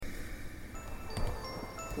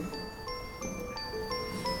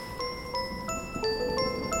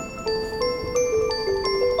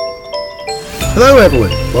Hello, everyone.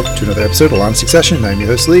 Welcome to another episode of On Succession. I'm your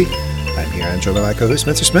host, Lee. I'm here. I'm joined by my co-host,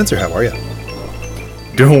 Spencer. Spencer, how are you?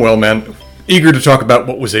 Doing well, man. Eager to talk about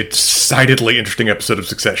what was a decidedly interesting episode of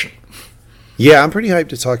Succession. Yeah, I'm pretty hyped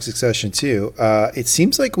to talk Succession, too. It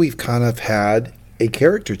seems like we've kind of had a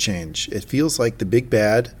character change. It feels like the big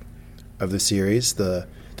bad of the series, the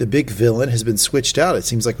big villain, has been switched out. It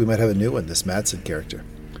seems like we might have a new one, this Madsen character.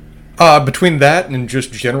 Between that and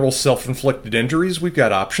just general self-inflicted injuries, we've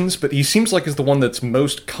got options, but he seems like he's the one that's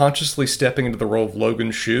most consciously stepping into the role of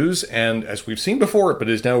Logan's shoes, and as we've seen before, but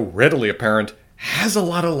is now readily apparent, has a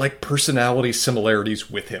lot of personality similarities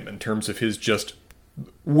with him in terms of his just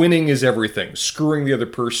winning is everything, screwing the other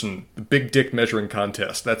person, the big dick measuring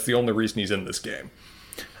contest. That's the only reason he's in this game.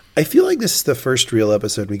 I feel like this is the first real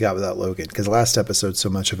episode we got without Logan, because last episode, so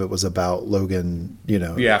much of it was about Logan,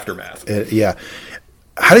 The aftermath. Yeah.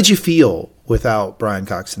 How did you feel without Brian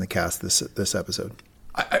Cox in the cast this episode?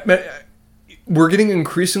 We're getting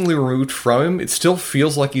increasingly removed from him. It still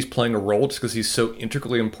feels like he's playing a role just because he's so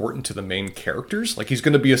integrally important to the main characters. Like he's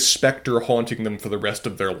going to be a specter haunting them for the rest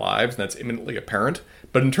of their lives, and that's imminently apparent.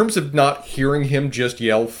 But in terms of not hearing him just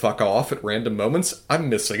yell "fuck off" at random moments, I'm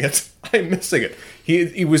missing it. I'm missing it.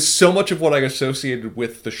 He was so much of what I associated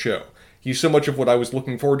with the show. He's so much of what I was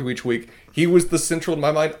looking forward to each week. He was the central, in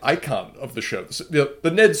my mind, icon of the show.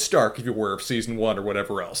 The Ned Stark, if you were, of season 1 or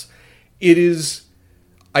whatever else. It is...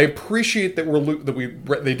 I appreciate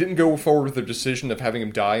that they didn't go forward with their decision of having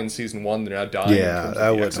him die in season 1. They're now dying in terms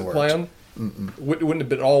of the exit plan. It wouldn't have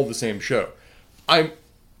been all the same show.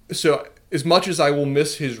 So, as much as I will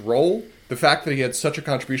miss his role, the fact that he had such a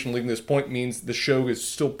contribution leading this point means the show is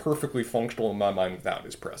still perfectly functional in my mind without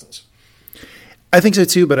his presence. I think so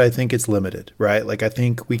too, but I think it's limited, right? Like I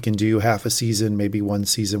think we can do half a season, maybe one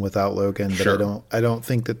season without Logan, but sure. I don't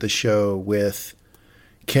think that the show with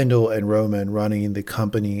Kendall and Roman running the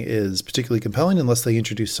company is particularly compelling unless they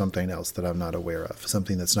introduce something else that I'm not aware of,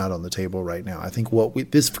 something that's not on the table right now. I think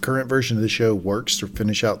this current version of the show works to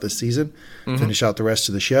finish out this season, finish out the rest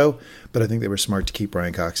of the show, but I think they were smart to keep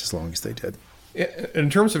Brian Cox as long as they did. In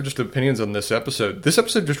terms of just opinions on this episode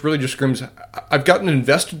just really screams, I've gotten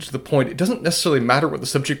invested to the point, it doesn't necessarily matter what the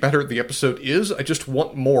subject matter of the episode is, I just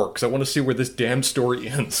want more, because I want to see where this damn story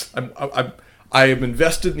ends. I am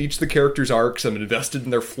invested in each of the characters' arcs, I'm invested in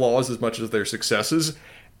their flaws as much as their successes,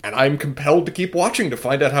 and I'm compelled to keep watching to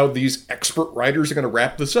find out how these expert writers are going to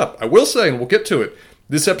wrap this up. I will say, and we'll get to it,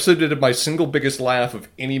 this episode did my single biggest laugh of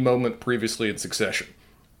any moment previously in Succession.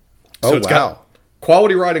 So it's got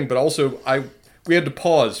quality writing, but also we had to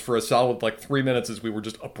pause for a solid 3 minutes as we were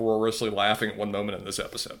just uproariously laughing at one moment in this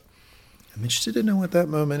episode. I'm interested to know what that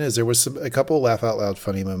moment is. There was a couple of laugh out loud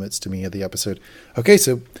funny moments to me at the episode. Okay,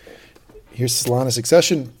 so here's Solana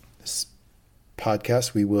Succession. This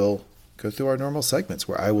podcast, we will go through our normal segments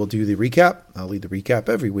where I will do the recap. I'll lead the recap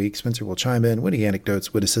every week. Spencer will chime in, witty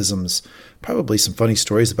anecdotes, witticisms, probably some funny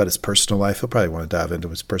stories about his personal life. He'll probably want to dive into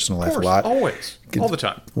his personal life a lot. Always. All the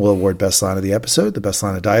time. We'll award best line of the episode, the best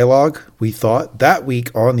line of dialogue. We thought that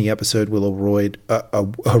week on the episode we'll award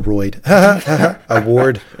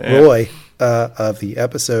Roy of the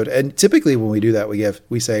episode. And typically when we do that,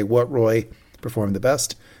 we say what Roy performed the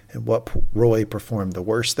best and what Roy performed the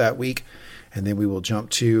worst that week. And then we will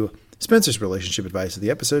jump to Spencer's relationship advice of the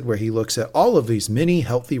episode, where he looks at all of these many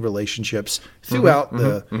healthy relationships throughout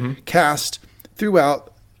the cast,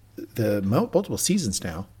 throughout the multiple seasons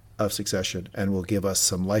now of Succession, and will give us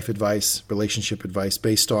some life advice, relationship advice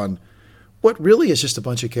based on what really is just a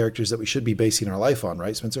bunch of characters that we should be basing our life on,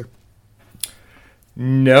 right, Spencer?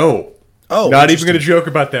 No. Oh, not even going to joke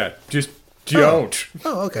about that. Just don't.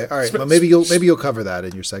 Oh, okay. All right. Well, maybe you'll cover that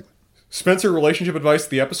in your segment. Spencer, relationship advice of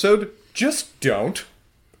the episode, just don't.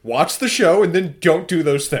 Watch the show and then don't do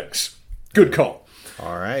those things. Good call.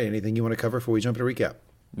 All right. Anything you want to cover before we jump into recap?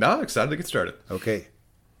 No, excited to get started. Okay.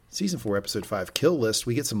 Season 4, Episode 5, Kill List.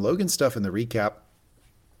 We get some Logan stuff in the recap.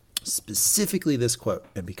 Specifically this quote.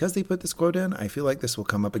 And because they put this quote in, I feel like this will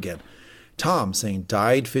come up again. Tom saying,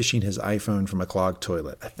 died fishing his iPhone from a clogged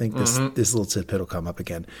toilet. I think this little tidbit will come up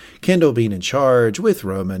again. Kendall being in charge with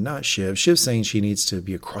Roman, not Shiv. Shiv saying she needs to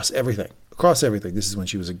be across everything. Across everything. This is when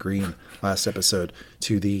she was agreeing last episode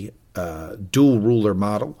to the dual ruler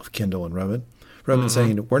model of Kendall and Roman. Roman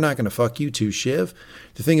saying, we're not going to fuck you too, Shiv.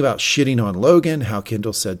 The thing about shitting on Logan, how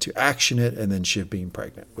Kendall said to action it, and then Shiv being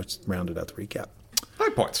pregnant, which rounded out the recap. High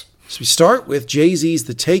points. So we start with Jay-Z's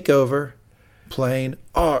The Takeover playing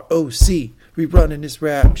ROC. We running this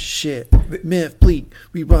rap shit. Myth Bleak.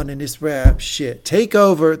 We running this rap shit. Take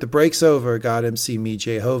over. The break's over. God MC me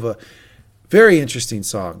Jehovah. Very interesting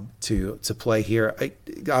song to play here.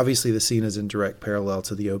 Obviously, the scene is in direct parallel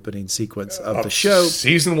to the opening sequence of the show.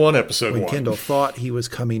 Season 1, episode 1. When Kendall thought he was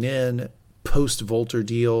coming in post-Volter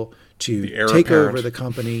deal to take over the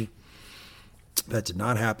company. That did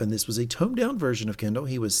not happen. This was a toned-down version of Kendall.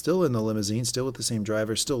 He was still in the limousine, still with the same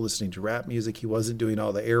driver, still listening to rap music. He wasn't doing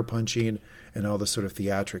all the air punching and all the sort of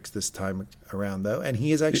theatrics this time around, though. And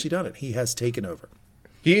he has actually done it. He has taken over.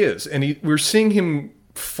 He is. And we're seeing him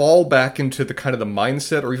fall back into the kind of the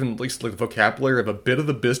mindset, or even at least like the vocabulary of a bit of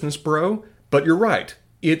the business bro. But you're right.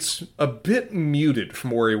 It's a bit muted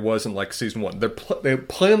from where he was in like season 1. They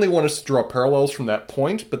plainly want us to draw parallels from that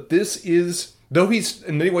point, but this is... Though he's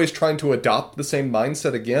in many ways trying to adopt the same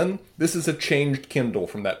mindset again, this is a changed Kendall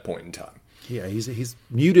from that point in time. Yeah, he's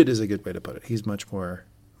muted is a good way to put it. He's much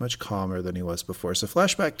calmer than he was before. So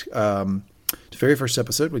flashback to the very first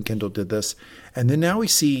episode when Kendall did this, and then now we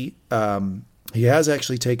see he has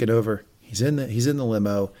actually taken over. He's in the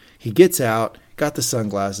limo. He gets out, got the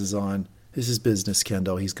sunglasses on. This is business,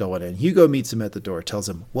 Kendall. He's going in. Hugo meets him at the door, tells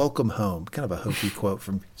him, "Welcome home." Kind of a hokey quote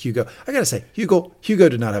from Hugo. I gotta say, Hugo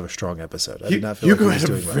did not have a strong episode. I did not feel Hugo like he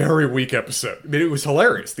was had a doing very weak episode. I mean, it was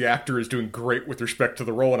hilarious. The actor is doing great with respect to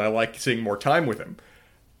the role, and I like seeing more time with him.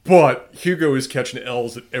 But Hugo is catching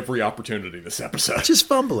L's at every opportunity this episode. Just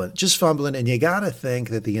fumbling. And you gotta think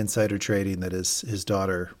that the insider trading that his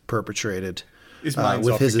daughter perpetrated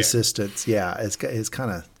with his assistants, is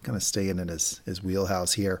kind of staying in his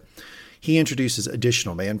wheelhouse here. He introduces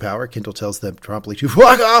additional manpower. Kendall tells them promptly to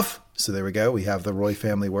fuck off. So there we go. We have the Roy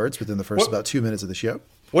family words within the first about 2 minutes of the show.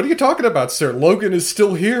 What are you talking about, sir? Logan is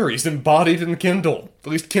still here. He's embodied in Kendall.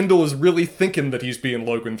 At least Kendall is really thinking that he's being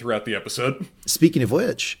Logan throughout the episode. Speaking of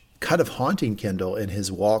which, kind of haunting Kendall in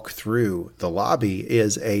his walk through the lobby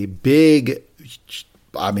is a big,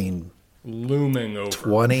 looming over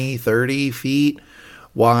 20, 30 feet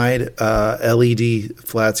wide LED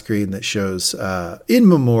flat screen that shows in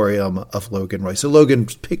memoriam of Logan Roy. So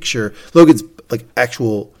Logan's like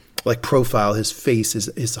actual like profile, his face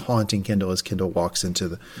is haunting Kendall as Kendall walks into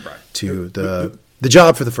the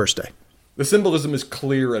job for the first day. The symbolism is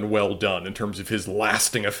clear and well done in terms of his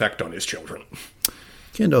lasting effect on his children.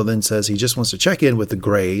 Kendall then says he just wants to check in with the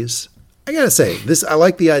Greys. I gotta say, I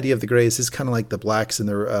like the idea of the Greys. This is kind of like the blacks and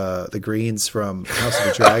the greens from House of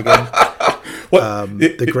the Dragon.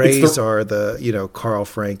 The Greys are the Carl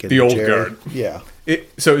Frank and the old Jerry. guard. Yeah.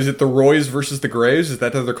 So is it the Roys versus the Greys? Is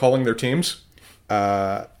that how they're calling their teams?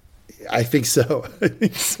 I think so.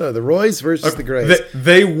 The Roys versus the Greys.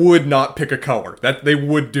 They would not pick a color. That they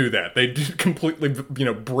would do that. They did completely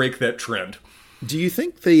break that trend. Do you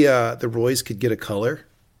think the Roys could get a color?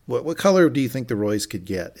 What color do you think the Roys could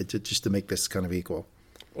get just to make this kind of equal?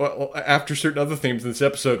 Well, after certain other themes in this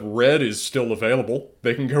episode, red is still available.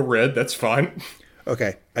 They can go red. That's fine.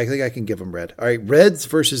 Okay. I think I can give them red. All right. Reds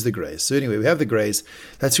versus the Greys. So anyway, we have the Greys.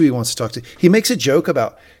 That's who he wants to talk to. He makes a joke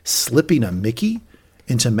about slipping a Mickey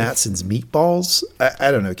into Mattson's meatballs.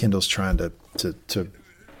 I don't know. Kendall's trying to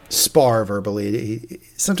spar verbally.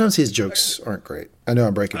 Sometimes his jokes aren't great. I know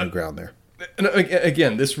I'm breaking new ground there. And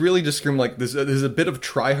again, this really just screamed like there's a bit of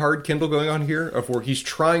try-hard Kendall going on here, of where he's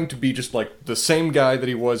trying to be just like the same guy that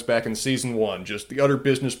he was back in season 1, just the utter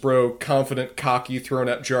business bro, confident, cocky, throwing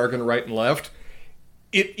out jargon right and left.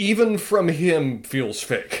 It even from him feels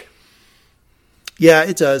fake. Yeah,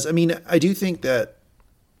 it does. I mean, I do think that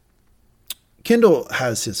Kendall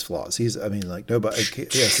has his flaws. Nobody.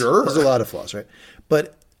 Sure, there's a lot of flaws, right?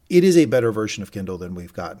 But it is a better version of Kendall than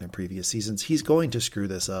we've gotten in previous seasons. He's going to screw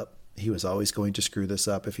this up. He was always going to screw this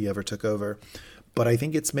up if he ever took over. But I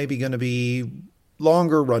think it's maybe going to be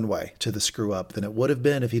longer runway to the screw up than it would have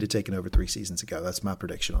been if he'd have taken over 3 seasons ago. That's my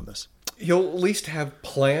prediction on this. He'll at least have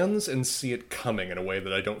plans and see it coming in a way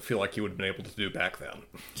that I don't feel like he would have been able to do back then.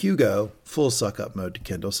 Hugo, full suck-up mode to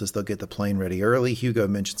Kendall, says they'll get the plane ready early. Hugo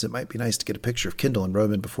mentions it might be nice to get a picture of Kendall and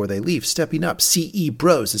Roman before they leave. Stepping up, CE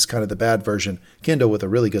Bros is kind of the bad version. Kendall, with a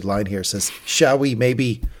really good line here, says, shall we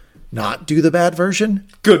maybe not do the bad version?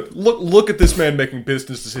 Good. Look at this man making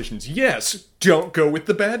business decisions. Yes, don't go with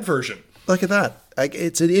the bad version. Look at that.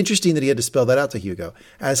 It's interesting that he had to spell that out to Hugo.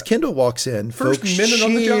 As Kendall walks in, first folks minute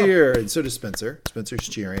on the job. cheer, and so does Spencer. Spencer's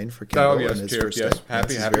cheering for Kendall on his first day.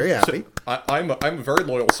 Happy. Very happy. So, I'm a very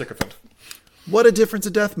loyal sycophant. What a difference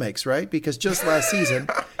a death makes, right? Because just last season,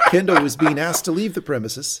 Kendall was being asked to leave the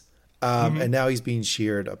premises, and now he's being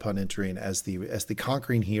cheered upon entering as the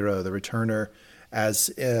conquering hero, the returner,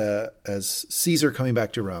 as Caesar coming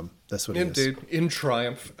back to Rome. That's what he is. Indeed, in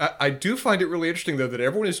triumph. I do find it really interesting, though, that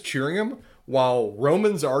everyone is cheering him while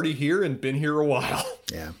Roman's already here and been here a while.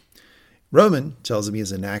 Yeah. Roman tells him he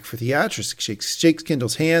has a knack for theatrics. Shakes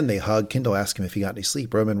Kendall's hand. They hug. Kendall asks him if he got any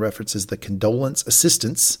sleep. Roman references the condolence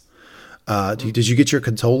assistance. Did you get your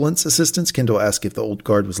condolence assistance? Kendall asks if the old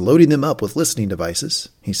guard was loading them up with listening devices.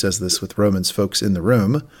 He says this with Roman's folks in the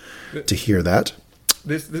room to hear that.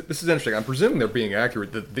 This is interesting. I'm presuming they're being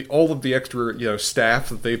accurate. That all of the extra staff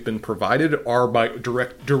that they've been provided are by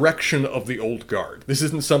direction of the old guard. This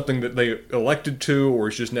isn't something that they elected to or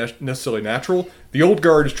is just necessarily natural. The old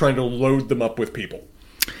guard is trying to load them up with people.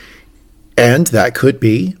 And that could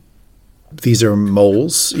be, these are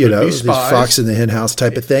moles, the fox in the hen house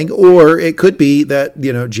type of thing. Or it could be that,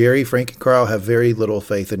 Jerry, Frank, and Carl have very little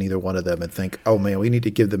faith in either one of them and think, oh man, we need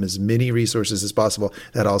to give them as many resources as possible.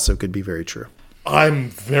 That also could be very true. I'm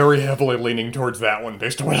very heavily leaning towards that one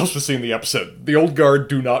based on what else was seen in the episode. The old guard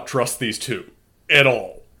do not trust these two at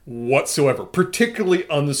all, whatsoever, particularly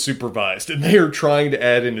unsupervised, and they are trying to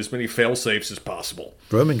add in as many fail-safes as possible.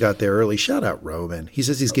 Roman got there early. Shout out Roman. He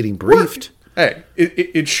says he's getting briefed. Hey,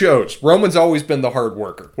 it shows. Roman's always been the hard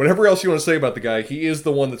worker. Whatever else you want to say about the guy, he is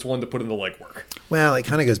the one that's one to put in the legwork. Well, it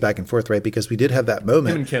kind of goes back and forth, right? Because we did have that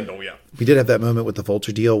moment. Him and Kendall, yeah. We did have that moment with the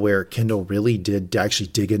Vulture deal where Kendall really did actually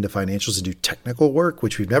dig into financials and do technical work,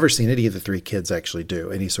 which we've never seen any of the three kids actually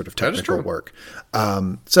do, any sort of technical work.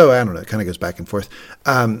 So I don't know. It kind of goes back and forth.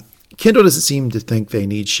 Kendall doesn't seem to think they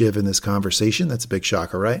need Shiv in this conversation. That's a big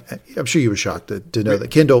shocker, right? I'm sure you were shocked to know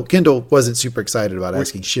that Kendall wasn't super excited about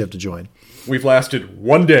asking Shiv to join. We've lasted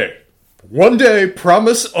 1 day. 1 day,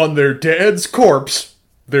 promise on their dad's corpse.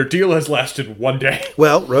 Their deal has lasted 1 day.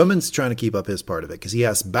 Well, Roman's trying to keep up his part of it because he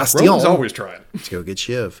asks Bastion. Roman's always trying. To go get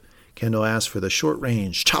Shiv. Kendall asks for the short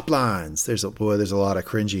range chop lines. There's a lot of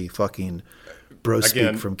cringy fucking bro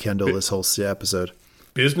speak from Kendall this whole episode.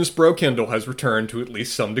 Business bro Kendall has returned to at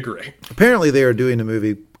least some degree. Apparently they are doing a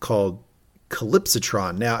movie called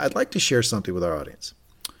Calypsotron. Now, I'd like to share something with our audience.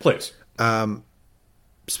 Please.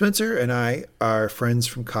 Spencer and I are friends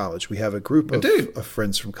from college. We have a group of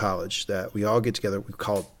friends from college that we all get together. We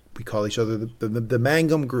call each other the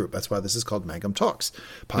Mangum Group. That's why this is called Mangum Talks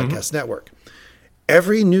Podcast Network.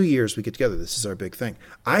 Every New Year's we get together. This is our big thing.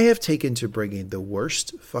 I have taken to bringing the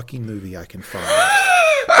worst fucking movie I can find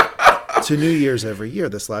to New Year's every year.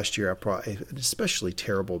 This last year I brought an especially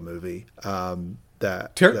terrible movie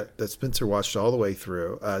that Spencer watched all the way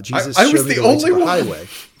through. Jesus I Showed was Me the the Way only to the one. Highway.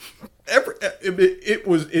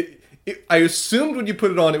 I assumed when you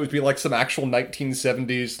put it on, it would be like some actual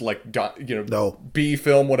 1970s, B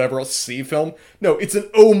film, whatever else, C film. No, it's an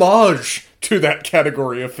homage to that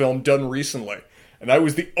category of film done recently. And I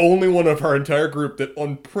was the only one of our entire group that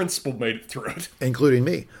on principle made it through it. Including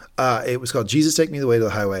me. It was called Jesus Take Me the Way to the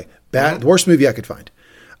Highway. The worst movie I could find.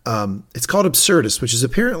 It's called Absurdist, which is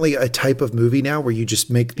apparently a type of movie now where you just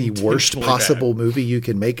make the worst possible movie you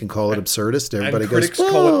can make and call it Absurdist. Everybody goes, critics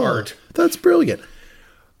call it art. That's brilliant.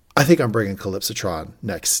 I think I'm bringing Calypsotron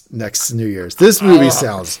next New Year's. This movie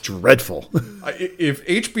sounds dreadful. If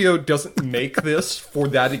HBO doesn't make this for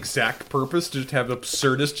that exact purpose, to just have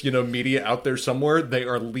absurdist, media out there somewhere, they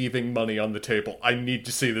are leaving money on the table. I need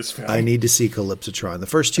to see this film. I need to see Calypsotron. The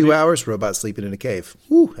first 2 hours, robot sleeping in a cave.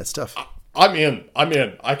 Ooh, that's tough. I'm in.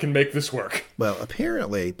 I can make this work. Well,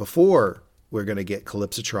 apparently, before we're going to get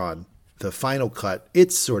Calypsotron, the final cut,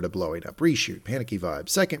 it's sort of blowing up. Reshoot, panicky vibe.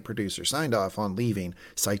 Second producer signed off on leaving,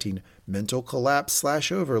 citing mental collapse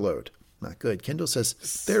 / overload. Not good. Kendall says,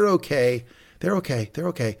 they're okay. They're okay. They're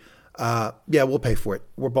okay. Yeah, we'll pay for it.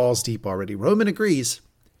 We're balls deep already. Roman agrees.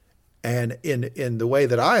 And in the way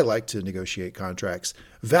that I like to negotiate contracts,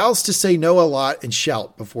 vows to say no a lot and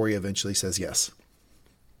shout before he eventually says yes.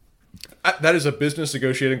 That is a business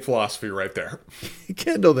negotiating philosophy right there.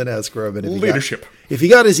 Kendall then asks Roman leadership. If he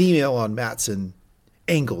got his email on Mattson,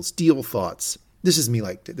 angles, deal thoughts. This is me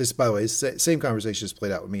like this, by the way, same conversation has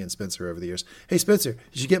played out with me and Spencer over the years. Hey, Spencer,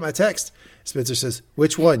 did you get my text? Spencer says,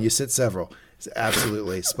 which one? You sent several. It's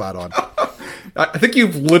absolutely spot on. I think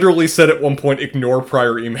you've literally said at one point, ignore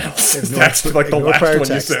prior emails. That's like the last one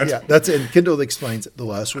text. You sent. Yeah, that's it. And Kendall explains the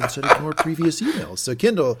last one said ignore previous emails.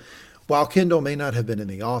 So while Kendall may not have been in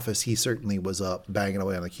the office, he certainly was up banging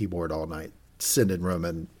away on the keyboard all night, sending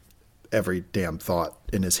Roman every damn thought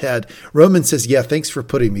in his head. Roman says, yeah, thanks for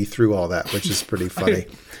putting me through all that, which is pretty funny.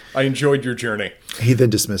 I enjoyed your journey. He then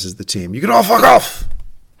dismisses the team. You can all fuck off!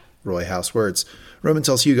 Roy House words. Roman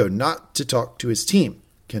tells Hugo not to talk to his team.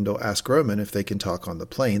 Kendall asks Roman if they can talk on the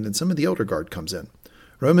plane. Then some of the Elder Guard comes in.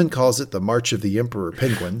 Roman calls it the March of the Emperor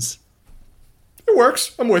Penguins. It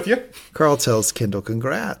works. I'm with you. Carl tells Kendall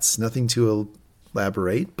congrats. Nothing to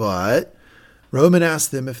elaborate, but Roman asks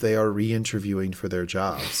them if they are re-interviewing for their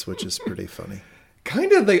jobs, which is pretty funny.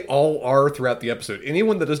 Kind of they all are throughout the episode.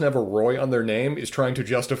 Anyone that doesn't have a Roy on their name is trying to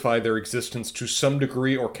justify their existence to some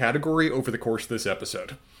degree or category over the course of this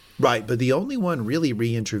episode. Right, but the only one really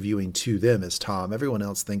re-interviewing to them is Tom. Everyone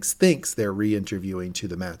else thinks they're re-interviewing to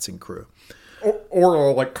the Mattson crew.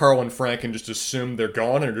 Or like Carl and Frank and just assume they're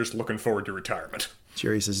gone and are just looking forward to retirement.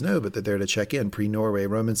 Jerry says no, but they're there to check in. Pre-Norway,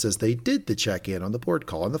 Roman says they did the check-in on the board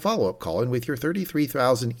call and the follow-up call, and with your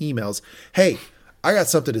 33,000 emails. Hey, I got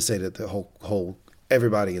something to say to the whole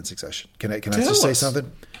everybody in succession. Can I just say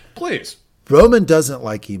something? Please. Roman doesn't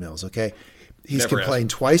like emails, okay? He's Never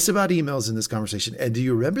complained twice about emails in this conversation. And do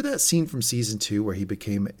you remember that scene from season 2 where he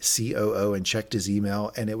became COO and checked his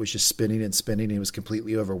email and it was just spinning and spinning and he was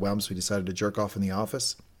completely overwhelmed, so he decided to jerk off in the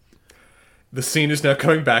office? The scene is now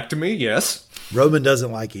coming back to me, yes. Roman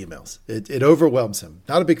doesn't like emails. It overwhelms him.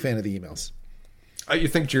 Not a big fan of the emails. You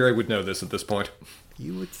think Jerry would know this at this point?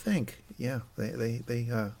 You would think. Yeah,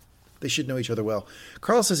 they should know each other well.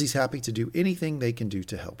 Carl says he's happy to do anything they can do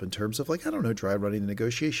to help in terms of, like, I don't know, dry running the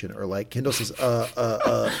negotiation. Or like Kendall says,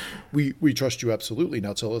 we trust you absolutely.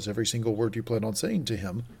 Now tell us every single word you plan on saying to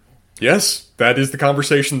him. Yes, that is the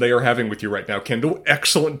conversation they are having with you right now, Kendall.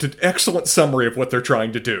 Excellent summary of what they're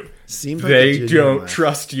trying to do. Seems like they don't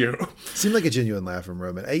trust you. Seemed like a genuine laugh from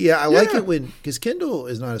Roman. I like it because Kendall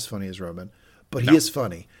is not as funny as Roman, but he is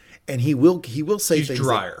funny. And he will say He's things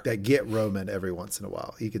drier. that get Roman every once in a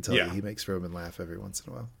while. You can tell you he makes Roman laugh every once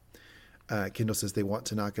in a while. Kendall says they want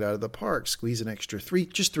to knock it out of the park. Squeeze an extra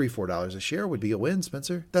 $4 a share would be a win,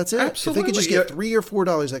 Spencer. That's it. Absolutely. If they could just get $3 or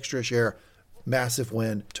 $4 extra a share, massive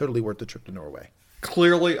win. Totally worth the trip to Norway.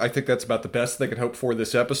 Clearly, I think that's about the best they could hope for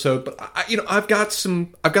this episode. But I've got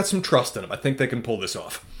some trust in them. I think they can pull this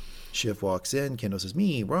off. Shiv walks in. Kendall says,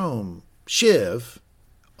 "Me, Rome, Shiv,"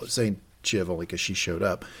 saying Shiv only because she showed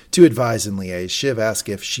up, to advise and liaise. Shiv asks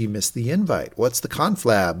if she missed the invite. What's the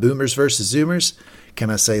conflab? Boomers versus Zoomers?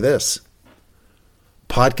 Can I say this?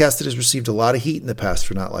 Podcast that has received a lot of heat in the past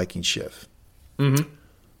for not liking Shiv. Mm-hmm.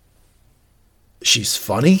 She's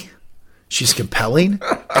funny. She's compelling.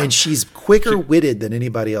 And she's quicker-witted than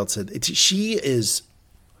anybody else. It's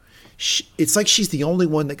like she's the only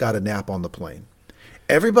one that got a nap on the plane.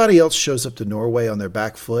 Everybody else shows up to Norway on their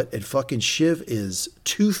back foot, and fucking Shiv is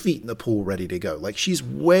 2 feet in the pool ready to go. Like she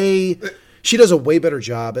does a way better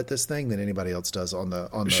job at this thing than anybody else does on the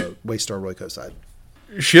Waystar Royco side.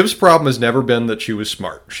 Shiv's problem has never been that she was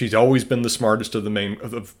smart. She's always been the smartest of the main,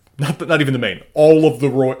 not even the main, all of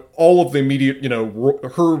the immediate,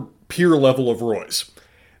 her peer level of Roys.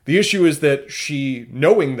 The issue is that she,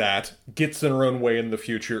 knowing that, gets in her own way in the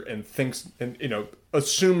future and thinks and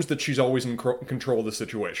assumes that she's always in control of the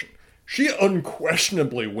situation. She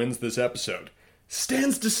unquestionably wins this episode.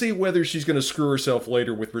 Stands to see whether she's going to screw herself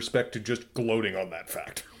later with respect to just gloating on that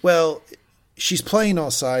fact. Well, she's playing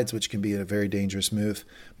all sides, which can be a very dangerous move.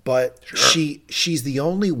 But she's the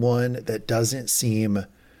only one that doesn't seem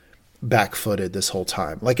back-footed this whole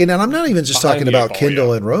time. Like, and I'm not even just talking about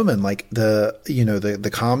Kendall and Roman. Like the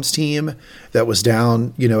comms team that was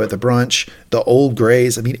down, at the brunch, the old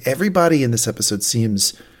Grays. I mean, everybody in this episode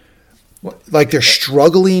seems like they're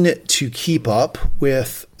struggling to keep up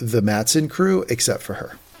with the Mattson crew, except for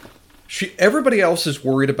her. Everybody else is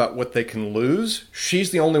worried about what they can lose. She's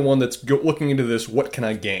the only one that's looking into this, what can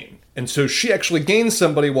I gain? And so she actually gains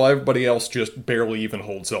somebody while everybody else just barely even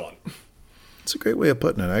holds on. It's a great way of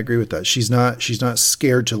putting it. I agree with that. She's not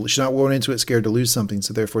scared to. She's not going into it scared to lose something.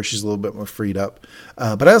 So therefore, she's a little bit more freed up.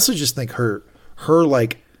 But I also just think her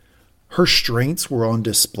strengths were on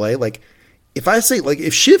display. Like if I say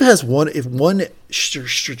if Shiv has one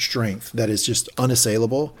strength that is just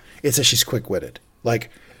unassailable, it's that she's quick witted.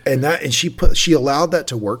 And she allowed that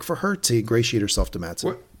to work for her to ingratiate herself to Mattson.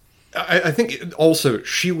 Well, I think also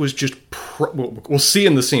she was just, we'll see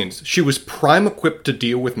in the scenes, she was prime equipped to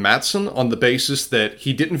deal with Mattson on the basis that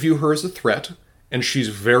he didn't view her as a threat, and she's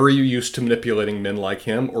very used to manipulating men like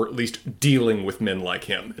him, or at least dealing with men like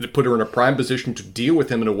him. And it put her in a prime position to deal with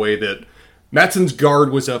him in a way that Mattson's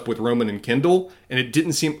guard was up with Roman and Kendall, and it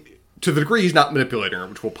didn't seem, to the degree he's not manipulating her,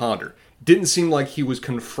 which we'll ponder, didn't seem like he was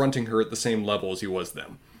confronting her at the same level as he was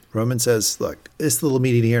them. Roman says, look, this little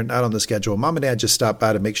meeting here, not on the schedule. Mom and Dad just stopped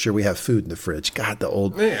by to make sure we have food in the fridge. God, the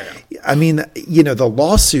old... Yeah. I mean, the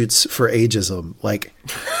lawsuits for ageism,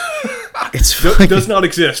 does not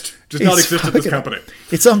exist. Does not exist at this company.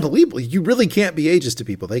 It's unbelievable. You really can't be ageist to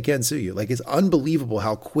people. They can sue you. It's unbelievable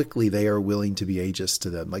how quickly they are willing to be ageist to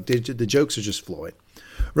them. The jokes are just flowing.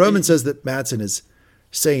 Roman says that Mattson is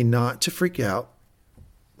saying not to freak out.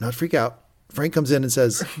 Not freak out. Frank comes in and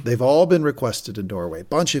says, they've all been requested in Norway,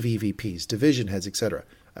 bunch of EVPs, division heads, etc.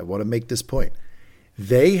 I want to make this point.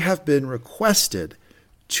 They have been requested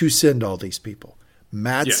to send all these people.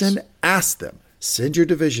 Madsen asked them, send your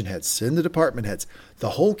division heads, send the department heads,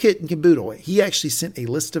 the whole kit and caboodle. He actually sent a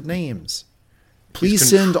list of names. Please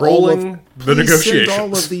send all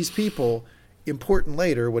of these people. Important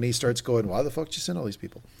later when he starts going, why the fuck did you send all these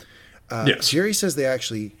people? Jerry says they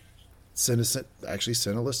actually sent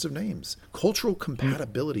a list of names. Cultural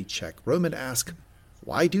compatibility check. Roman asked,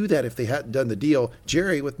 why do that if they hadn't done the deal?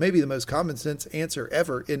 Jerry, with maybe the most common sense answer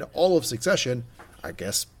ever in all of Succession, I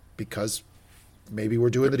guess because maybe we're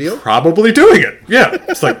doing the deal? Probably doing it. Yeah.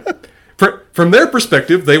 It's like, from their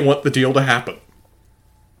perspective, they want the deal to happen.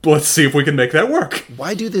 Let's see if we can make that work.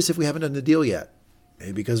 Why do this if we haven't done the deal yet?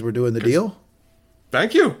 Maybe because we're doing the deal?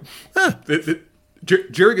 Thank you. Huh.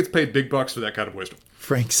 Jerry gets paid big bucks for that kind of wisdom.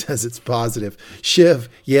 Frank says it's positive. Shiv,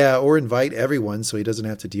 yeah, or invite everyone so he doesn't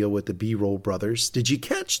have to deal with the B-roll brothers. Did you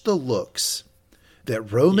catch the looks that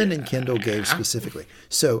Roman and Kendall gave specifically?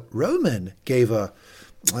 So Roman gave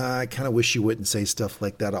I kind of wish you wouldn't say stuff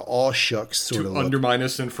like that, aw shucks sort of look. To undermine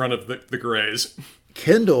us in front of the Greys.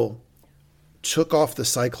 Kendall took off the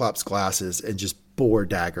Cyclops glasses and just bore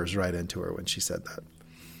daggers right into her when she said that.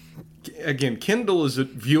 Again, Kendall is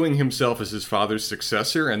viewing himself as his father's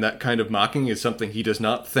successor, and that kind of mocking is something he does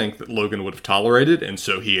not think that Logan would have tolerated, and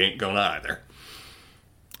so he ain't gonna either.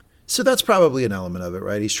 So that's probably an element of it,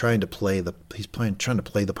 right? He's trying to play the he's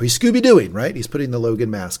Scooby-Dooing, right? He's putting the Logan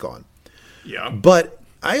mask on. Yeah. But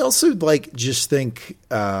I also just think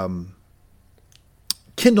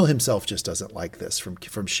Kendall himself just doesn't like this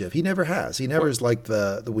from Shiv. He never has. He never is like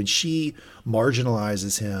the when she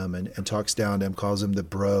marginalizes him and talks down to him, calls him the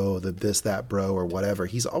bro, the this, that bro, or whatever.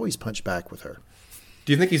 He's always punched back with her.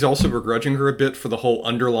 Do you think he's also begrudging her a bit for the whole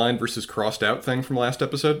underlined versus crossed out thing from last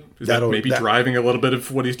episode? Is that maybe driving a little bit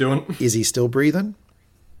of what he's doing? Is he still breathing?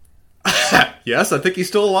 Yes, I think he's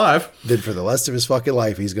still alive. Then for the rest of his fucking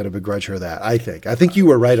life, he's going to begrudge her that, I think. I think you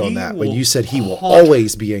were right on that when you said he will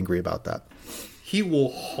always be angry about that. He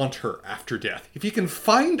will haunt her after death. If he can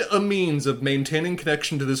find a means of maintaining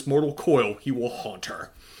connection to this mortal coil, he will haunt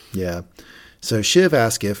her. Yeah. So Shiv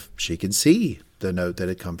asked if she could see the note that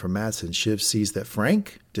had come from Madsen. Shiv sees that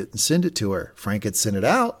Frank didn't send it to her. Frank had sent it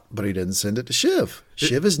out, but he didn't send it to Shiv.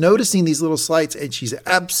 Shiv is noticing these little slights, and she's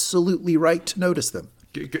absolutely right to notice them.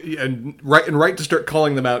 And right to start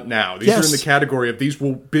calling them out now. These are in the category of these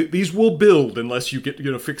will build unless you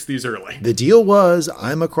fix these early. The deal was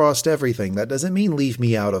I'm across everything. That doesn't mean leave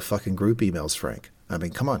me out of fucking group emails, Frank. I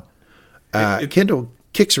mean, come on. Kendall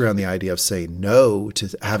kicks around the idea of saying no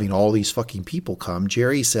to having all these fucking people come.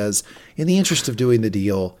 Jerry says, in the interest of doing the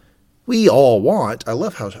deal we all want, I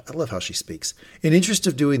love how she speaks. In interest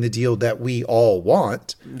of doing the deal that we all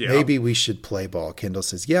want, maybe we should play ball. Kendall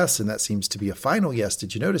says yes, and that seems to be a final yes.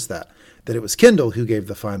 Did you notice that? That it was Kendall who gave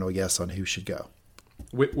the final yes on who should go.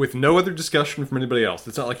 With no other discussion from anybody else.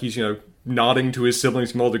 It's not like he's, nodding to his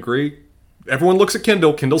siblings from all degree. Everyone looks at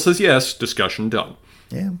Kendall. Kendall says yes. Discussion done.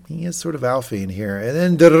 Yeah, he is sort of Alfie in here.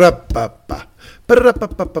 And then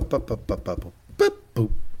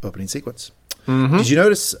opening sequence. Mm-hmm. Did you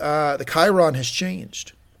notice the Chiron has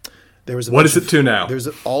changed? What is it to now? There's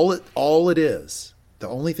all it is. The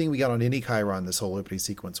only thing we got on any Chiron this whole opening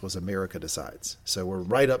sequence was America Decides. So we're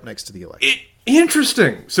right up next to the election.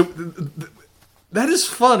 Interesting. So that is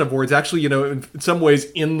fun of where it's actually, in some ways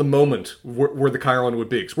in the moment where the Chiron would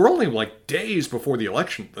be. Because we're only like days before the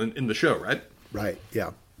election in the show, right? Right,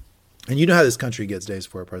 yeah. And you know how this country gets days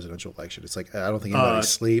before a presidential election. It's like, I don't think anybody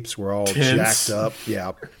sleeps. We're all tense. Jacked up.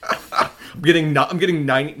 Yeah. I'm getting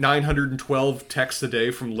 912 texts a day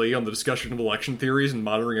from Lee on the discussion of election theories and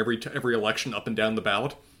monitoring every election up and down the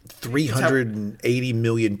ballot. 380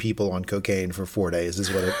 million people on cocaine for 4 days is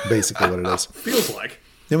basically what it is. Feels like.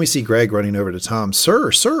 Then we see Greg running over to Tom. Sir,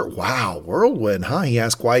 wow, whirlwind, huh? He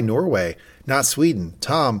asked why Norway, not Sweden.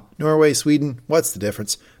 Tom, Norway, Sweden, what's the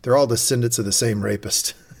difference? They're all descendants of the same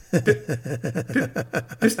rapist. Does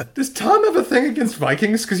Tom have a thing against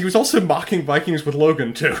Vikings? Because he was also mocking Vikings with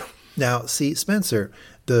Logan, too. Now, see, Spencer,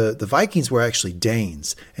 the Vikings were actually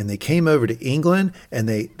Danes, and they came over to England, and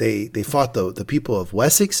they fought the people of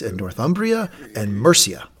Wessex and Northumbria and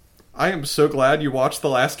Mercia. I am so glad you watched The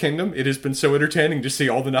Last Kingdom. It has been so entertaining to see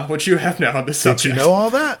all the knowledge you have now on this subject. Did you know all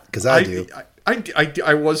that? Because I do.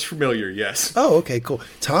 I was familiar, yes. Oh, okay, cool.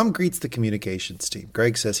 Tom greets the communications team.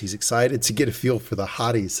 Greg says he's excited to get a feel for the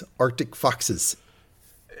hotties, Arctic foxes,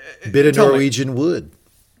 bit of Norwegian wood.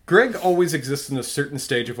 Greg always exists in a certain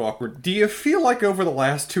stage of awkward. Do you feel like over the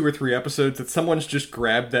last 2 or 3 episodes that someone's just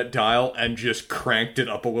grabbed that dial and just cranked it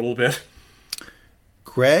up a little bit?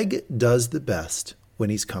 Greg does the best when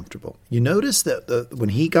he's comfortable. You notice that when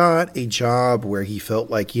he got a job where he felt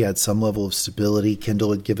like he had some level of stability,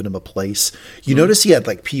 Kendall had given him a place. You notice he had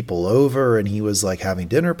like people over and he was like having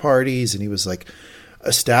dinner parties and he was like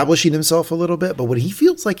establishing himself a little bit. But when he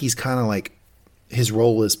feels like he's kind of like his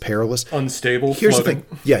role is perilous, unstable, here's floating.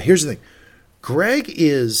 the thing. Yeah, here's the thing. Greg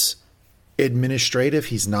is administrative.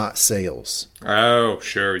 He's not sales. Oh,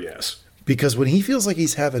 sure, yes. Because when he feels like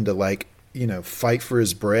he's having to like, fight for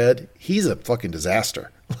his bread, he's a fucking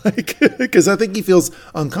disaster. Like, because I think he feels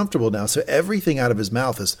uncomfortable now. So everything out of his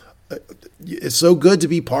mouth is, it's so good to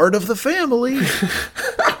be part of the family.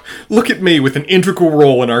 Look at me with an integral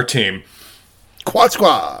role in our team. Quad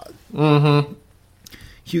squad. Mm-hmm.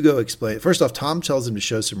 Hugo explained. First off, Tom tells him to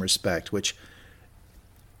show some respect, which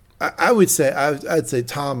I would say, I'd say,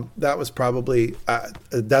 Tom, that was probably,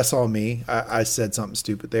 that's all me. I said something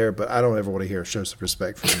stupid there, but I don't ever want to hear show some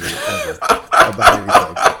respect from you ever about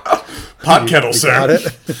anything. Hot kettle, sir. Got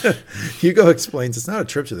it? Hugo explains it's not a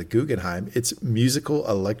trip to the Guggenheim. It's musical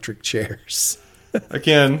electric chairs.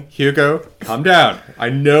 Again, Hugo, calm down.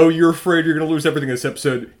 I know you're afraid you're going to lose everything in this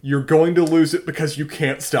episode. You're going to lose it because you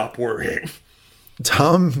can't stop worrying.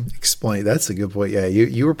 Tom explained, that's a good point. Yeah,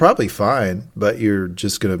 you were probably fine, but you're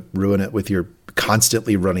just going to ruin it with your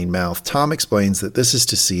constantly running mouth. Tom explains that this is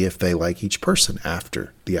to see if they like each person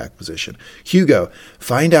after the acquisition. Hugo,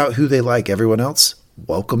 find out who they like. Everyone else,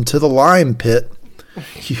 welcome to the lime pit.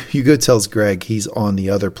 Hugo tells Greg he's on the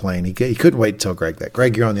other plane. He couldn't wait to tell Greg that.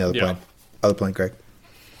 Greg, you're on the other plane. Other plane, Greg.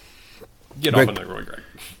 Get off on that road, Greg.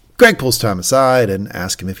 Greg pulls Tom aside and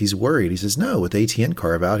asks him if he's worried. He says, no, with the ATN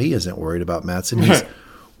carve out, he isn't worried about Mattson. He's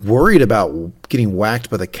worried about getting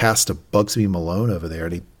whacked by the cast of Bugsby Malone over there.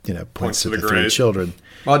 And he, points to the three children.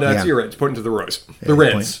 Oh, no, you're right. He's pointing to the Reds. The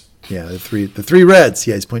Reds. The three Reds.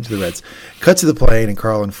 Yeah, he's pointing to the Reds. Cut to the plane, and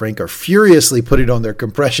Carl and Frank are furiously putting on their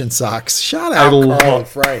compression socks. Shout out Carl and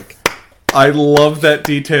Frank. I love that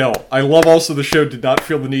detail. I love also the show did not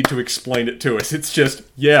feel the need to explain it to us. It's just,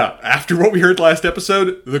 after what we heard last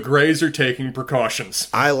episode, the Greys are taking precautions.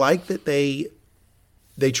 I like that they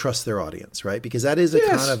trust their audience, right? Because that is a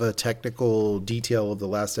kind of a technical detail of the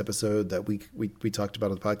last episode that we talked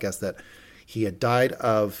about on the podcast, that he had died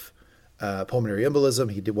of pulmonary embolism.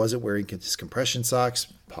 He wasn't wearing his compression socks,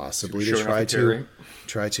 possibly to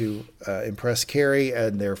try to impress Carrie,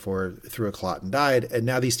 and therefore threw a clot and died. And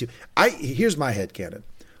now these two, here's my headcanon.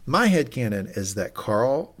 My headcanon is that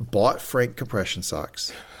Carl bought Frank compression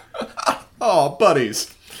socks. Oh,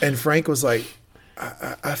 buddies. And Frank was like,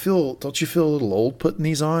 don't you feel a little old putting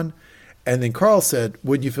these on? And then Carl said,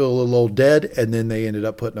 wouldn't you feel a little old dead? And then they ended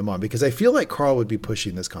up putting them on, because I feel like Carl would be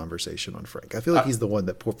pushing this conversation on Frank. I feel like he's the one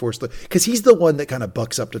that because he's the one that kind of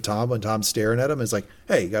bucks up to Tom when Tom's staring at him. Is like,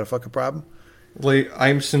 hey, you got a fucking problem? Lee,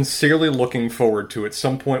 I'm sincerely looking forward to at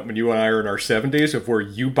some point when you and I are in our 70s of where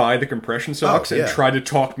you buy the compression socks and try to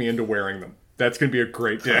talk me into wearing them. That's going to be a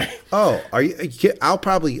great day. Oh, are you? I'll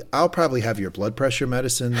probably have your blood pressure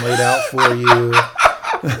medicine laid out for you.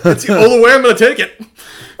 That's the only way I'm going to take it.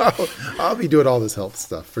 I'll be doing all this health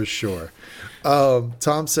stuff for sure.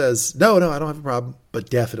 Tom says, no, I don't have a problem, but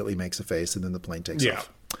definitely makes a face, and then the plane takes off.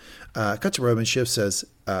 Cut to Roman. Shiv says,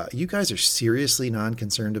 you guys are seriously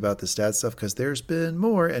non-concerned about the stat stuff, because there's been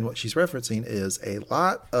more, and what she's referencing is a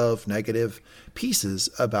lot of negative pieces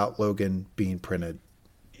about Logan being printed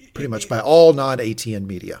pretty much by all non-ATN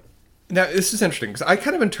media. Now, this is interesting, because I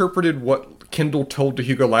kind of interpreted what Kendall told to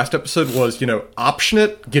Hugo last episode was, option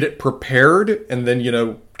it, get it prepared, and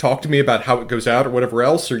then, talk to me about how it goes out or whatever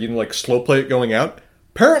else, or, slow play it going out.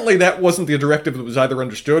 Apparently, that wasn't the directive that was either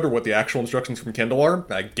understood or what the actual instructions from Kendall are.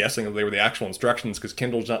 I'm guessing they were the actual instructions, because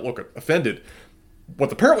Kendall does not look offended.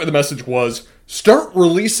 What apparently the message was, start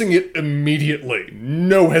releasing it immediately.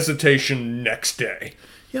 No hesitation next day.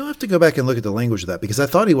 I'll have to go back and look at the language of that, because I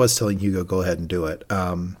thought he was telling Hugo, go ahead and do it.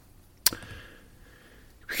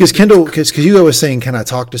 Because Hugo was saying, can I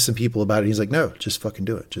talk to some people about it? And he's like, no, just fucking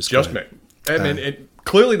do it. Just me. I mean,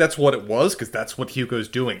 clearly that's what it was, because that's what Hugo's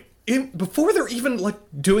doing. Before they're even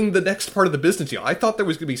doing the next part of the business deal, I thought there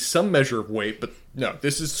was going to be some measure of weight, but no,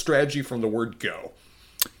 this is strategy from the word go.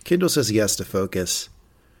 Kendall says he has to focus.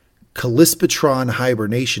 Callispatron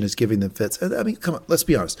hibernation is giving them fits. I mean, come on, let's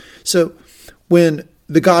be honest. So when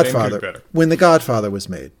The Godfather was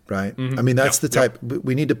made, right? Mm-hmm. I mean, that's the type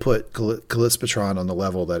we need to put Callispatron on the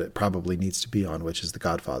level that it probably needs to be on, which is The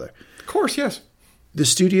Godfather. Of course, yes. The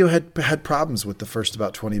studio had problems with the first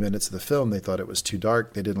about 20 minutes of the film. They thought it was too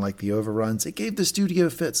dark. They didn't like the overruns. It gave the studio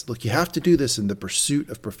fits. Look, you have to do this in the pursuit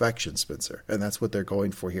of perfection, Spencer. And that's what they're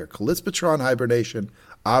going for here. Callispatron hibernation,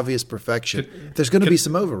 obvious perfection. There's going to be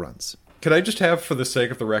some overruns. Can I just have, for the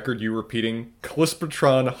sake of the record, you repeating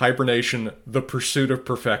Callispatron, hibernation, the pursuit of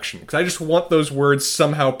perfection? Because I just want those words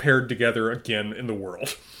somehow paired together again in the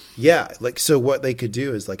world. Yeah, like, so what they could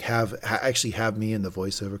do is like actually have me in the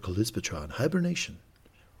voiceover, Callispatron, hibernation,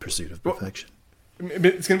 pursuit of perfection.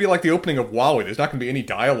 It's going to be like the opening of WoW. There's not going to be any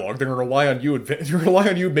dialogue. They're going to rely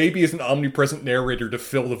on you. Maybe as an omnipresent narrator to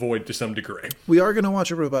fill the void to some degree. We are going to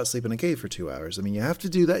watch a robot sleep in a cave for 2 hours. I mean, you have to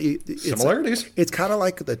do that. Similarities. It's kind of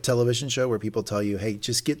like the television show where people tell you, hey,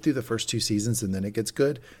 just get through the first 2 seasons and then it gets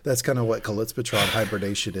good. That's kind of what Callispatron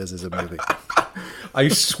Hibernation is as a movie. I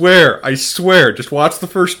swear. Just watch the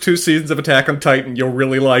first 2 seasons of Attack on Titan. You'll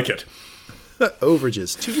really like it.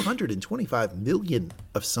 Overages, $225 million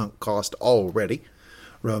of sunk cost already.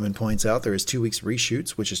 Roman points out there is 2 weeks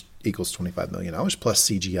reshoots, which equals $25 million, plus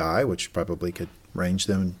CGI, which probably could range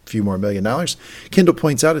them a few more $1 million. Kendall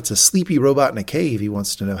points out it's a sleepy robot in a cave. He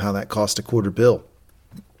wants to know how that cost $250 million.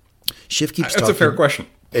 Shiv keeps talking. That's a fair question.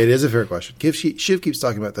 It is a fair question. Shiv keeps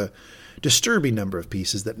talking about the disturbing number of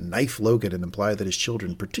pieces that knife Logan and imply that his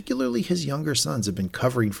children, particularly his younger sons, have been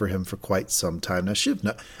covering for him for quite some time. Now, Shiv,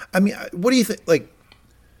 I mean, what do you think? Like,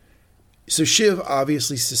 so Shiv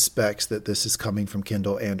obviously suspects that this is coming from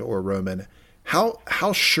Kendall and or Roman.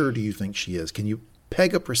 How sure do you think she is? Can you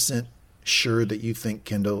peg a % sure that you think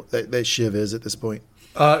that Shiv is at this point?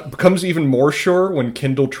 Becomes even more sure when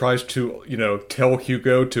Kendall tries to, tell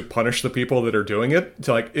Hugo to punish the people that are doing it. It's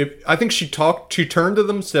like, I think she turned to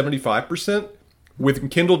them 75%. When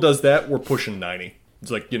Kendall does that, we're pushing 90.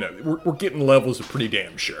 It's like, we're getting levels of pretty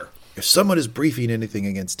damn sure. If someone is briefing anything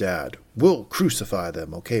against Dad, we'll crucify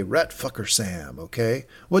them, okay? Rat fucker Sam, okay?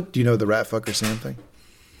 What, do you know the rat fucker Sam thing?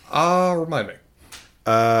 Remind me.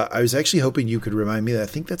 I was actually hoping you could remind me that. I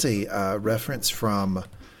think that's a reference from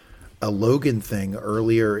a Logan thing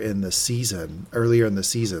earlier in the seasons.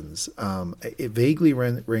 It vaguely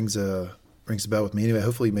rings a bell with me. Anyway,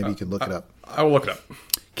 hopefully maybe you can look it up. I will look it up.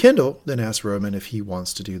 Kendall then asks Roman if he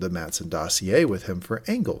wants to do the Mattson dossier with him for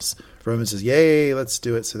angles. Roman says, "Yay, let's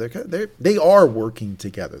do it." So they are working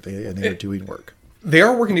together. They are doing work. They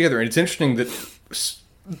are working together, and it's interesting that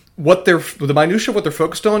the minutia of what they're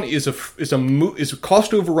focused on is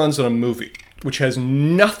cost overruns on a movie, which has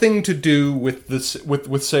nothing to do with this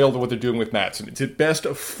with Sale to what they're doing with Mattson. It's at best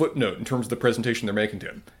a footnote in terms of the presentation they're making to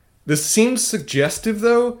him. This seems suggestive,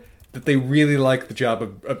 though, that they really like the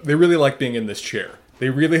job they really like being in this chair. They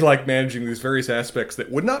really like managing these various aspects that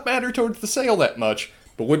would not matter towards the sale that much,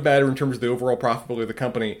 but would matter in terms of the overall profitability of the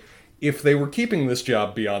company if they were keeping this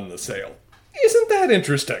job beyond the sale. Isn't that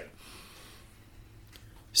interesting?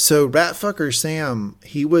 So Ratfucker Sam,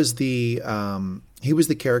 he was the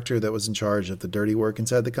character that was in charge of the dirty work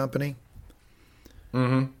inside the company.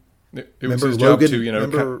 Mm-hmm. It was his job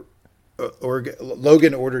to,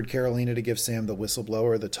 Logan ordered Carolina to give Sam the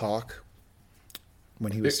whistleblower the talk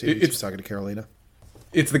when he was talking to Carolina.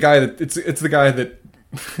 It's the guy that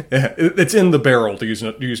it's in the barrel, to use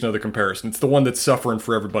another comparison. It's the one that's suffering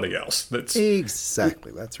for everybody else. That's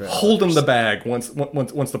right. Holding the bag once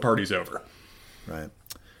the party's over. Right.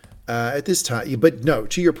 At this time, but no,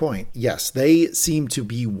 to your point, yes, they seem to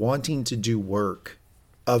be wanting to do work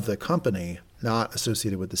of the company, not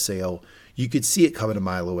associated with the sale. You could see it coming a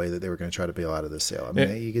mile away that they were going to try to bail out of the sale. I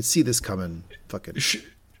mean, you could see this coming. Fucking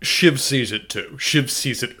Shiv sees it too. Shiv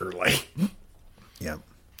sees it early. Yeah.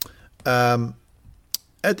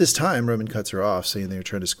 At this time, Roman cuts her off, saying they're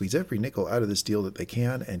trying to squeeze every nickel out of this deal that they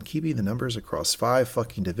can, and keeping the numbers across 5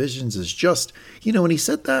 fucking divisions is just, when he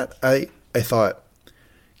said that, I thought,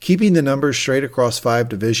 keeping the numbers straight across 5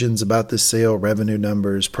 divisions about this sale, revenue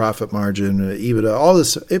numbers, profit margin, EBITDA, all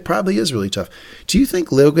this, it probably is really tough. Do you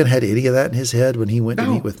think Logan had any of that in his head when he went to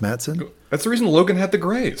meet with Mattson? That's the reason Logan had the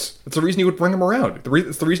grays. That's the reason he would bring him around.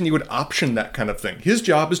 It's the reason he would option that kind of thing. His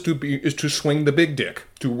job is to swing the big dick,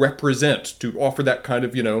 to represent, to offer that kind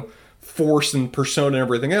of, force and persona and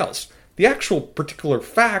everything else. The actual particular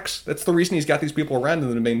facts, that's the reason he's got these people around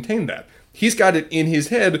him to maintain that. He's got it in his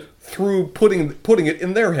head through putting it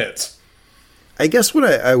in their heads. I guess what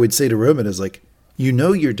I would say to Roman is like,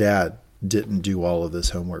 your dad didn't do all of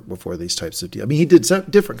this homework before these types of deals. I mean, he did some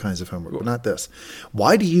different kinds of homework, but not this.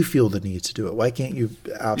 Why do you feel the need to do it? Why can't you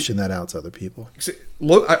option that out to other people? See,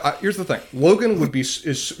 here's the thing: Logan would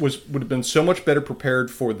have been so much better prepared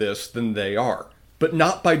for this than they are, but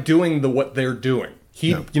not by doing what they're doing.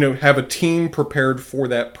 He'd, have a team prepared for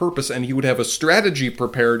that purpose, and he would have a strategy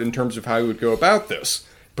prepared in terms of how he would go about this,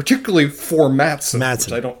 particularly for Mattson.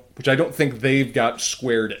 Which I don't think they've got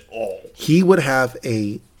squared at all. He would have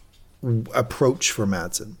a approach for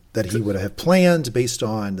Mattson that he would have planned based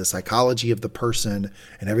on the psychology of the person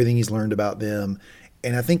and everything he's learned about them.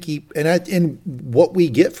 And I think and what we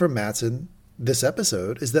get from Mattson this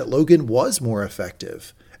episode is that Logan was more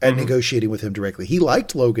effective at negotiating with him directly. He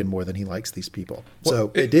liked Logan more than he likes these people.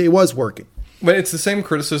 So it was working. But it's the same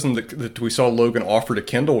criticism that we saw Logan offer to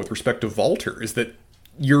Kendall with respect to Walter, is that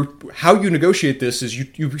how you negotiate this is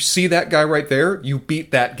you see that guy right there, you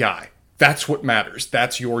beat that guy. That's what matters.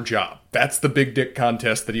 That's your job. That's the big dick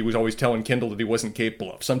contest that he was always telling Kendall that he wasn't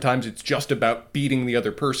capable of. Sometimes it's just about beating the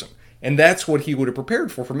other person. And that's what he would have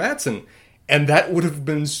prepared for Mattson. And that would have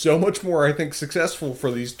been so much more, I think, successful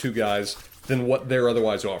for these two guys than what they're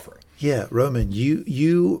otherwise offering. Yeah, Roman,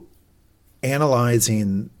 you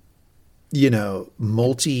analyzing,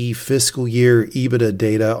 multi-fiscal year EBITDA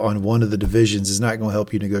data on one of the divisions is not going to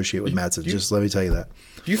help you negotiate with Mattson. Just let me tell you that.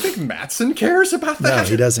 Do you think Mattson cares about that? No,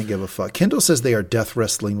 he doesn't give a fuck. Kendall says they are death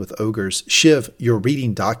wrestling with ogres. Shiv, you're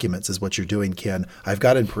reading documents is what you're doing, Ken. I've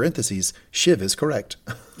got in parentheses, Shiv is correct.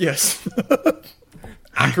 Yes.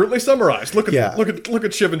 Accurately summarized. Look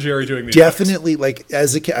at Shiv and Jerry doing these. Definitely, like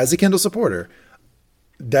as a Kendall supporter,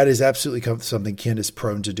 that is absolutely something Ken is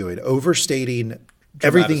prone to doing. Overstating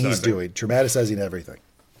everything he's doing, dramatizing everything.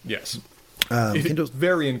 Yes. Kendall's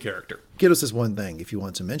very in character. Kendall says one thing. If you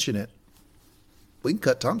want to mention it, we can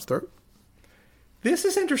cut Tom's throat. This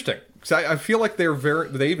is interesting because I feel like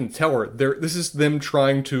they even tell her this is them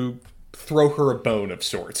trying to throw her a bone of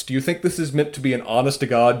sorts. Do you think this is meant to be an honest to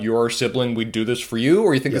God, you're our sibling, we'd do this for you,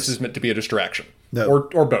 or you think this is meant to be a distraction? No,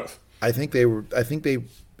 or both. I don't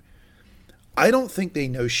think they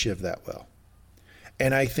know Shiv that well,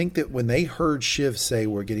 and I think that when they heard Shiv say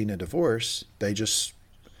we're getting a divorce, they just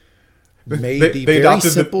made the very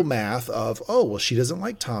simple math of, oh, well, she doesn't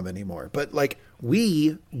like Tom anymore. But like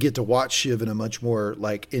we get to watch Shiv in a much more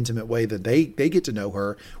like intimate way than they get to know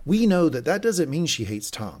her. We know that doesn't mean she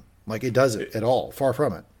hates Tom. Like it doesn't at all. Far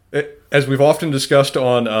from it. As we've often discussed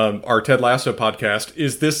on our Ted Lasso podcast,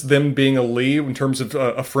 is this them being a Lee in terms of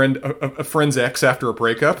a friend's ex after a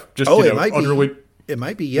breakup? Just it might be. It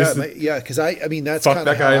might be, yeah, because I mean that's fuck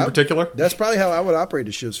that guy in particular. That's probably how I would operate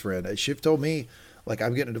as Shiv's friend. Shiv told me, like,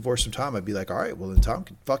 I'm getting a divorce from Tom. I'd be like, all right, well then Tom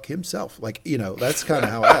can fuck himself. Like, that's kind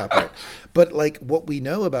of how I operate. But like, what we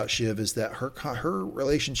know about Shiv is that her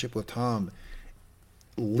relationship with Tom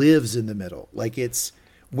lives in the middle. Like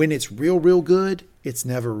when it's real good, it's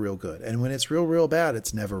never real good, and when it's real bad,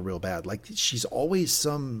 it's never real bad. Like she's always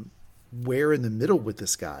somewhere in the middle with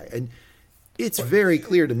this guy, and it's very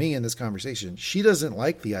clear to me in this conversation, she doesn't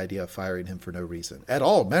like the idea of firing him for no reason at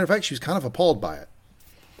all. Matter of fact, she was kind of appalled by it.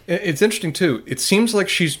 It's interesting, too. It seems like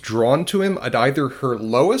she's drawn to him at either her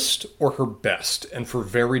lowest or her best, and for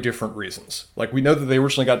very different reasons. Like, we know that they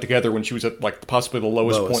originally got together when she was at, like, possibly the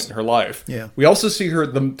lowest point in her life. Yeah. We also see her,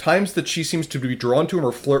 the times that she seems to be drawn to him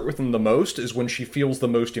or flirt with him the most is when she feels the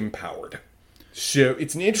most empowered. So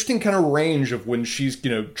it's an interesting kind of range of when she's,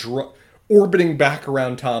 orbiting back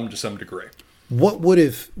around Tom to some degree. What would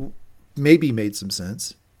have maybe made some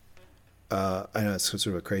sense, I know it's sort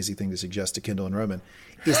of a crazy thing to suggest to Kendall and Roman,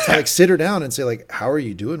 is to like sit her down and say like, how are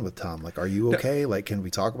you doing with Tom? Like, are you okay? Like, can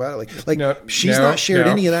we talk about it? She's not shared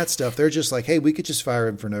any of that stuff. They're just like, hey, we could just fire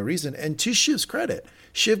him for no reason. And to Shiv's credit,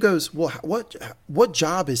 Shiv goes, well, what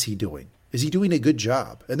job is he doing? Is he doing a good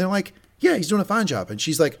job? And they're like, yeah, he's doing a fine job. And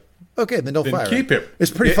she's like, okay, then they'll fire him. Keep him.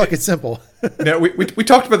 It's pretty fucking simple. Now, we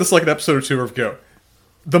talked about this like an episode or two ago.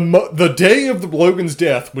 The day of the Logan's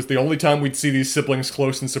death was the only time we'd see these siblings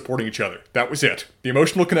close and supporting each other. That was it. The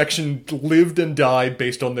emotional connection lived and died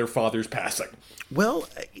based on their father's passing. Well,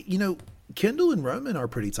 Kendall and Roman are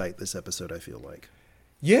pretty tight this episode, I feel like.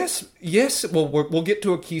 Yes. Well, we'll get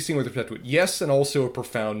to a key scene with respect to it. Yes, and also a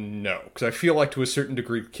profound no. Because I feel like to a certain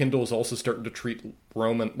degree, Kendall is also starting to treat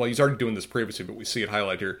Roman... Well, he's already doing this previously, but we see it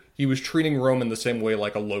highlighted here. He was treating Roman the same way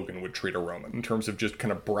like a Logan would treat a Roman, in terms of just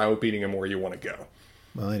kind of browbeating him where you want to go.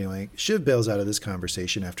 Well, anyway, Shiv bails out of this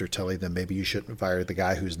conversation after telling them maybe you shouldn't fire the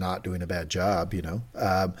guy who's not doing a bad job,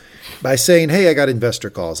 by saying, hey, I got investor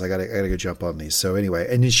calls. I got to go jump on these. So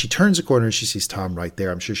anyway, and then she turns a corner and she sees Tom right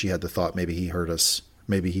there. I'm sure she had the thought maybe he heard us.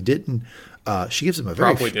 Maybe he didn't. She gives him a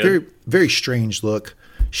very, very strange look.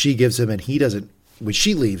 She gives him, and he doesn't. When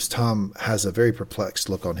she leaves, Tom has a very perplexed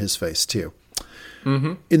look on his face too.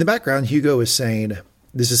 Mm-hmm. In the background, Hugo is saying,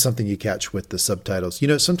 this is something you catch with the subtitles.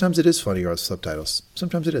 Sometimes it is funnier with subtitles.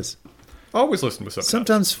 Sometimes it is. Always listen with subtitles.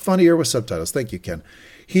 Sometimes funnier with subtitles. Thank you, Ken.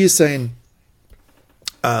 He is saying,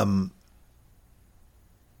 I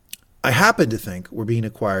happen to think we're being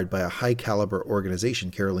acquired by a high caliber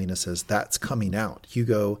organization. Carolina says that's coming out.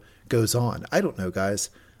 Hugo goes on. I don't know, guys.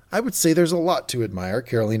 I would say there's a lot to admire.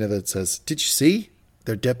 Carolina that says, did you see?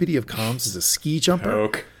 Their deputy of comms is a ski jumper.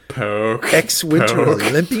 Poke. Ex-Winter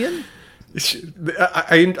Olympian.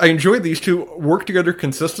 I enjoy these two work together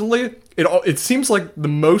consistently. It seems like the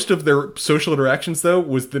most of their social interactions, though,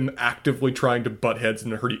 was them actively trying to butt heads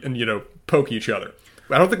and hurt and poke each other.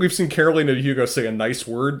 I don't think we've seen Carolina and Hugo say a nice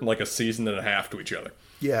word in like a season and a half to each other.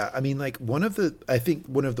 Yeah, I mean, like I think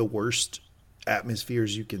one of the worst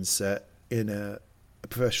atmospheres you can set in a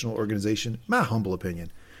professional organization, my humble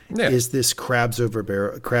opinion, is this crabs in a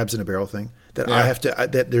barrel thing. That I have to.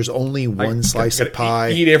 That there's only one slice of pie.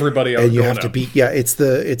 Eat everybody out, and you have to beat. Yeah, it's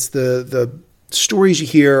the stories you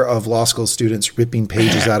hear of law school students ripping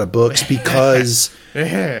pages out of books because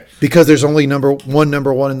there's only number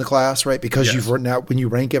one in the class, right? Because you've written out when you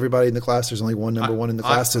rank everybody in the class, there's only one number one in the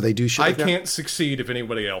class, so they do shit. I can't succeed if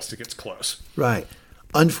anybody else gets close. Right.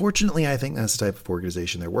 Unfortunately, I think that's the type of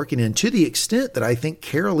organization they're working in, to the extent that I think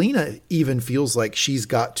Carolina even feels like she's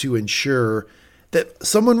got to ensure that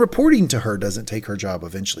someone reporting to her doesn't take her job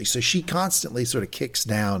eventually. So she constantly sort of kicks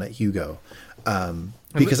down at Hugo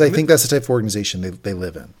because I think that's the type of organization they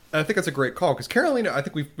live in. I think that's a great call because Carolina, I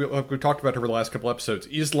think we've talked about her over the last couple episodes,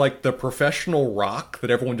 is like the professional rock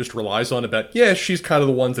that everyone just relies on about, she's kind of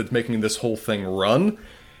the one that's making this whole thing run.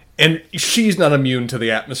 And she's not immune to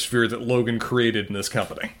the atmosphere that Logan created in this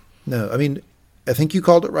company. No, I mean, I think you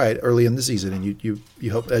called it right early in the season, and you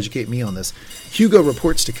helped educate me on this. Hugo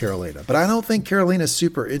reports to Carolina, but I don't think Carolina's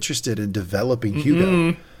super interested in developing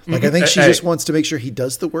Hugo. I think she just wants to make sure he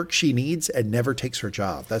does the work she needs and never takes her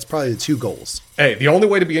job. That's probably the two goals. Hey, the only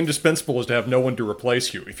way to be indispensable is to have no one to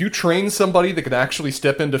replace you. If you train somebody that can actually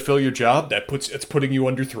step in to fill your job, it's putting you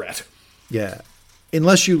under threat. Yeah.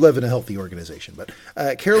 Unless you live in a healthy organization.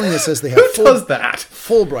 But Carolina says they have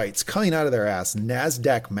Fulbrights coming out of their ass.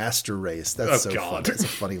 NASDAQ master race. That's funny. That's a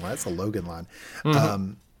funny line. That's a Logan line.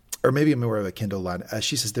 Or maybe more of a Kindle line.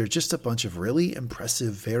 She says they're just a bunch of really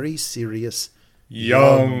impressive, very serious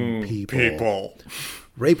young people.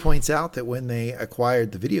 Ray points out that when they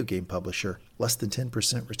acquired the video game publisher, less than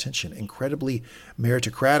 10% retention. Incredibly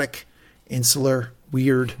meritocratic, insular,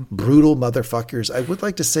 weird, brutal motherfuckers. I would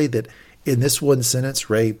like to say that in this one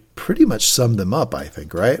sentence, Ray pretty much summed them up, I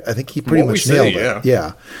think, right? I think he pretty much nailed it.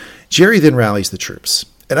 Yeah. Jerry then rallies the troops.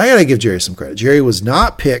 And I got to give Jerry some credit. Jerry was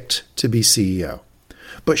not picked to be CEO,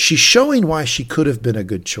 but she's showing why she could have been a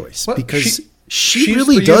good choice because she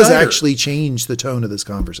really does actually change the tone of this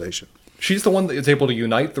conversation. She's the one that is able to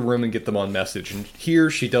unite the room and get them on message. And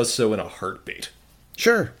here she does so in a heartbeat.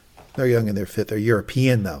 Sure. They're young and they're fit. They're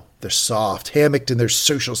European, though. They're soft, hammocked in their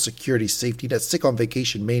social security safety net, sick on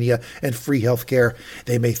vacation mania and free health care.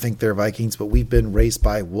 They may think they're Vikings, but we've been raised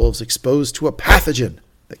by wolves exposed to a pathogen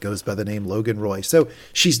that goes by the name Logan Roy. So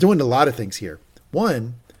she's doing a lot of things here.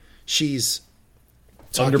 One, she's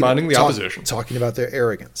undermining the opposition. Talking about their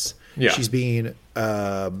arrogance. Yeah. She's being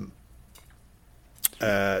sort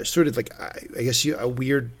of like, I guess, a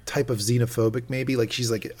weird type of xenophobic maybe. Like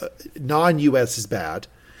she's like, non-U.S. is bad.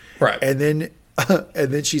 Right. And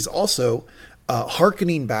then she's also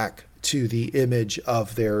hearkening back to the image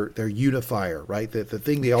of their unifier, right? The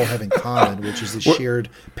thing they all have in common, which is the shared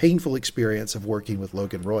painful experience of working with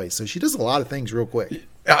Logan Roy. So she does a lot of things real quick.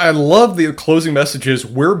 I love the closing messages.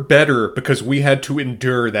 We're better because we had to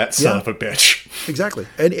endure that son of a bitch. Exactly.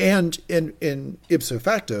 And in ipso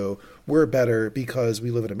facto, we're better because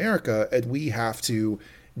we live in America and we have to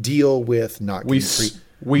deal with not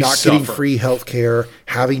getting free health care,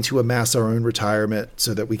 having to amass our own retirement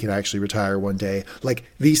so that we can actually retire one day. Like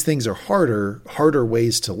these things are harder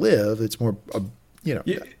ways to live. It's more,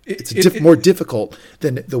 more difficult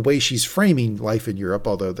than the way she's framing life in Europe,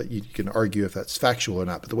 although that you can argue if that's factual or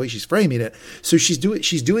not, but the way she's framing it. So she's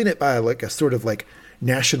doing it by like a sort of like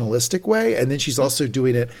nationalistic way. And then she's also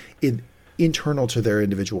doing it internal to their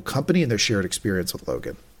individual company and their shared experience with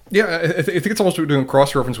Logan. Yeah, I think it's almost doing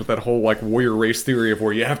cross-reference with that whole like warrior race theory of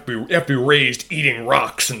where you have to be raised eating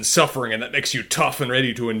rocks and suffering, and that makes you tough and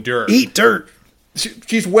ready to endure. Eat dirt.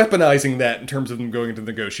 She's weaponizing that in terms of them going into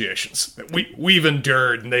negotiations. We've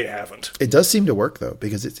endured and they haven't. It does seem to work though,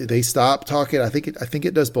 because they stop talking. I think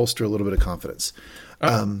it does bolster a little bit of confidence.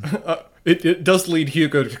 It does lead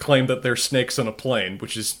Hugo to claim that they're snakes on a plane,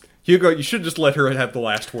 which is Hugo. You should just let her have the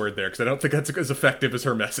last word there, because I don't think that's as effective as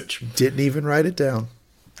her message. Didn't even write it down.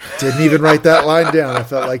 Didn't even write that line down. I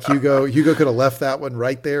felt like Hugo could have left that one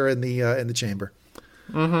right there in the chamber.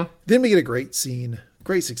 Mm-hmm. Then we get a great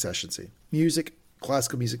succession scene. Music,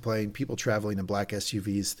 classical music playing, people traveling in black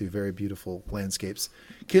SUVs through very beautiful landscapes.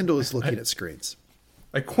 Kendall is looking at screens.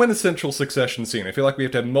 A quintessential Succession scene. I feel like we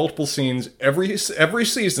have to have multiple scenes every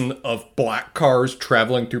season of black cars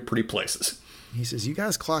traveling through pretty places. He says, "You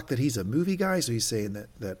guys clock that he's a movie guy?" So he's saying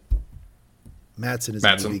that Mattson is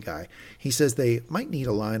a movie guy. He says they might need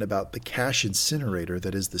a line about the cash incinerator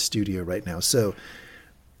that is the studio right now. So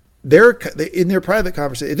they're in their private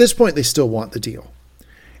conversation. At this point, they still want the deal.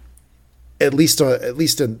 At least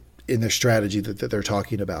in their strategy that they're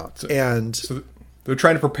talking about. So they're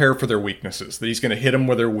trying to prepare for their weaknesses. That he's going to hit them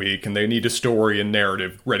where they're weak, and they need a story and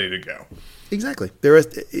narrative ready to go. Exactly.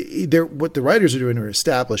 They're what the writers are doing are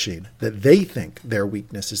establishing that they think their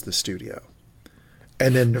weakness is the studio.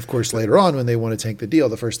 And then, of course, later on, when they want to tank the deal,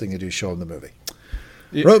 the first thing they do is show them the movie.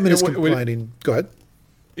 Roman is complaining. Go ahead.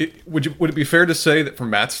 Would it be fair to say that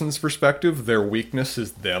from Mattson's perspective, their weakness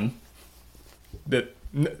is them? That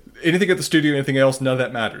anything at the studio, anything else, none of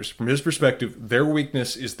that matters. From his perspective, their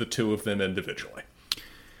weakness is the two of them individually.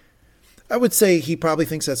 I would say he probably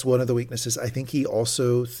thinks that's one of the weaknesses. I think he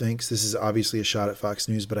also thinks, this is obviously a shot at Fox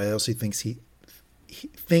News, but I also think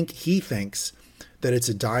he thinks that it's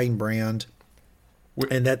a dying brand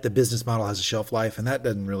and that the business model has a shelf life. And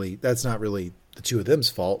that's not really the two of them's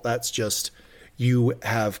fault. That's just, you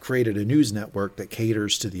have created a news network that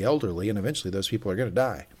caters to the elderly, and eventually those people are going to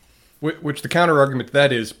die. Which the counter argument to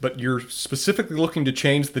that is, but you're specifically looking to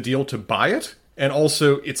change the deal to buy it, and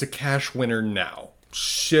also it's a cash winner now.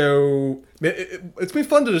 So it's been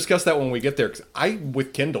fun to discuss that when we get there. Because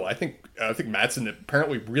with Kindle, I think Mattson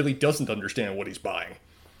apparently really doesn't understand what he's buying.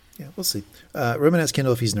 Yeah, we'll see. Roman asks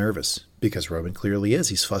Kindle if he's nervous, because Roman clearly is.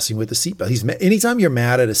 He's fussing with the seatbelt. Anytime you're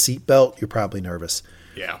mad at a seatbelt, you're probably nervous.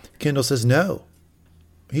 Yeah. Kindle says no.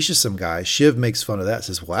 He's just some guy. Shiv makes fun of that.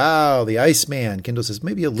 Says, wow, the Iceman. Kindle says,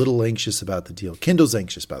 maybe a little anxious about the deal. Kindle's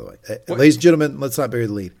anxious, by the way. Ladies and gentlemen, let's not bury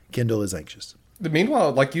the lead. Kindle is anxious.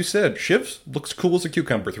 Meanwhile, like you said, Shiv looks cool as a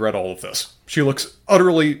cucumber throughout all of this. She looks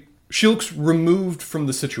removed from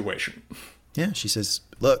the situation. Yeah, she says,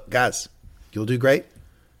 look, guys, you'll do great.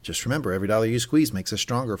 Just remember, every dollar you squeeze makes us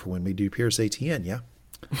stronger for when we do Pierce ATN, yeah?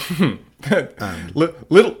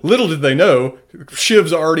 Little did they know,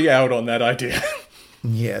 Shiv's already out on that idea.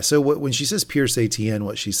 Yeah, so when she says Pierce ATN,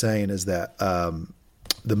 what she's saying is that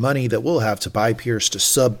the money that we'll have to buy Pierce to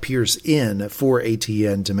sub Pierce in for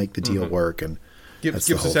ATN to make the deal work. And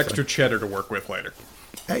gives us extra cheddar to work with later.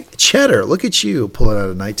 Hey, cheddar, look at you pulling out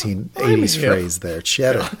a 1980s phrase there,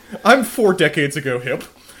 cheddar. I'm 4 decades ago hip.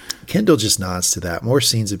 Kendall just nods to that. More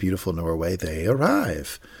scenes of beautiful Norway. They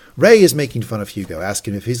arrive. Ray is making fun of Hugo,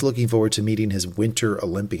 asking if he's looking forward to meeting his winter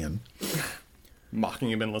Olympian.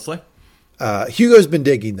 Mocking him endlessly. Hugo's been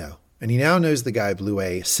digging, though, and he now knows the guy blew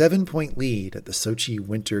a 7-point lead at the Sochi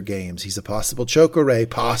Winter Games. He's a possible choker, Ray.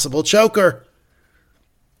 Possible choker.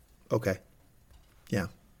 Okay. Yeah.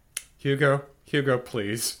 Hugo,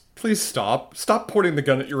 please. Please stop. Stop pointing the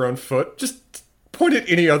gun at your own foot. Just point it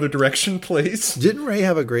any other direction, please. Didn't Ray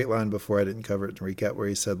have a great line before? I didn't cover it in recap, where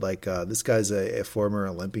he said, like, this guy's a former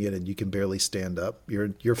Olympian and you can barely stand up.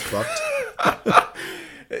 You're fucked.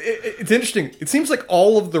 It's interesting. It seems like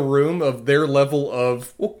all of the room of their level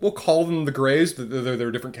of, we'll call them the Greys, they're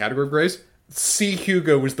a different category of Greys, see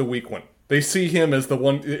Hugo as the weak one. They see him as the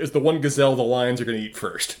one gazelle the lions are going to eat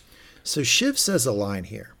first. So Shiv says a line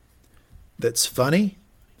here that's funny,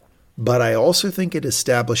 but I also think it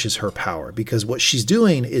establishes her power, because what she's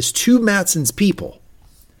doing is to Mattson's people,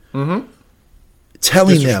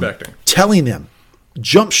 telling them,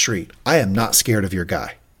 Jump Street, I am not scared of your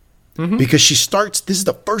guy. Because she starts, this is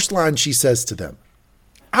the first line she says to them.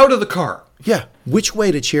 Out of the car. Yeah. Which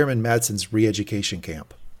way to Chairman Mattson's re-education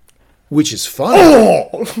camp? Which is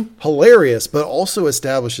fun. Hilarious, but also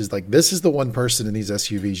establishes, like, this is the one person in these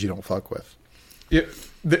SUVs you don't fuck with. Yeah,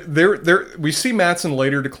 we see Mattson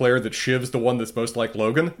later declare that Shiv's the one that's most like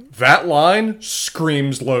Logan. That line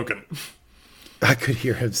screams Logan. I could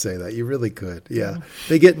hear him say that. You really could. Yeah.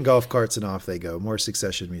 They get in golf carts and off they go. More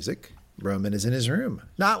Succession music. Roman is in his room,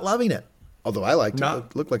 not loving it. Although I liked it.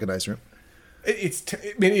 It looked like a nice room.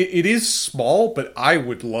 It is small, but I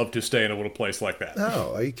would love to stay in a little place like that.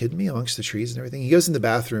 Oh, are you kidding me? Amongst the trees and everything. He goes in the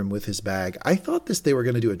bathroom with his bag. I thought they were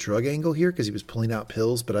going to do a drug angle here because he was pulling out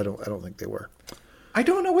pills, but I don't think they were. I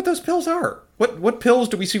don't know what those pills are. What pills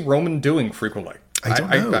do we see Roman doing frequently? I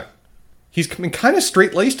don't know. He's kind of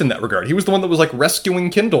straight-laced in that regard. He was the one that was like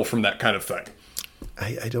rescuing Kindle from that kind of thing.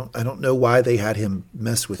 I don't know why they had him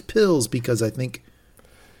mess with pills, because I think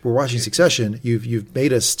we're watching Succession. You've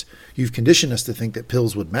conditioned us to think that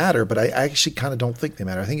pills would matter, but I actually kind of don't think they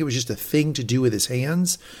matter. I think it was just a thing to do with his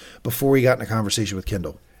hands before he got in a conversation with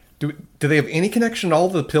Kindle. Do they have any connection at all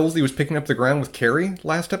to the pills that he was picking up the ground with Carrie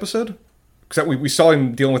last episode? Because we saw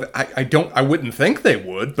him dealing with it. I wouldn't think they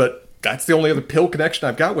would, but that's the only other pill connection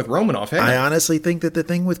I've got with Roman offhand. I honestly think that the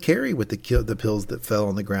thing with Carrie with the pills that fell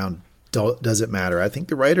on the ground doesn't matter. I think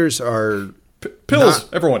the writers are pills.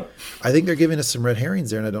 Everyone. I think they're giving us some red herrings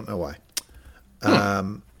there, and I don't know why.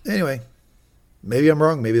 Anyway, maybe I'm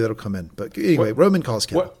wrong. Maybe that'll come in. But anyway, Roman calls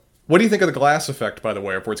Kendall. What do you think of the glass effect, by the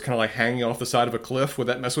way, where it's kind of like hanging off the side of a cliff? Would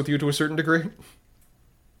that mess with you to a certain degree?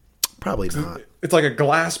 Probably not. It's like a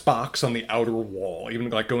glass box on the outer wall. Even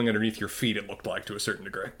like going underneath your feet, it looked like to a certain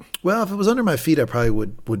degree. Well, if it was under my feet, I probably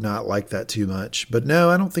would not like that too much. But no,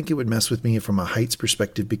 I don't think it would mess with me from a heights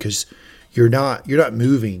perspective because you're not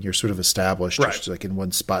moving. You're sort of established, right. Just like in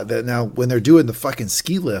one spot. Now, when they're doing the fucking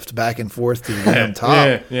ski lift back and forth to the damn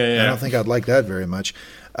top, yeah. I don't think I'd like that very much.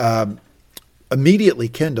 Immediately,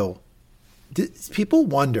 Kendall. People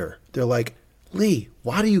wonder. They're like, Lee,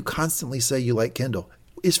 why do you constantly say you like Kendall?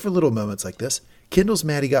 It's for little moments like this. Kendall's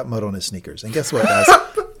mad he got mud on his sneakers. And guess what, guys?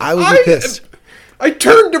 I would be pissed. I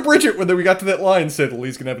turned to Bridget when we got to that line and said,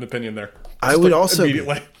 Lee's going to have an opinion there. I would also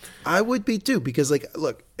immediately. I would be too, because like,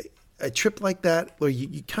 look, a trip like that, where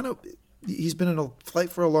you kind of, he's been in a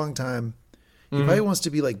flight for a long time. He probably wants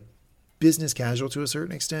to be like business casual to a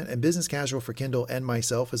certain extent, and business casual for Kendall and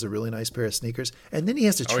myself is a really nice pair of sneakers. And then he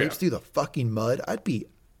has to traipse through the fucking mud. I'd be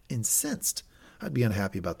incensed. I'd be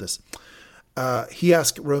unhappy about this. He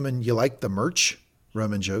asked Roman, you like the merch?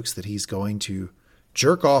 Roman jokes that he's going to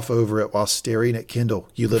jerk off over it while staring at Kendall,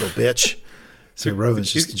 you little bitch. So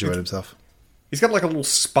Roman's just enjoyed himself. He's got like a little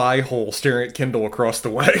spy hole staring at Kendall across the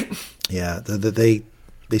way. Yeah, they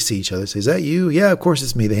see each other. Say, is that you? Yeah, of course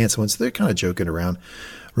it's me, the handsome one. So they're kind of joking around.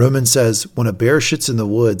 Roman says, when a bear shits in the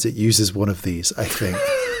woods, it uses one of these, I think.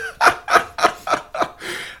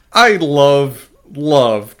 I love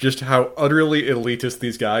just how utterly elitist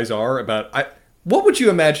these guys are about... What would you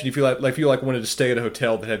imagine if you wanted to stay at a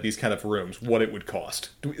hotel that had these kind of rooms? What it would cost?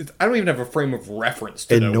 I don't even have a frame of reference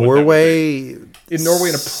to know Norway. In Norway,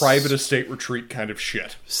 in a private estate retreat kind of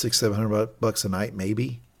shit. $600-700 a night,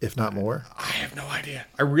 maybe, if not more. I have no idea.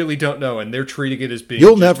 I really don't know, and they're treating it as being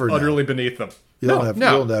utterly beneath them. You'll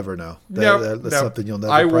never know. That's something you'll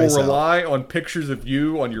never. I will rely on pictures of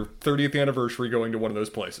you on your 30th anniversary going to one of those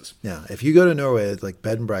places. Yeah, if you go to Norway, it's like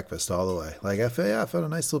bed and breakfast all the way. Like I found a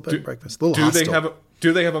nice little bed and breakfast. A little hostel.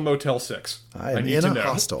 Do they have a Motel 6? I need to know.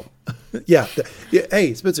 Hostel. Yeah.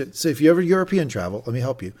 Hey, Spencer. So if you ever European travel, let me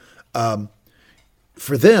help you.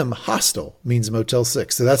 For them, hostel means Motel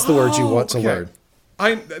 6. So that's the word you want to learn.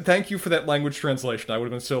 Thank you for that language translation. I would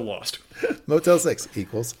have been so lost. Motel 6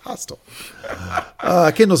 equals hostel.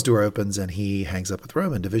 Kendall's door opens and he hangs up with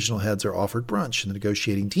Roman. Divisional heads are offered brunch and the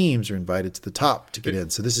negotiating teams are invited to the top to get in.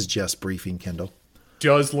 So this is Jess briefing Kendall.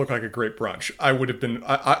 Does look like a great brunch. I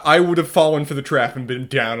would have fallen for the trap and been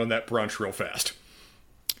down on that brunch real fast.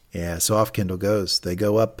 Yeah, so off Kendall goes. They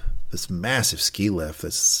go up this massive ski lift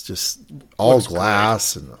that's just all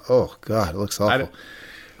glass great. And oh god, it looks awful.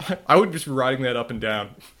 I would just be riding that up and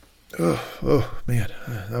down. Oh man,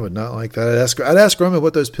 I would not like that. I'd ask Roman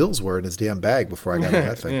what those pills were in his damn bag before I got on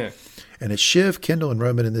that thing. Yeah. And it's Shiv, Kendall, and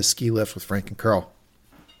Roman in this ski lift with Frank and Carl.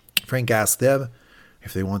 Frank asks them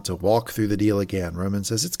if they want to walk through the deal again. Roman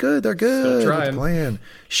says it's good. They're good. Still trying. Plan.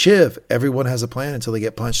 Shiv, everyone has a plan until they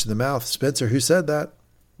get punched in the mouth. Spencer, who said that?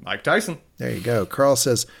 Mike Tyson. There you go. Carl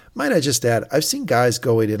says, might I just add, I've seen guys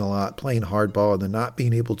going in a lot, playing hardball, and then not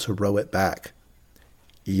being able to row it back.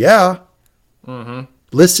 Yeah. Mm-hmm.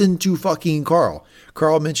 Listen to fucking Carl.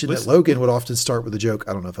 Carl mentioned that Logan would often start with a joke.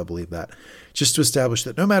 I don't know if I believe that. Just to establish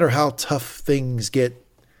that no matter how tough things get,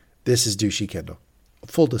 this is douchey Kendall.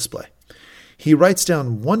 Full display. He writes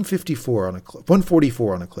down 144 on a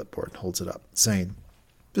clipboard and holds it up, saying,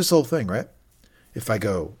 this whole thing, right? If I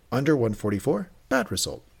go under 144, bad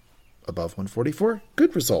result. Above 144,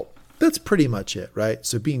 good result. That's pretty much it, right?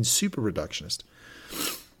 So being super reductionist.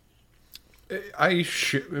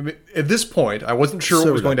 At this point, I wasn't sure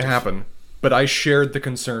what was going to happen, but I shared the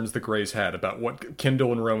concerns the Grays had about what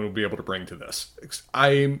Kendall and Roman would be able to bring to this.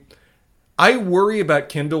 I worry about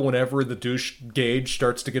Kendall whenever the douche gauge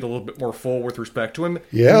starts to get a little bit more full with respect to him.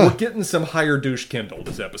 Yeah. And we're getting some higher douche Kendall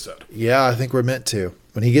this episode. Yeah, I think we're meant to.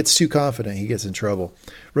 When he gets too confident, he gets in trouble.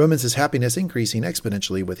 Roman says happiness increasing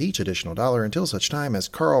exponentially with each additional dollar until such time as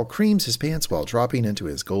Carl creams his pants while dropping into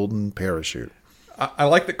his golden parachute. I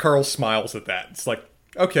like that Carl smiles at that. It's like,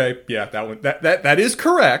 okay, yeah, that is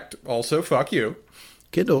correct. Also, fuck you.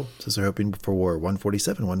 Kendall says they're hoping for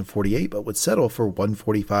 147, 148, but would settle for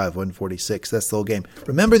 145, 146. That's the whole game.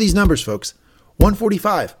 Remember these numbers, folks.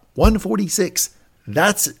 145, 146.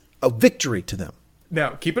 That's a victory to them. Now,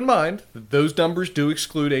 keep in mind that those numbers do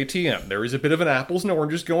exclude ATM. There is a bit of an apples and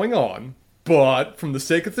oranges going on, but from the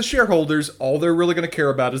sake of the shareholders, all they're really going to care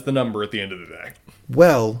about is the number at the end of the day.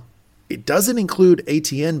 Well, it doesn't include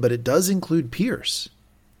ATN, but it does include Pierce.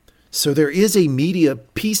 So there is a media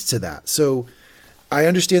piece to that. So I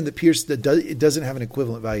understand that Pierce it doesn't have an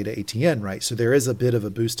equivalent value to ATN, right? So there is a bit of a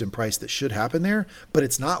boost in price that should happen there, but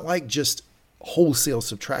it's not like just wholesale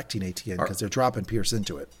subtracting ATN because they're dropping Pierce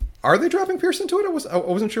into it. Are they dropping Pierce into it? I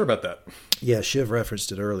wasn't sure about that. Yeah, Shiv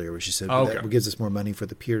referenced it earlier where she said that gives us more money for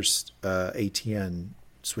the Pierce ATN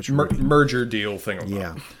switch merger deal thing.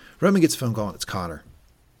 Yeah. Roman gets a phone call and it's Connor.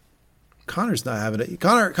 Connor's not having it.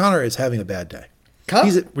 Connor is having a bad day.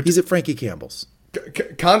 He's at Frankie Campbell's.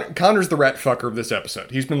 Connor's the rat fucker of this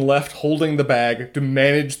episode. He's been left holding the bag to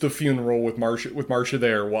manage the funeral with Marcia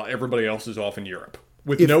there while everybody else is off in Europe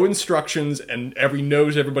with no instructions, and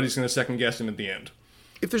knows everybody's going to second guess him at the end.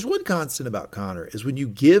 If there's one constant about Connor is when you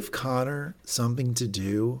give Connor something to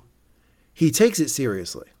do, he takes it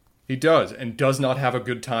seriously. He does, and does not have a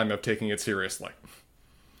good time of taking it seriously.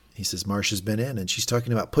 He says Marcia's been in, and she's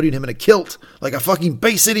talking about putting him in a kilt like a fucking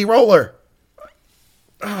Bay City roller.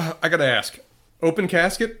 I gotta ask. Open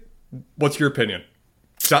casket? What's your opinion?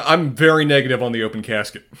 So I'm very negative on the open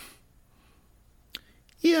casket.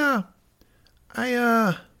 Yeah.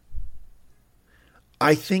 I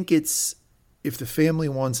think it's, if the family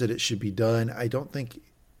wants it, it should be done. I think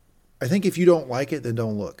if you don't like it, then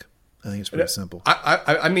don't look. I think it's pretty simple.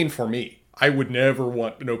 I mean, for me, I would never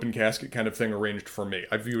want an open casket kind of thing arranged for me.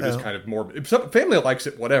 I view it as kind of morbid. If some family likes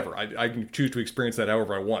it, whatever. I can choose to experience that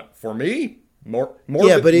however I want. For me, morbid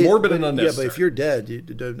and unnecessary. Yeah, but if you're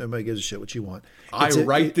dead, nobody gives a shit what you want. I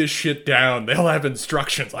write this shit down. They'll have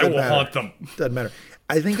instructions. I will haunt them. Doesn't matter.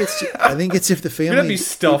 I think it's if the family... You're going to be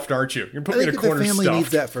stuffed, aren't you? You're putting me in a corner stuffed. If the family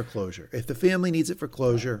needs that for closure. If the family needs it for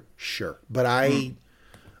closure, sure. But I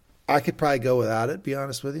could probably go without it, be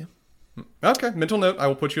honest with you. Okay, mental note, I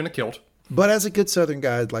will put you in a kilt. But as a good Southern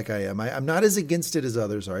guy like I am, I'm not as against it as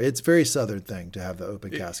others are. It's a very Southern thing to have the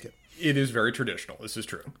open casket. It is very traditional. This is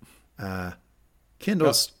true.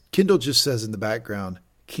 Kendall just says in the background,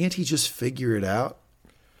 can't he just figure it out?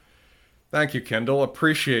 Thank you, Kendall.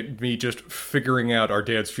 Appreciate me just figuring out our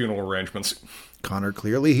dad's funeral arrangements. Connor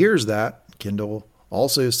clearly hears that. Kendall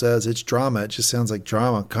also says it's drama. It just sounds like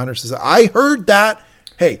drama. Connor says, I heard that.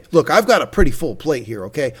 Hey, look, I've got a pretty full plate here,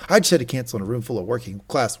 okay? I just had to cancel in a room full of working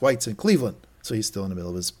class whites in Cleveland. So he's still in the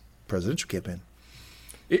middle of his presidential campaign.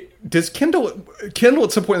 Does Kendall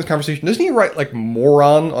at some point in this conversation, doesn't he write like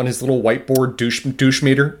moron on his little whiteboard douche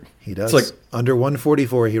meter? He does. It's like under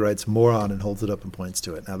 144, he writes moron and holds it up and points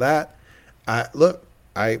to it. Now that,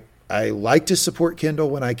 I like to support Kendall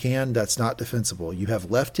when I can. That's not defensible. You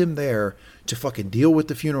have left him there to fucking deal with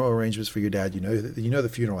the funeral arrangements for your dad. You know the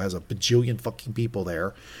funeral has a bajillion fucking people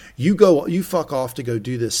there. You fuck off to go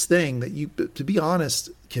do this thing that to be honest,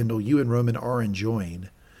 Kendall, you and Roman are enjoying.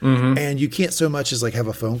 Mm-hmm. And you can't so much as like have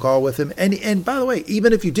a phone call with him. And by the way,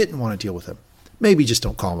 even if you didn't want to deal with him, maybe just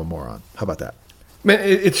don't call him a moron. How about that? Man,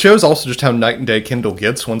 it shows also just how night and day Kendall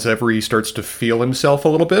gets whenever he starts to feel himself a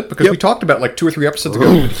little bit. Because we talked about like 2 or 3 episodes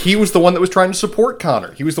ago, he was the one that was trying to support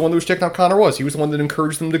Connor. He was the one that was checking out Connor was. He was the one that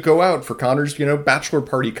encouraged them to go out for Connor's, bachelor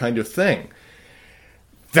party kind of thing.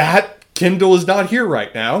 That Kendall is not here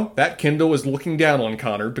right now. That Kendall is looking down on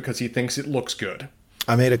Connor because he thinks it looks good.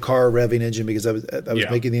 I made a car revving engine because I was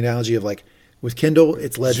making the analogy of like, with Kendall,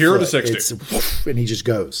 it's lead 0 to 60. It's whoosh, and he just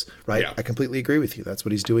goes, right? Yeah. I completely agree with you. That's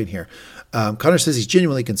what he's doing here. Connor says he's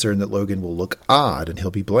genuinely concerned that Logan will look odd and he'll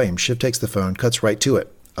be blamed. Shiv takes the phone, cuts right to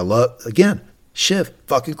it. Again, Shiv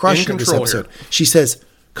fucking crushing this episode. Here. She says,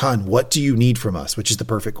 Con, what do you need from us? Which is the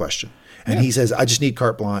perfect question. And he says, I just need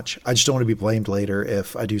carte blanche. I just don't want to be blamed later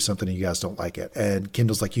if I do something and you guys don't like it. And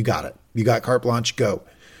Kendall's like, you got it. You got carte blanche, go.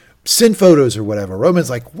 Send photos or whatever.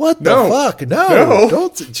 Roman's like, what the fuck? No.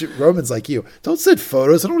 Don't. Roman's like you. Don't send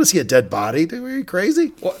photos. I don't want to see a dead body. Are you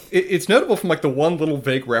crazy? Well, it's notable from like the one little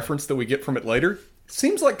vague reference that we get from it later.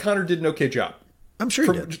 Seems like Connor did an okay job. I'm sure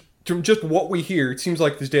he did. From just what we hear, it seems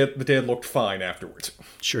like the dad looked fine afterwards.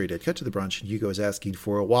 Sure he did. Cut to the brunch, and Hugo is asking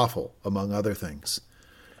for a waffle, among other things.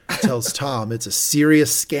 Tells Tom it's a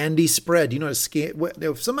serious Scandi spread. You know what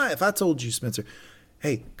if I told you, Spencer,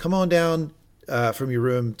 hey, come on down from your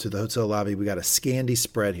room to the hotel lobby, we got a Scandi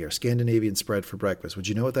spread here, Scandinavian spread for breakfast. Would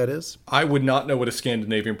you know what that is? I would not know what a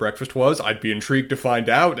Scandinavian breakfast was. I'd be intrigued to find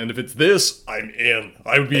out, and if it's this, I'm in.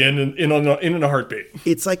 I would be in a heartbeat.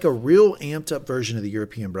 It's like a real amped up version of the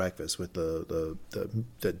European breakfast with the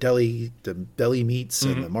deli meats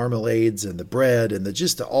and the marmalades and the bread and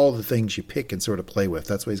all the things you pick and sort of play with.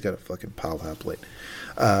 That's why he's got a fucking pile hot plate.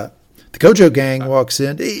 The Gojo gang walks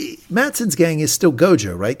in. Matsson's gang is still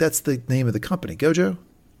Gojo, right? That's the name of the company, Gojo?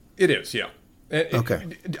 It is, yeah.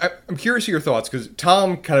 Okay. I'm curious of your thoughts, because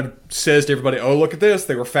Tom kind of says to everybody, oh, look at this.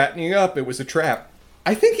 They were fattening up. It was a trap.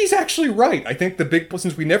 I think he's actually right. I think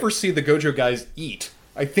since we never see the Gojo guys eat,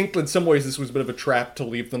 I think in some ways this was a bit of a trap to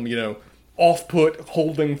leave them, off-put,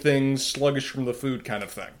 holding things, sluggish from the food kind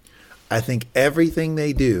of thing. I think everything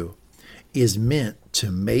they do is meant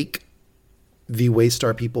to make the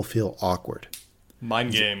Waystar people feel awkward.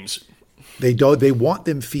 Mind games. They want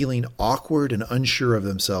them feeling awkward and unsure of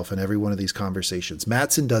themselves in every one of these conversations.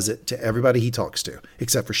 Mattson does it to everybody he talks to,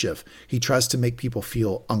 except for Shiv. He tries to make people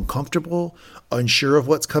feel uncomfortable, unsure of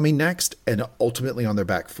what's coming next, and ultimately on their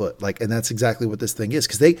back foot. And that's exactly what this thing is.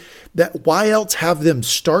 Because why else have them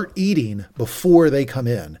start eating before they come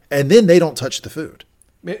in, and then they don't touch the food?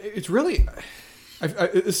 It's really,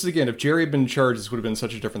 this is again, if Jerry had been in charge, this would have been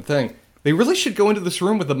such a different thing. They really should go into this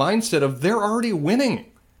room with the mindset of they're already winning.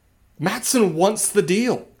 Mattson wants the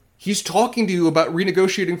deal. He's talking to you about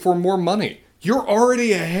renegotiating for more money. You're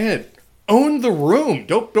already ahead. Own the room.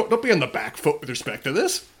 Don't be on the back foot with respect to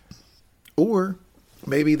this. Or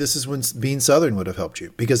maybe this is when being Southern would have helped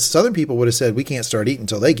you, because Southern people would have said we can't start eating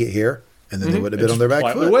until they get here, and then they would have been on their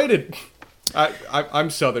back foot. Waited. I'm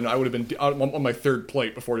Southern. I would have been on my third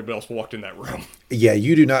plate before anybody else walked in that room. Yeah,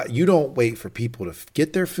 you do not. You don't wait for people to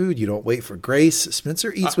get their food. You don't wait for grace.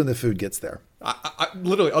 Spencer eats when the food gets there.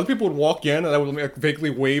 Literally, other people would walk in, and I would vaguely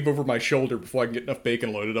wave over my shoulder before I can get enough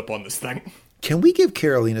bacon loaded up on this thing. Can we give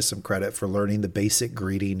Carolina some credit for learning the basic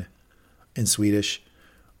greeting in Swedish?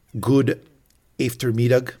 Good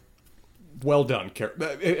eftermiddag. Well done,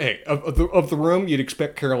 hey, of the room, you'd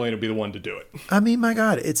expect Carolina to be the one to do it. I mean, my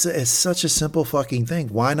God, it's such a simple fucking thing.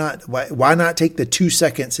 Why not take the 2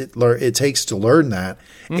 seconds it takes to learn that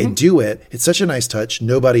and do it? It's such a nice touch.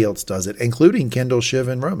 Nobody else does it, including Kendall, Shiv,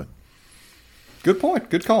 and Roman. Good point.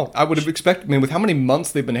 Good call. I would have expected, with how many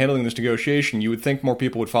months they've been handling this negotiation, you would think more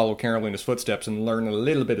people would follow Carolina's footsteps and learn a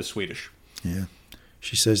little bit of Swedish. Yeah.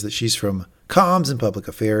 She says that she's from comms and public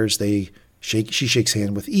affairs. She shakes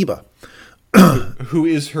hand with Eva, who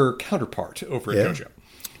is her counterpart over at Dojo.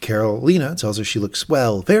 Carolina tells her she looks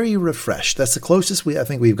very refreshed. That's the closest I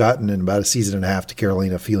think we've gotten in about a season and a half to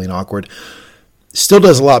Carolina feeling awkward. Still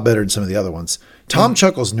does a lot better than some of the other ones. Tom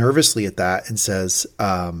chuckles nervously at that and says,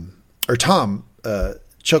 Tom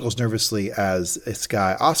chuckles nervously as this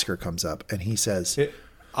guy Oscar comes up, and he says,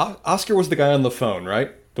 Oscar was the guy on the phone,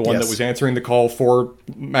 right? The one that was answering the call for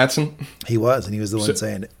Mattson? He was, and he was the one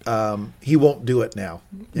saying, he won't do it now.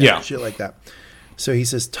 Shit like that. So he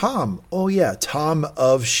says, Tom. Oh, yeah, Tom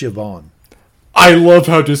of Siobhan. I love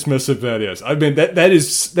how dismissive that is. I mean, that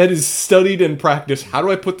is studied and practiced. How do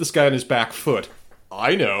I put this guy on his back foot?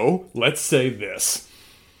 I know. Let's say this.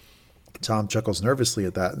 Tom chuckles nervously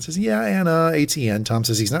at that and says, yeah, and ATN. Tom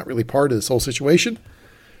says he's not really part of this whole situation.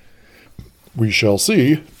 We shall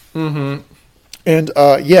see. Mm-hmm. And,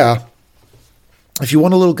 if you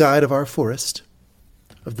want a little guide of our forest,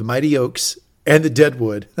 of the mighty oaks and the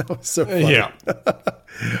deadwood, that was so funny. Yeah.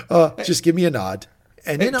 Just give me a nod.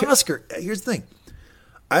 And then Oscar, here's the thing.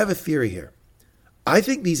 I have a theory here. I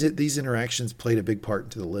think these interactions played a big part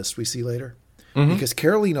into the list we see later. Mm-hmm. Because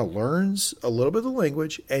Carolina learns a little bit of the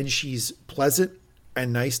language, and she's pleasant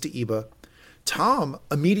and nice to Eva. Tom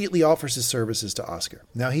immediately offers his services to Oscar.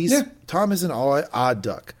 Now, Tom is an odd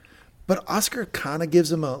duck. But Oscar kind of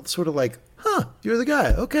gives him a sort of like, you're the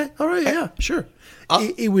guy. Okay. All right. Yeah, sure.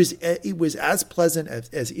 It was as pleasant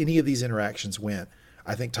as any of these interactions went.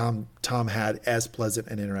 I think Tom had as pleasant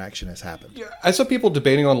an interaction as happened. Yeah, I saw people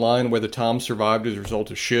debating online whether Tom survived as a result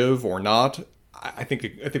of Shiv or not. I think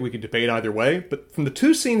we could debate either way. But from the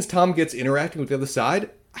two scenes Tom gets interacting with the other side,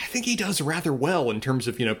 I think he does rather well in terms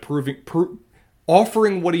of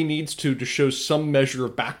offering what he needs to show some measure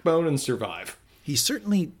of backbone and survive. He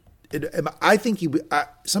certainly. I think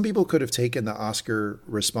some people could have taken the Oscar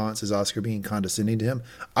response as Oscar being condescending to him.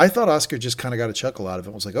 I thought Oscar just kind of got a chuckle out of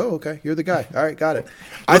it. I was like, oh, okay, you're the guy. All right, got it.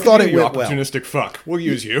 I thought it went well. Opportunistic fuck. We'll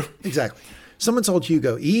use you. Exactly. Someone told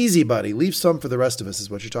Hugo, easy, buddy, leave some for the rest of us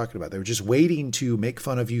is what you're talking about. They were just waiting to make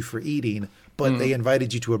fun of you for eating, but they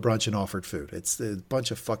invited you to a brunch and offered food. It's a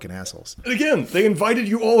bunch of fucking assholes. And again, they invited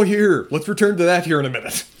you all here. Let's return to that here in a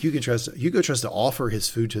minute. Hugo tries to offer his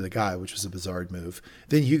food to the guy, which was a bizarre move.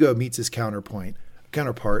 Then Hugo meets his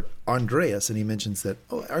counterpart, Andreas, and he mentions that,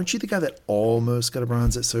 aren't you the guy that almost got a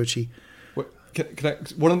bronze at Sochi?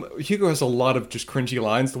 Hugo has a lot of just cringy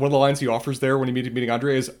lines. One of the lines he offers there when he meeting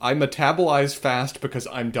Andre is, I metabolize fast because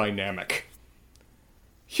I'm dynamic.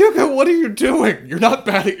 Hugo, what are you doing? You're not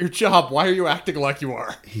bad at your job. Why are you acting like you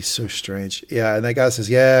are? He's so strange. Yeah, and that guy says,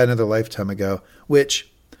 another lifetime ago, which,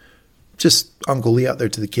 just Uncle Lee out there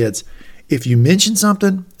to the kids, if you mention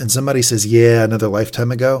something and somebody says, another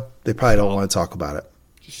lifetime ago, they probably don't want to talk about it.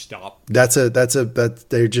 Stop.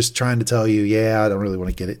 They're just trying to tell you, I don't really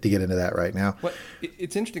want to get into that right now. Well,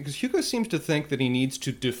 it's interesting because Hugo seems to think that he needs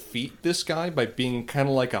to defeat this guy by being kind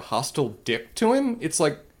of like a hostile dick to him. It's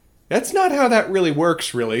like That's not how that really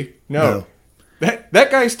works, really. No. No. That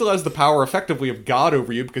guy still has the power, effectively, of God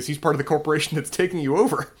over you because he's part of the corporation that's taking you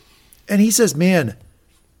over. And he says, man,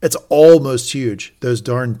 it's almost huge. Those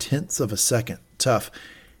darn tenths of a second. Tough.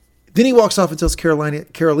 Then he walks off and tells Carolina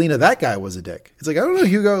that guy was a dick. It's like, I don't know,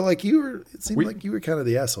 Hugo, like it seemed like you were kind of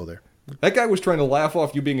the asshole there. That guy was trying to laugh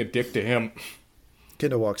off you being a dick to him.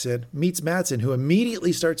 Kendall walks in, meets Mattson, who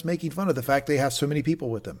immediately starts making fun of the fact they have so many people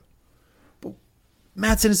with them. But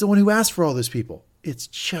Mattson is the one who asked for all those people. It's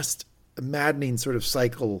just a maddening sort of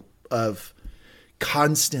cycle of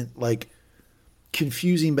constant, like,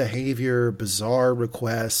 confusing behavior, bizarre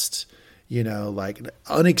requests, like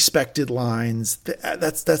unexpected lines.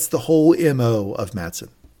 That's the whole MO of Mattson.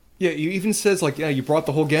 Yeah, he even says, like, yeah, you brought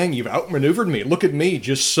the whole gang. You've outmaneuvered me. Look at me,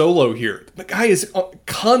 just solo here. The guy is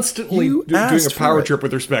constantly doing a power trip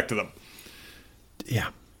with respect to them. Yeah.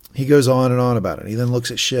 He goes on and on about it. He then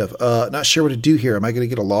looks at Shiv. Not sure what to do here. Am I going to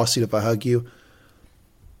get a lawsuit if I hug you?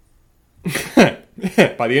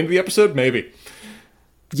 By the end of the episode, maybe.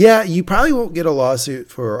 Yeah, you probably won't get a lawsuit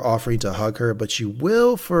for offering to hug her, but you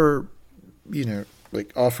will for,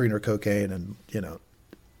 like offering her cocaine and,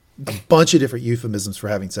 a bunch of different euphemisms for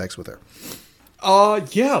having sex with her.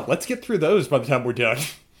 Yeah, let's get through those by the time we're done.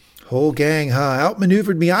 Whole gang, huh?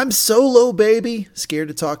 Outmaneuvered me. I'm solo, baby. Scared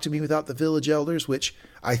to talk to me without the village elders, which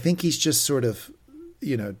I think he's just sort of,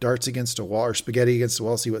 darts against a wall or spaghetti against the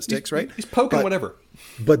wall, see what sticks, right? He's poking whatever.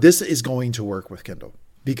 But this is going to work with Kendall.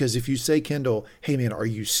 Because if you say, Kendall, hey, man, are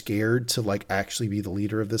you scared to, like, actually be the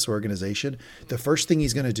leader of this organization? The first thing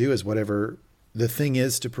he's going to do is whatever the thing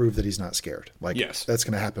is to prove that he's not scared. Like, yes. That's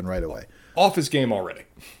going to happen right away. Off his game already.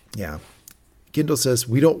 Yeah. Kendall says,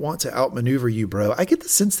 we don't want to outmaneuver you, bro. I get the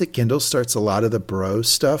sense that Kendall starts a lot of the bro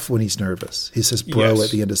stuff when he's nervous. He says bro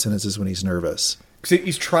at the end of sentences when he's nervous.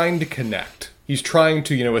 He's trying to connect. He's trying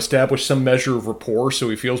to, establish some measure of rapport so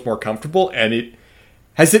he feels more comfortable. And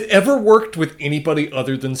has it ever worked with anybody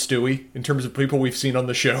other than Stewie in terms of people we've seen on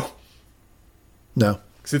the show? No.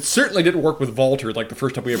 Because it certainly didn't work with Walter like the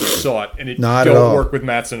first time we ever saw it. And it don't work with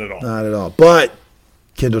Mattson at all. Not at all. But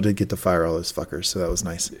Kendall did get to fire all those fuckers, so that was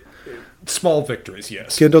nice. Small victories,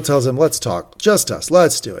 yes. Kendall tells him, let's talk. Just us.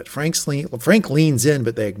 Let's do it. Frank leans in,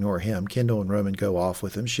 but they ignore him. Kendall and Roman go off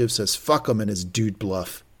with him. Shiv says, fuck him, and his dude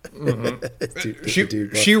bluff.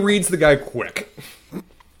 Mm-hmm. She reads the guy quick.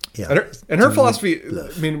 Yeah. And her philosophy,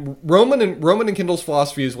 I mean, Roman and Kendall's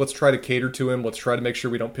philosophy is let's try to cater to him. Let's try to make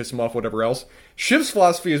sure we don't piss him off, whatever else. Shiv's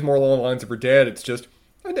philosophy is more along the lines of her dad. It's just,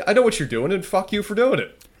 I know what you're doing, and fuck you for doing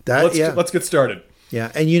it. Let's get started.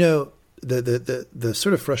 Yeah, and the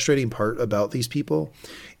sort of frustrating part about these people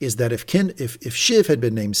is that if Shiv had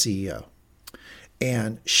been named CEO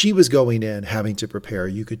and she was going in having to prepare,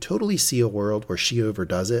 you could totally see a world where she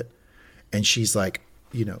overdoes it, and she's like,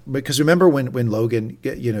 because remember when Logan,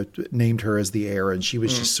 named her as the heir, and she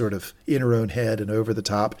was just sort of in her own head and over the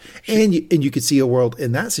top. And you could see a world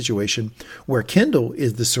in that situation where Kendall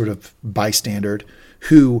is the sort of bystander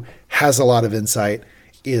who has a lot of insight,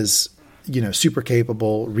 is, super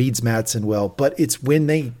capable, reads Mattson well, but it's when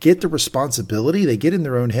they get the responsibility, they get in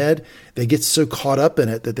their own head, they get so caught up in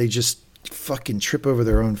it that they just fucking trip over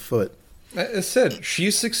their own foot. As I said,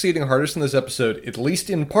 she's succeeding hardest in this episode, at least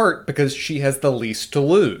in part because she has the least to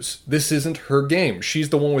lose. This isn't her game. She's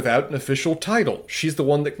the one without an official title. She's the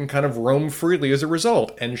one that can kind of roam freely as a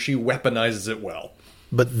result, and she weaponizes it well.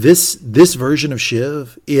 But this version of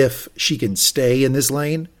Shiv, if she can stay in this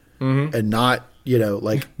lane and not,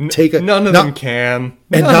 take a... None of them can.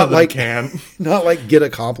 And not like get a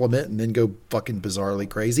compliment and then go fucking bizarrely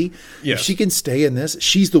crazy. Yes. If she can stay in this,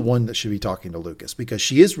 she's the one that should be talking to Lucas because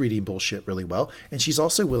she is reading bullshit really well. And she's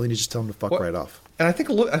also willing to just tell him to fuck right off. And I think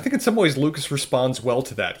in some ways Lucas responds well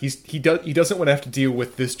to that. He doesn't want to have to deal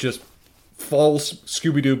with this just false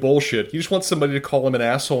Scooby-Doo bullshit. He just wants somebody to call him an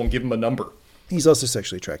asshole and give him a number. He's also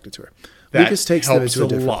sexually attracted to her. That Lucas takes them into a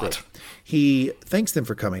different lot. road. He thanks them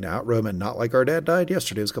for coming out. Roman, not like our dad died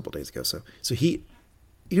yesterday. It was a couple days ago. So here's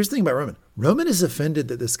the thing about Roman. Roman is offended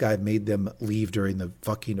that this guy made them leave during the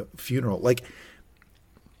fucking funeral. Like,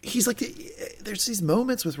 he's like, there's these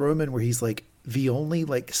moments with Roman where he's like the only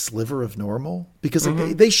like sliver of normal because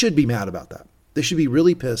they should be mad about that. They should be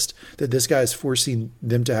really pissed that this guy is forcing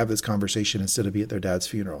them to have this conversation instead of be at their dad's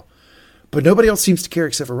funeral. But nobody else seems to care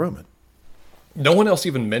except for Roman. No one else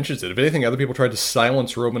even mentions it. If anything, other people tried to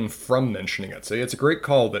silence Roman from mentioning it. So it's a great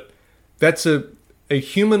call that's a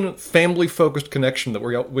human, family-focused connection that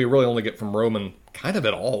we really only get from Roman kind of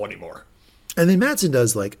at all anymore. And then Mattson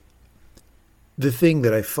does, like, the thing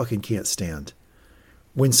that I fucking can't stand.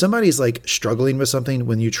 When somebody's, like, struggling with something,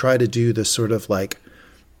 when you try to do this sort of, like,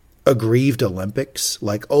 aggrieved Olympics.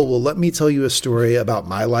 Like, oh, well, let me tell you a story about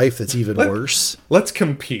my life that's even worse. Let's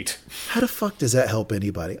compete. How the fuck does that help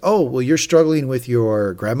anybody? Oh, well, you're struggling with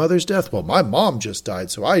your grandmother's death. Well, my mom just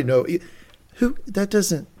died, so I know. Who? That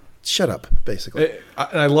doesn't. Shut up, basically.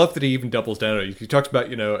 And I love that he even doubles down on it. He talks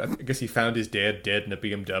about, I guess he found his dad dead in a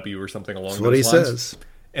BMW or something along those lines. That's what he says.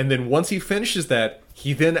 And then once he finishes that,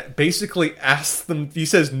 he then basically asks them, he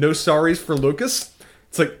says, no sorries for Lucas.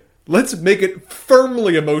 It's like, let's make it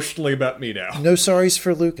firmly emotionally about me now. No sorries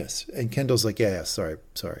for Lucas. And Kendall's like, yeah, sorry,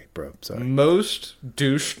 bro, sorry. Most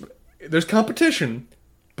douche. There's competition,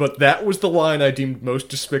 but that was the line I deemed most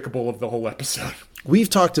despicable of the whole episode.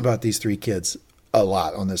 We've talked about these three kids a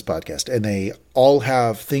lot on this podcast, and they all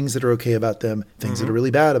have things that are okay about them, things that are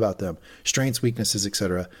really bad about them, strengths, weaknesses,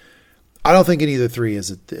 etc. I don't think any of the three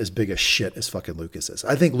is as big a shit as fucking Lucas is.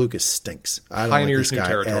 I think Lucas stinks. I don't like this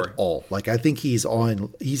guy at all. Like, I think he's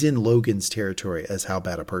in Logan's territory as how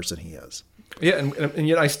bad a person he is. Yeah, and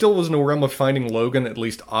yet I still was in a realm of finding Logan at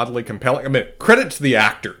least oddly compelling. I mean, credit to the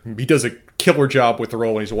actor. He does a killer job with the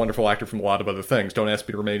role, and he's a wonderful actor from a lot of other things. Don't ask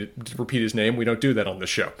me to repeat his name. We don't do that on this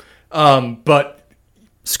show. But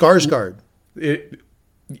Skarsgård. It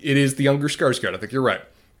is the younger Skarsgård. I think you're right.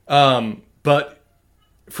 But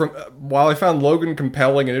while I found Logan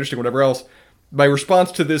compelling and interesting, whatever else, my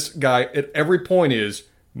response to this guy at every point is,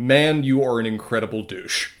 man, you are an incredible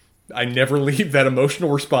douche. I never leave that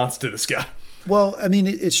emotional response to this guy. Well, I mean,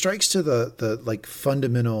 it strikes to the like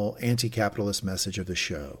fundamental anti-capitalist message of the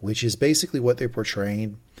show, which is basically what they're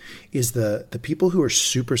portraying is the people who are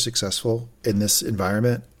super successful in this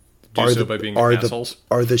environment are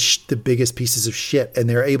the biggest pieces of shit, and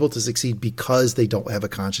they're able to succeed because they don't have a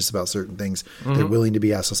conscience about certain things. They're willing to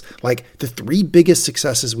be assholes. Like, the three biggest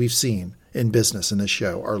successes we've seen in business in this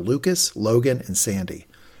show are Lucas, Logan, and Sandy,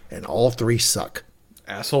 and all three suck.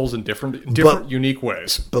 Assholes in different unique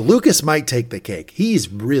ways. But Lucas might take the cake. He's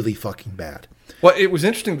really fucking bad. Well, it was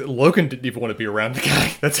interesting that Logan didn't even want to be around the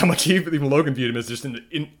guy. That's how much even Logan viewed him as just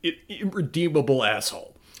an irredeemable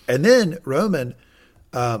asshole. And then Roman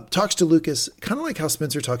talks to Lucas, kind of like how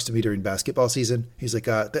Spencer talks to me during basketball season. He's like,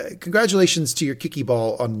 congratulations to your kicky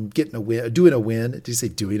ball on getting a win, doing a win. Did he say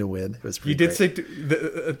doing a win? It was pretty great. He did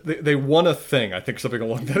say they won a thing. I think something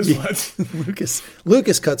along those lines.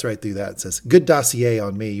 Lucas cuts right through that and says, good dossier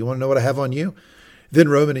on me. You want to know what I have on you? Then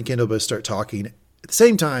Roman and Kendall both start talking. At the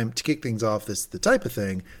same time, to kick things off, this is the type of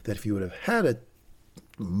thing that if you would have had a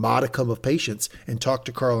modicum of patience and talked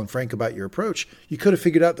to Carl and Frank about your approach, you could have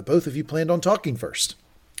figured out that both of you planned on talking first.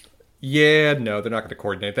 Yeah, no, they're not going to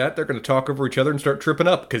coordinate that. They're going to talk over each other and start tripping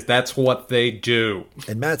up because that's what they do.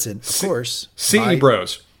 And Mattson, of course,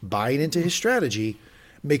 bros, buying into his strategy,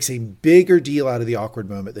 makes a bigger deal out of the awkward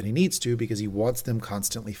moment than he needs to because he wants them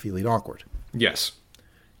constantly feeling awkward. Yes.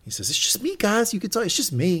 He says, it's just me, guys. You can tell. It's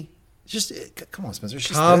just me. Just come on, Spencer. It's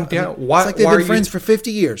just calm down. It's like they've been friends for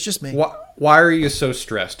 50 years. Just me. Why are you so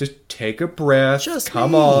stressed? Just take a breath.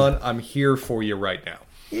 Come on. I'm here for you right now.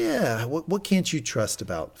 Yeah. What can't you trust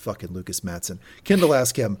about fucking Lucas Mattson? Kendall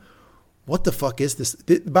asked him, what the fuck is this?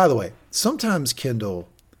 By the way, sometimes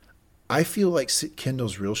I feel like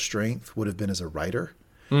Kendall's real strength would have been as a writer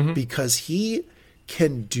because he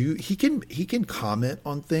can comment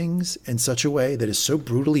on things in such a way that is so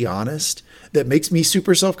brutally honest that makes me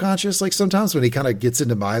super self-conscious. Like sometimes when he kind of gets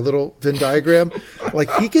into my little Venn diagram, like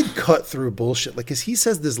he can cut through bullshit. Like, cause he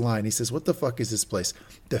says this line, he says, what the fuck is this place?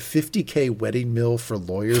 The 50K wedding mill for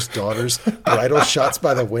lawyers' daughters, bridal shots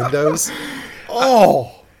by the windows.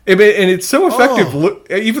 Oh, and it's so effective. Oh.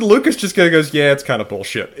 Even Lucas just kind of goes, yeah, it's kind of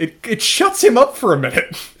bullshit. It shuts him up for a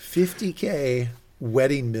minute. 50K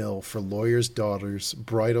wedding mill for lawyers' daughters,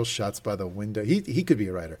 bridal shots by the window. He could be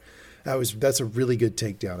a writer. That's a really good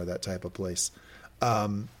takedown of that type of place.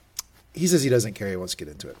 He says he doesn't care. He wants to get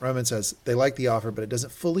into it. Roman says they like the offer, but it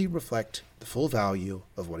doesn't fully reflect the full value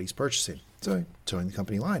of what he's purchasing. So towing the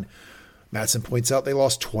company line. Mattson points out they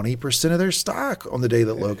lost 20% of their stock on the day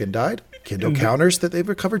that Logan died. Kendall counters that they've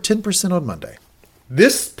recovered 10% on Monday.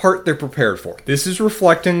 This part they're prepared for. This is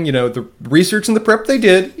reflecting, the research and the prep they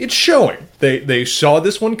did. It's showing. They saw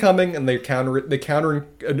this one coming and they counter it. They counter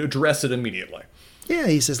and address it immediately. Yeah,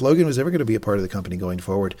 he says Logan was never going to be a part of the company going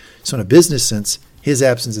forward. So in a business sense, his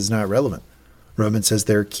absence is not relevant. Roman says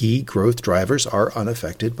their key growth drivers are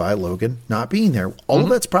unaffected by Logan not being there. All of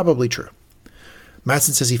that's probably true.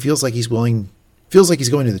 Mattson says he feels like he's going to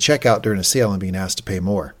the checkout during a sale and being asked to pay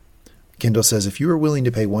more. Kendall says, if you were willing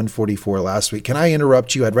to pay $144 last week, can I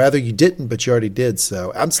interrupt you? I'd rather you didn't, but you already did,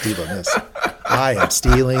 so I'm stealing this. I am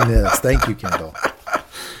stealing this. Thank you, Kendall.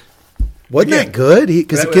 Wasn't that good?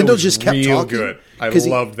 Because Kendall just kept real talking. Good. I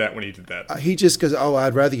loved that when he did that. He just goes, oh,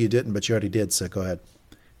 I'd rather you didn't, but you already did, so go ahead.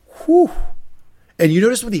 Whew. And you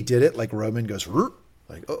notice when he did it, like Roman goes,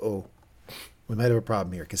 like, uh-oh, we might have a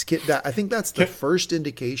problem here. Because I think that's the first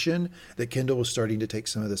indication that Kendall was starting to take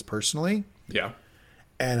some of this personally. Yeah.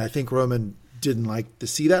 And I think Roman didn't like to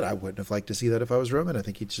see that. I wouldn't have liked to see that if I was Roman. I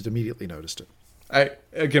think he just immediately noticed it.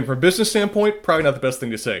 Again, from a business standpoint, probably not the best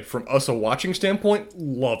thing to say. From us a watching standpoint,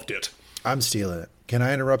 loved it. I'm stealing it. Can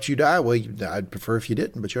I interrupt you, Di? Well, I'd prefer if you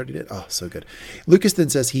didn't, but you already did. Oh, so good. Lucas then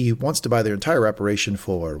says he wants to buy their entire operation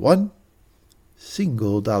for $1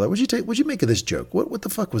 single. What'd you make of this joke? What the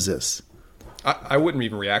fuck was this? I wouldn't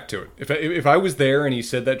even react to it. If I was there and he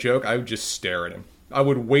said that joke, I would just stare at him. I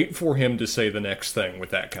would wait for him to say the next thing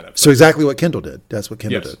with that kind of thing. So exactly what Kendall did. That's what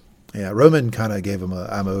Kendall did. Yeah, Roman kind of gave him a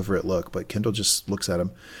I'm over it look, but Kendall just looks at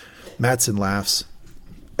him. Mattson laughs.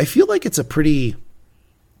 I feel like it's a pretty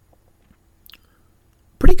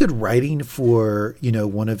good writing for,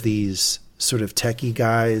 one of these sort of techie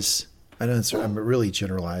guys. I know I'm really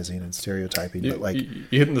generalizing and stereotyping, but like you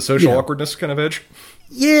hitting the social awkwardness kind of edge.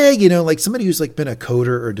 Yeah, like somebody who's like been a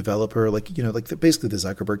coder or developer, like basically the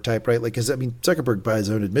Zuckerberg type, right? Like, because Zuckerberg, by his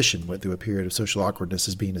own admission, went through a period of social awkwardness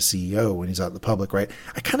as being a CEO when he's out in the public, right?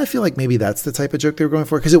 I kind of feel like maybe that's the type of joke they were going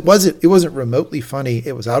for, because it wasn't remotely funny.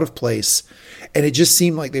 It was out of place, and it just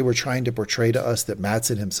seemed like they were trying to portray to us that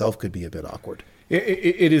Mattson himself could be a bit awkward.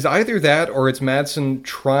 It is either that, or it's Mattson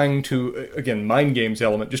trying to, again, mind games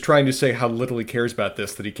element, just trying to say how little he cares about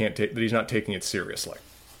this, that he's not taking it seriously.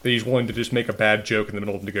 That he's willing to just make a bad joke in the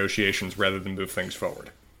middle of negotiations rather than move things forward.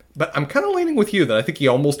 But I'm kind of leaning with you that I think he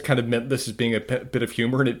almost kind of meant this as being a bit of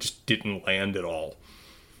humor, and it just didn't land at all.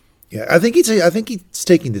 Yeah, I think he's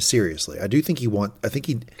taking this seriously. I do think he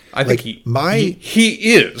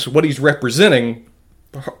is what he's representing.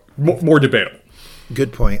 More debatable.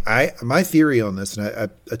 Good point. My theory on this, and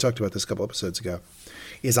I talked about this a couple episodes ago,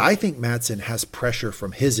 is I think Mattson has pressure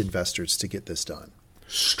from his investors to get this done.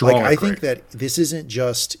 Strong. I think that this isn't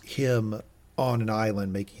just him on an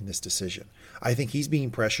island making this decision. I think he's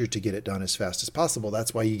being pressured to get it done as fast as possible.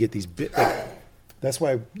 That's why you get these that's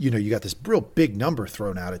why you got this real big number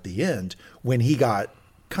thrown out at the end when he got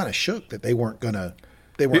kind of shook that they weren't gonna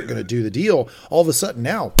do the deal. All of a sudden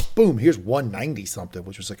now, boom, here's 190 something,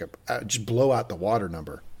 which was like a just blow out the water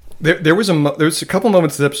number. There was a couple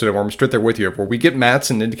moments in this episode where I'm straight there with you, where we get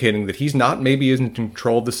Mattson indicating that he's not maybe in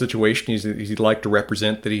control of the situation he'd like to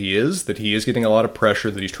represent that he is getting a lot of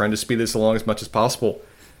pressure, that he's trying to speed this along as much as possible.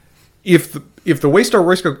 If the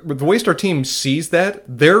Waystar team sees that,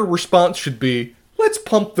 their response should be, let's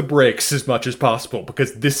pump the brakes as much as possible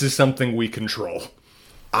because this is something we control.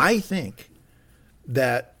 I think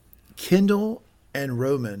that Kendall and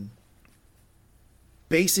Roman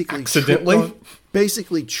basically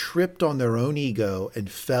tripped on their own ego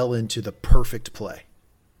and fell into the perfect play.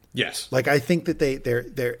 Yes. Like, I think that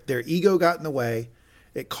their ego got in the way.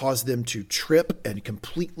 It caused them to trip and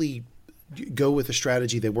completely go with a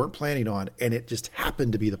strategy they weren't planning on, and it just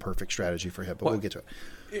happened to be the perfect strategy for him. But we'll get to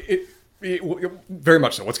it. Very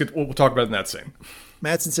much so. We'll talk about it in that scene.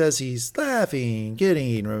 Mattson says he's laughing,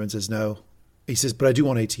 kidding. Roman says no. He says, but I do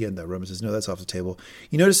want ATN, though. Roman says, no, that's off the table.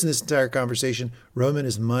 You notice in this entire conversation, Roman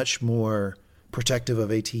is much more protective of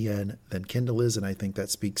ATN than Kendall is, and I think that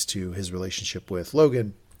speaks to his relationship with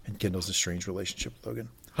Logan and Kendall's estranged relationship with Logan.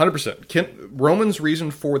 100%. Roman's reason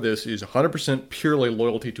for this is 100% purely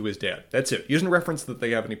loyalty to his dad. That's it. He doesn't reference that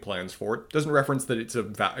they have any plans for it. Doesn't reference that it's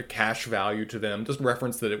a cash value to them. Doesn't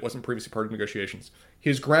reference that it wasn't previously part of negotiations.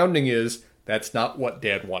 His grounding is that's not what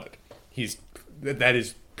Dad wanted. That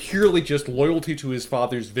is purely just loyalty to his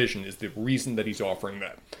father's vision is the reason that he's offering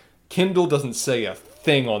that. Kendall doesn't say a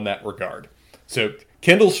thing on that regard. So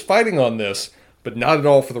Kendall's fighting on this, but not at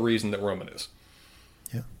all for the reason that Roman is.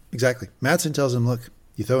 Yeah, exactly. Mattson tells him, look,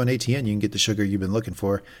 you throw an ATN, you can get the sugar you've been looking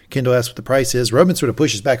for. Kendall asks what the price is. Roman sort of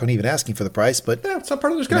pushes back on even asking for the price, but yeah, it's not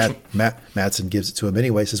part of the discussion. Mattson gives it to him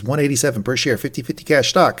anyway. Says $187 per share, 50-50 cash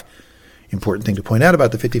stock. Important thing to point out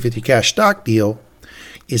about the 50-50 cash stock deal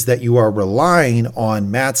is that you are relying on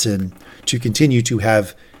Mattson to continue to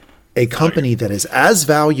have a company that is as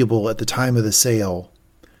valuable at the time of the sale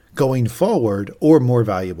going forward or more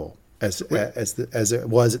valuable as it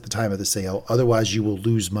was at the time of the sale. Otherwise, you will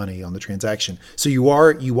lose money on the transaction. So you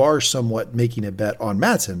are somewhat making a bet on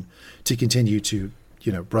Mattson to continue to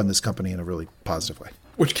run this company in a really positive way.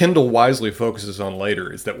 Which Kendall wisely focuses on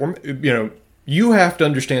later is that you have to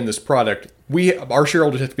understand this product. Our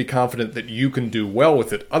shareholders have to be confident that you can do well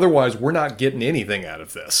with it. Otherwise, we're not getting anything out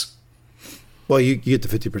of this. Well, you get the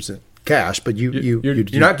 50% cash, but you're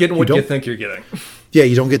not getting what you think you're getting. Yeah,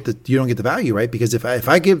 you don't get the value, right? Because if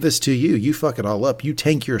I give this to you, you fuck it all up. You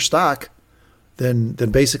tank your stock, then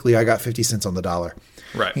basically I got 50 cents on the dollar.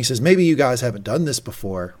 Right. He says, maybe you guys haven't done this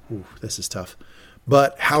before. Ooh, this is tough.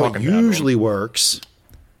 But how it usually works,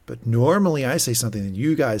 but normally I say something and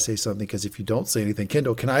you guys say something, because if you don't say anything,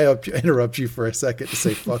 Kendall, can I interrupt you for a second to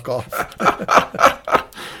say fuck off?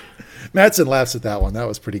 Mattson laughs at that one. That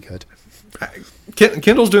was pretty good.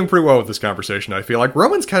 Kendall's doing pretty well with this conversation, I feel like.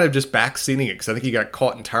 Roman's kind of just backseating it because I think he got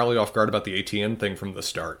caught entirely off guard about the ATN thing from the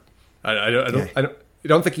start. I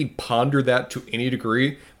don't think he pondered that to any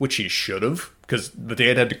degree, which he should have, because the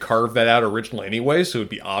dad had to carve that out originally anyway, so it would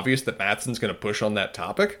be obvious that Matsson's going to push on that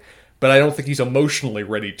topic. But I don't think he's emotionally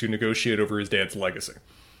ready to negotiate over his dad's legacy.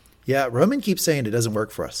 Yeah, Roman keeps saying it doesn't work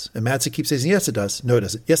for us. And Mattson keeps saying, yes, it does. No, it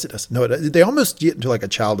doesn't. Yes, it does. No, it doesn't. They almost get into like a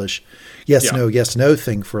childish yes, no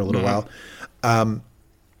thing for a little while.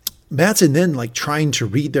 Mattson then, like trying to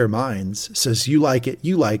read their minds, says, you like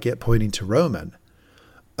it, pointing to Roman.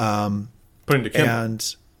 Pointing to Kendall.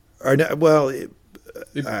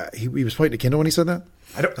 He was pointing to Kendall when he said that?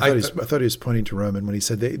 I thought he was pointing to Roman when he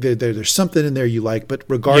said there's something in there you like, but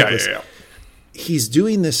regardless, he's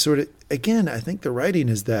doing this sort of, again, I think the writing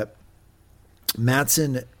is that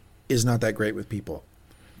Mattson is not that great with people,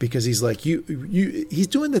 because he's like, he's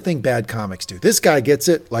doing the thing bad comics do. This guy gets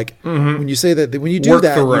it. Like when you say that, when you do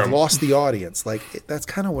that, you've lost the audience. Like that's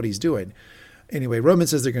kind of what he's doing. Anyway, Roman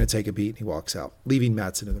says they're going to take a beat and he walks out, leaving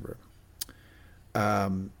Mattson in the room.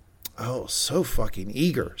 Oh, so fucking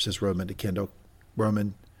eager, says Roman to Kendall.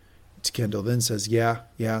 Roman to Kendall then says, yeah.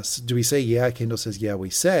 So do we say yeah? Kendall says, yeah, we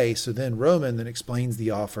say. So then Roman then explains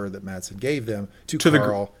the offer that Mattson gave them to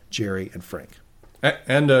Carl, Jerry, and Frank.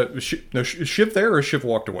 And is Shiv there, or Shiv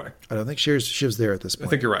walked away? I don't think Shiv's there at this point. I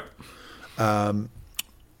think you're right.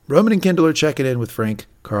 Roman and Kendall are checking in with Frank,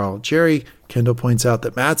 Carl, Jerry. Kendall points out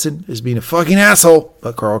that Mattson is being a fucking asshole,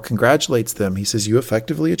 but Carl congratulates them. He says, you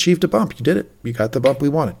effectively achieved a bump. You did it. You got the bump we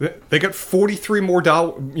wanted. They got 43 more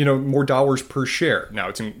dollars per share. Now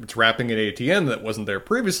it's wrapping at ATN that wasn't there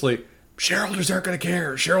previously. Shareholders aren't going to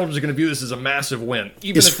care. Shareholders are going to view this as a massive win,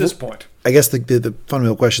 even at this point. I guess the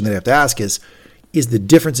fundamental question they have to ask is the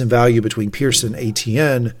difference in value between Pearson and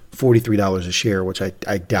ATN $43 a share, which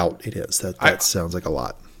I doubt it is. That sounds like a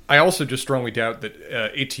lot. I also just strongly doubt that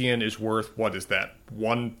ATN is worth, what is that,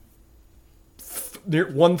 one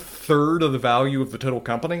third of the value of the total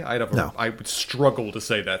company? I would struggle to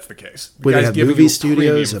say that's the case. Where they have movie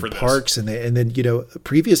studios and parks, and then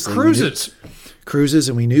previously cruises,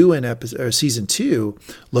 and we knew in season 2,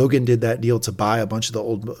 Logan did that deal to buy a bunch of the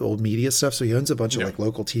old media stuff. So he owns a bunch of like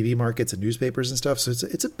local TV markets and newspapers and stuff. So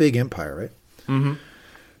it's a big empire, right?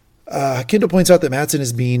 Mm-hmm. Kendall points out that Mattson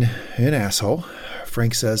is being an asshole.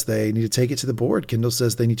 Frank says they need to take it to the board. Kendall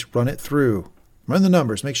says they need to run it through. Run the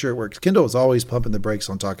numbers, make sure it works. Kendall is always pumping the brakes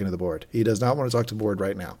on talking to the board. He does not want to talk to the board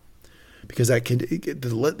right now, because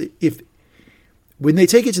when they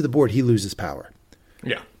take it to the board, he loses power.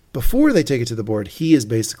 Yeah. Before they take it to the board, he is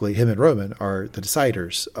basically, him and Roman are the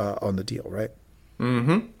deciders on the deal, right?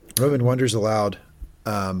 Mm-hmm. Roman wonders aloud.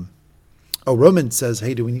 Roman says,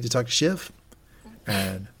 "Hey, do we need to talk to Shiv?"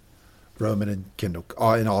 And Roman and Kendall,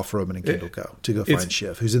 off Roman and Kendall go find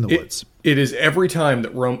Shiv, who's in the woods. It is every time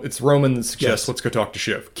that it's Roman that suggests, let's go talk to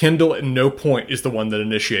Shiv. Kendall at no point is the one that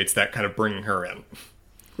initiates that kind of bringing her in.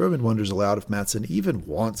 Roman wonders aloud if Mattson even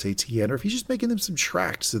wants ATN, or if he's just making them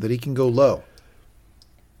subtract so that he can go low.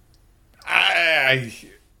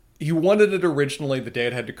 He wanted it originally. The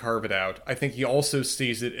dad had to carve it out. I think he also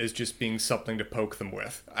sees it as just being something to poke them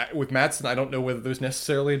with. With Mattson, I don't know whether there's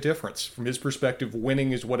necessarily a difference. From his perspective,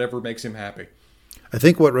 winning is whatever makes him happy. I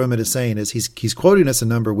think what Roman is saying is he's quoting us a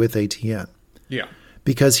number with ATN. Yeah.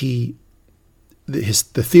 Because the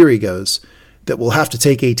theory goes that we'll have to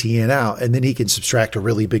take ATN out, and then he can subtract a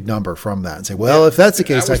really big number from that and say, well, if that's the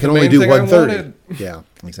case, I can only do 130. Yeah,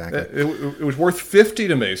 exactly. It was worth 50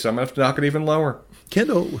 to me, so I'm going to have to knock it even lower.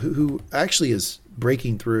 Kendall, who actually is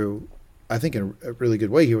breaking through, I think in a really good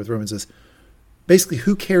way here with Roman, says, basically,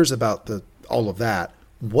 who cares about all of that?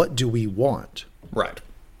 What do we want? Right.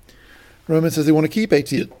 Roman says they want to keep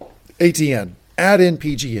ATN, add in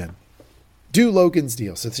PGN, do Logan's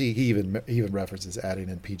deal. So he even references adding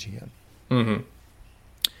in PGN. Mm-hmm.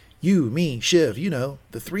 You, me, Shiv,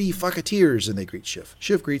 the three fucketeers, and they greet Shiv.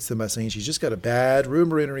 Shiv greets them by saying she's just got a bad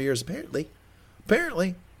rumor in her ears.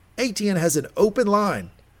 Apparently, ATN has an open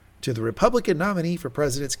line to the Republican nominee for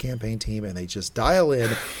president's campaign team, and they just dial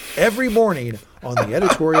in every morning on the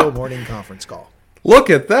editorial morning conference call. Look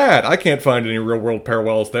at that. I can't find any real world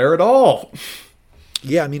parallels there at all.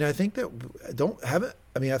 Yeah, I think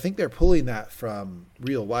I think they're pulling that from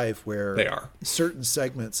real life, where they are. Certain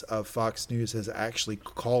segments of Fox News has actually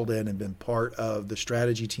called in and been part of the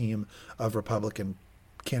strategy team of Republican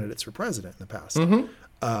candidates for president in the past.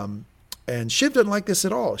 Mm-hmm. And Shiv doesn't like this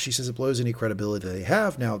at all. She says it blows any credibility they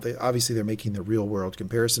have. Now, obviously, they're making the real world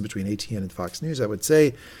comparison between ATN and Fox News. I would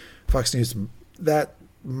say Fox News, that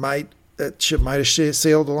ship might have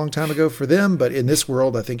sailed a long time ago for them. But in this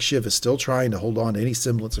world, I think Shiv is still trying to hold on to any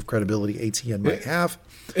semblance of credibility ATN might have.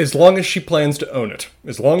 As long as she plans to own it,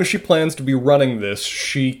 as long as she plans to be running this,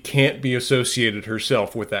 she can't be associated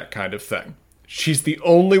herself with that kind of thing. She's the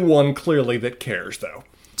only one, clearly, that cares, though.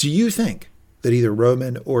 Do you think that either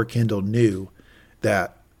Roman or Kendall knew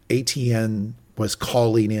that ATN was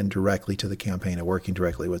calling in directly to the campaign and working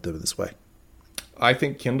directly with them in this way? I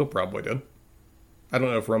think Kendall probably did. I don't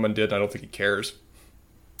know if Roman did. I don't think he cares.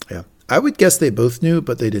 Yeah. I would guess they both knew,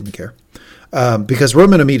 but they didn't care. Because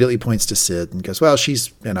Roman immediately points to Sid and goes, well,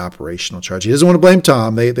 she's in operational charge. He doesn't want to blame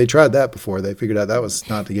Tom. They tried that before. They figured out that was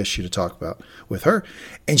not the issue to talk about with her.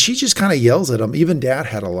 And she just kind of yells at him. Even Dad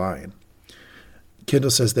had a line.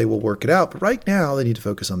 Kendall says they will work it out, but right now they need to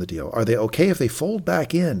focus on the deal. Are they okay if they fold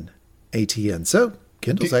back in ATN? So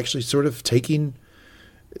Kendall's actually sort of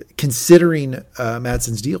considering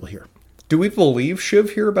Madsen's deal here. Do we believe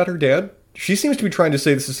Shiv here about her dad? She seems to be trying to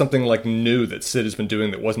say this is something like new that Sid has been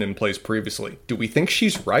doing that wasn't in place previously. Do we think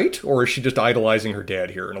she's right, or is she just idolizing her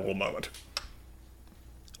dad here in a little moment?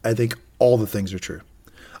 I think all the things are true.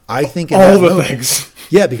 I think all the things.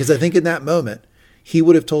 Yeah, because I think in that moment, he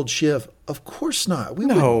would have told Shiv, of course not. We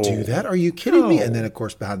wouldn't do that. Are you kidding me? And then, of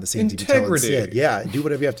course, behind the scenes, he'd be telling Sid, yeah, do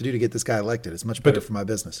whatever you have to do to get this guy elected. It's much better for my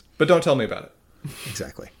business. But don't tell me about it.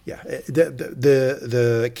 Exactly. Yeah.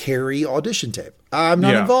 The Carrie audition tape. I'm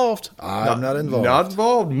not involved. I'm not involved. Not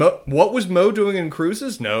involved. What was Mo doing in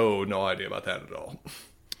Cruises? No idea about that at all.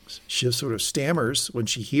 Shiv sort of stammers when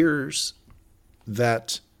she hears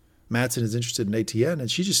that Madsen is interested in ATN, and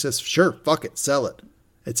she just says, sure, fuck it, sell it.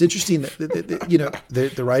 It's interesting that,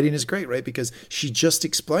 the writing is great, right? Because she just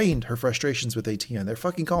explained her frustrations with ATN. They're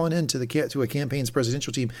fucking calling in to a campaign's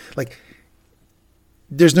presidential team. Like,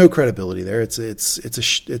 there's no credibility there. It's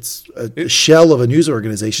a shell of a news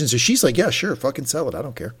organization. So she's like, yeah, sure, fucking sell it. I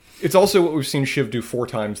don't care. It's also what we've seen Shiv do 4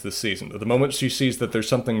 times this season. The moment she sees that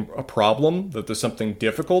there's a problem, that there's something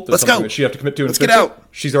difficult, there's something that she have to commit to and fix it,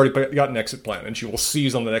 she's already got an exit plan, and she will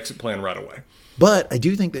seize on the exit plan right away. But I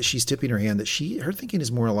do think that she's tipping her hand that her thinking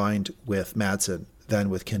is more aligned with Madsen than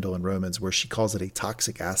with Kendall and Roman's, where she calls it a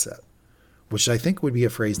toxic asset, which I think would be a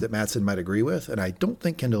phrase that Madsen might agree with, and I don't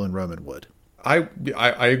think Kendall and Roman would. I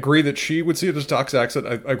agree that she would see it as a toxic asset.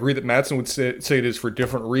 I agree that Madsen would say it is for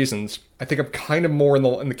different reasons. I think I'm kind of more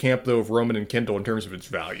in the camp, though, of Roman and Kendall in terms of its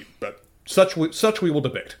value. But such we will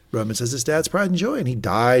debate. Roman says his dad's pride and joy, and he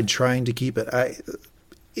died trying to keep it.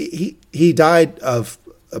 He died of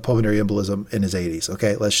a pulmonary embolism in his 80s.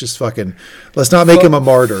 Okay, let's not make him a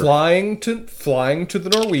martyr. Flying to the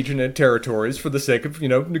Norwegian territories for the sake of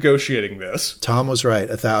negotiating this. Tom was right.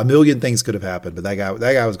 A million things could have happened, but that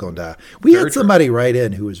guy was going to die. We had somebody write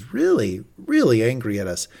in who was really, really angry at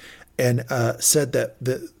us, and said that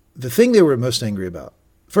the thing they were most angry about.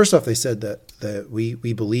 First off, they said that we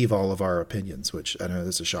believe all of our opinions, which I know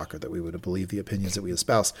that's a shocker that we would believe the opinions that we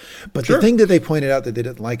espouse. But the thing that they pointed out that they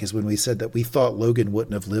didn't like is when we said that we thought Logan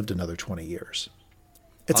wouldn't have lived another 20 years.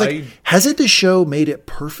 It's hasn't the show made it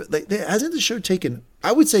perfect? Hasn't the show taken,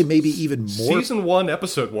 I would say, maybe even more. Season 1,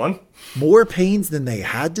 episode 1. More pains than they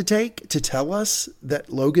had to take to tell us that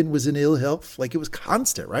Logan was in ill health? Like, it was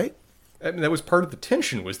constant, right? I mean, that was part of the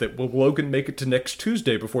tension, was that will Logan make it to next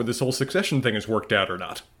Tuesday before this whole succession thing is worked out or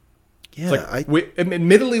not? Yeah,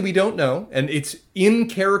 admittedly, we don't know, and it's in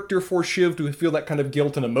character for Shiv to feel that kind of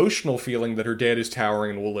guilt and emotional feeling that her dad is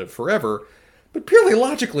towering and will live forever. But purely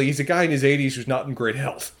logically, he's a guy in his 80s who's not in great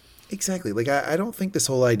health. Exactly. Like, I don't think this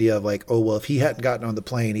whole idea of like, oh, well, if he hadn't gotten on the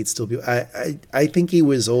plane, he'd still be. I think he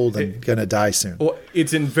was old and gonna die soon. Well,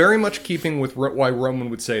 it's in very much keeping with why Roman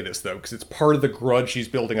would say this, though, because it's part of the grudge she's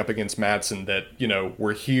building up against Madsen that,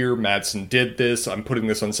 we're here, Madsen did this, I'm putting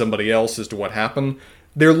this on somebody else as to what happened.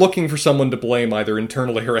 They're looking for someone to blame either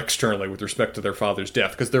internally or externally with respect to their father's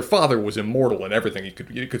death, because their father was immortal and everything. He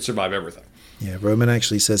could survive everything. Yeah, Roman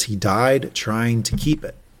actually says he died trying to keep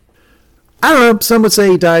it. I don't know. Some would say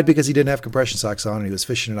he died because he didn't have compression socks on and he was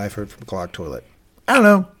fishing a knife from a clogged toilet. I don't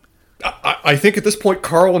know. I think at this point,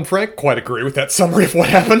 Carl and Frank quite agree with that summary of what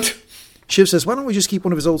happened. Shiv says, why don't we just keep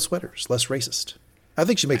one of his old sweaters? Less racist. I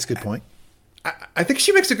think she makes a good point. I think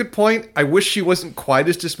she makes a good point. I wish she wasn't quite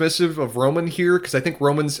as dismissive of Roman here, because I think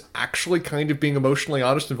Roman's actually kind of being emotionally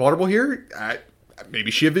honest and vulnerable here. Maybe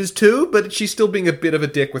Shiv is too, but she's still being a bit of a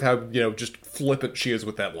dick with how, just flippant she is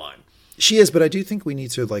with that line. She is, but I do think we need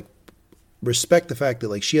to, respect the fact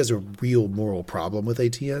that, she has a real moral problem with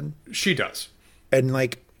ATN. She does.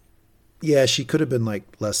 And, yeah, she could have been,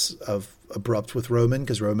 less of abrupt with Roman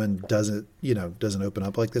because Roman doesn't open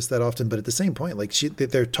up like this that often. But at the same point, like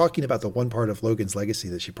they're talking about the one part of Logan's legacy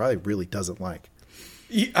that she probably really doesn't like.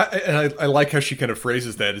 I like how she kind of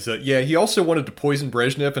phrases that. Is that, yeah, he also wanted to poison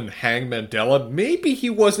Brezhnev and hang Mandela. Maybe he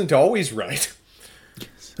wasn't always right.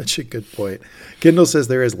 Such a good point. Kendall says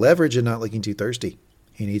there is leverage in not looking too thirsty.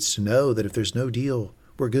 He needs to know that if there's no deal,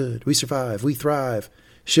 we're good. We survive. We thrive.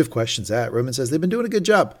 Shiv questions that. Roman says they've been doing a good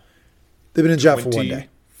job. They've been in a job for one day.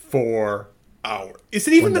 24 hours. Is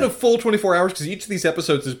it even been a full 24 hours? Because each of these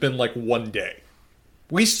episodes has been like one day.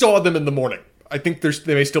 We saw them in the morning. I think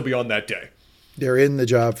they may still be on that day. They're in the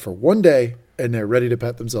job for one day, and they're ready to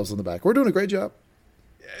pat themselves on the back. We're doing a great job.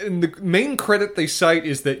 And the main credit they cite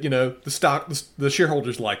is that, the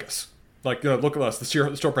shareholders like us. Like, look at us.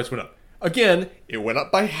 The store price went up. Again, it went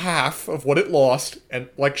up by half of what it lost. And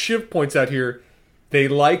like Shiv points out here, they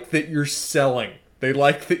like that you're selling. They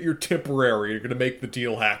like that you're temporary. You're going to make the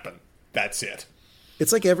deal happen. That's it.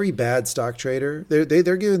 It's like every bad stock trader.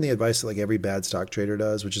 They're giving the advice that like every bad stock trader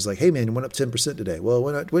does, which is like, hey man, it went up 10% today. Well,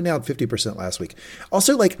 it went down 50% last week.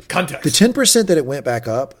 Also, like context. The 10% that it went back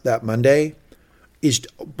up that Monday is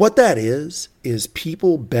what that is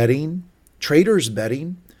people betting, traders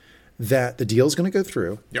betting that the deal is going to go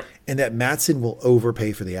through. Yep. And that Matsson will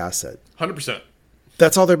overpay for the asset. 100%.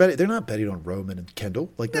 That's all they're betting. They're not betting on Roman and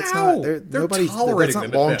Kendall. Like that's they're tolerating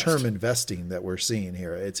that's not long-term investing that we're seeing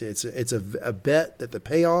here. It's a bet that the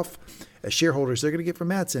payoff as shareholders they're going to get from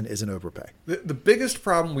Matsson is an overpay. The biggest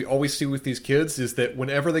problem we always see with these kids is that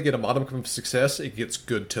whenever they get a modicum of success, it gets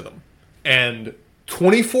good to them. And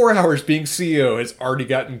 24 hours being CEO has already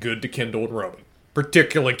gotten good to Kendall and Roman,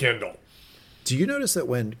 particularly Kendall. Do you notice that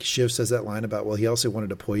when Shiv says that line about, well, he also wanted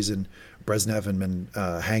to poison Brezhnev and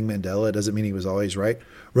hang Mandela, it doesn't mean he was always right.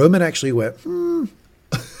 Roman actually went,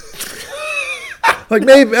 like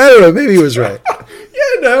maybe, I don't know, maybe he was right.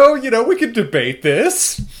 We could debate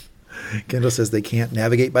this. Kendall says they can't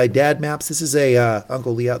navigate by dad maps. This is a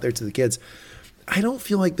Uncle Lee out there to the kids. I don't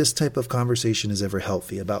feel like this type of conversation is ever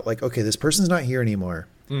healthy about like, okay, this person's not here anymore.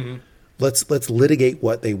 Mm-hmm. Let's litigate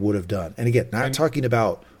what they would have done. And again, not talking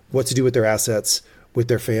about what to do with their assets, with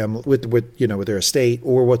their family, with their estate,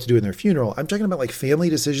 or what to do in their funeral. I'm talking about like family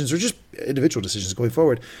decisions or just individual decisions going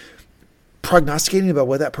forward. Prognosticating about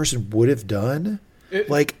what that person would have done.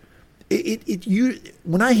 When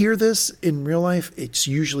I hear this in real life, it's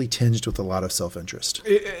usually tinged with a lot of self-interest.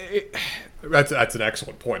 That's an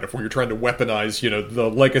excellent point. If you're trying to weaponize, the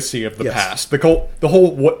legacy of the past, the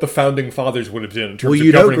whole what the founding fathers would have done in terms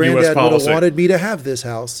of governing U.S. Granddad policy. would have wanted me to have this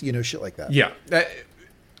house, shit like that. Yeah,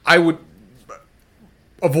 I would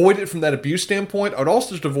avoid it from that abuse standpoint. I would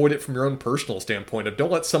also just avoid it from your own personal standpoint. Of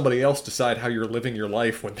don't let somebody else decide how you're living your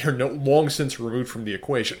life when they're long since removed from the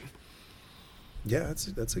equation. Yeah,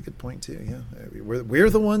 that's a good point too. Yeah, we're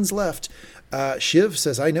the ones left. Shiv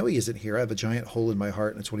says, I know he isn't here. I have a giant hole in my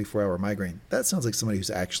heart and a 24-hour migraine. That sounds like somebody who's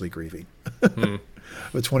actually grieving. A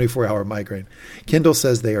 24-hour migraine. Kendall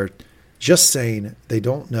says they are just saying they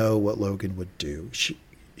don't know what Logan would do.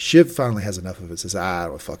 Shiv finally has enough of it. Says,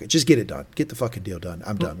 fuck it. Just get it done. Get the fucking deal done.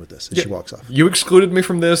 I'm done with this. And she walks off. You excluded me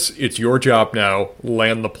from this. It's your job now.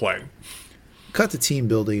 Land the plane. Cut to team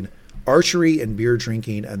building. Archery and beer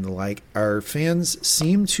drinking and the like. Our fans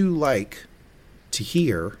seem to like to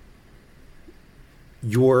hear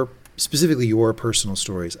specifically your personal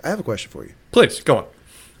stories. I have a question for you. Please, go on.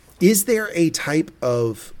 Is there a type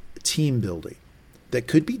of team building that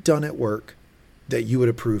could be done at work that you would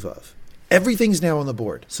approve of? Everything's now on the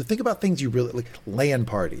board. So think about things you really like. LAN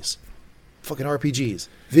parties, fucking RPGs,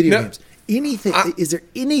 video games, anything. Is there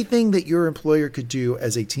anything that your employer could do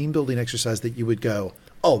as a team building exercise that you would go,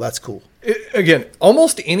 oh, that's cool? Again,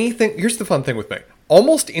 almost anything. Here's the fun thing with me.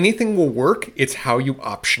 Almost anything will work. It's how you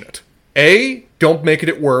option it. Don't make it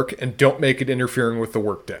at work, and don't make it interfering with the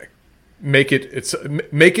workday. Make it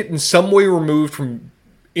in some way removed from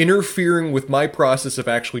interfering with my process of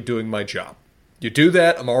actually doing my job. You do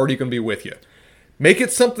that, I'm already going to be with you. Make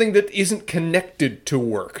it something that isn't connected to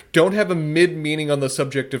work. Don't have a mid-meaning on the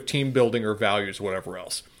subject of team building or values, or whatever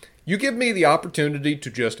else. You give me the opportunity to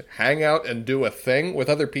just hang out and do a thing with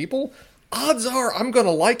other people, odds are I'm going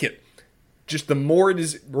to like it. Just the more it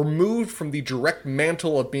is removed from the direct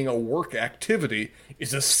mantle of being a work activity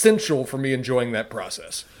is essential for me enjoying that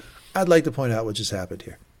process. I'd like to point out what just happened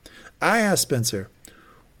here. I asked Spencer,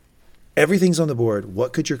 everything's on the board.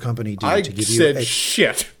 What could your company do to give you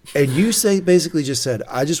shit. And you basically just said,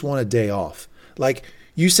 I just want a day off. Like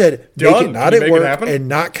you said, make it not at work and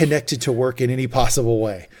not connected to work in any possible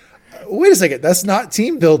way. Wait a second. That's not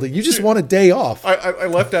team building. You just want a day off. I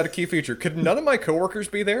left out a key feature. Could none of my coworkers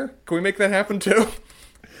be there? Can we make that happen too?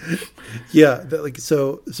 Yeah,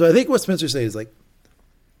 so I think what Spencer's saying is like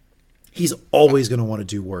he's always going to want to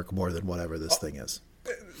do work more than whatever this thing is.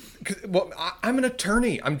 Well, I'm an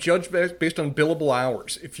attorney. I'm judged based on billable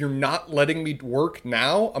hours. If you're not letting me work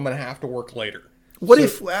now, I'm going to have to work later. What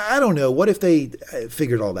if, I don't know, what if they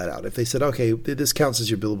figured all that out? If they said, okay, this counts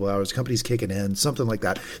as your billable hours, the company's kicking in, something like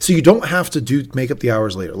that. So you don't have to make up the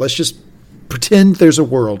hours later. Let's just pretend there's a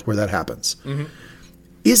world where that happens. Mm-hmm.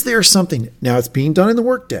 Is there something, now it's being done in the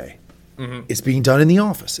workday. Mm-hmm. It's being done in the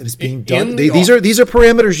office. And it's being done. These are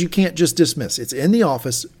parameters you can't just dismiss. It's in the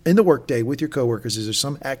office, in the workday with your coworkers. Is there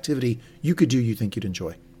some activity you could do you think you'd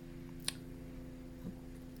enjoy?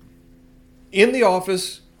 In the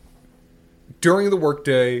office, during the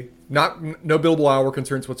workday, no billable hour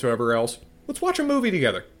concerns whatsoever else. Let's watch a movie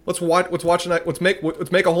together. Let's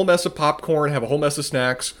make a whole mess of popcorn, have a whole mess of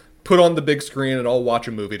snacks, put on the big screen, and all watch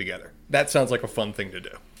a movie together. That sounds like a fun thing to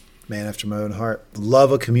do. Man after my own heart.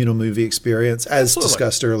 Love a communal movie experience. As Absolutely.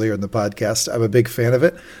 Discussed earlier in the podcast, I'm a big fan of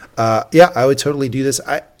it. Yeah, I would totally do this.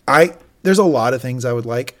 There's a lot of things I would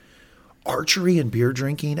like. Archery and beer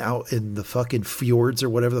drinking out in the fucking fjords or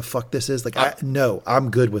whatever the fuck this is.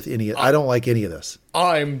 I'm good with any. I don't like any of this.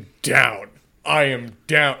 I'm down. I am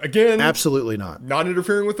down. Again, absolutely not. Not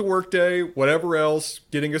interfering with the workday, whatever else,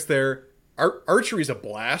 getting us there. Archery's a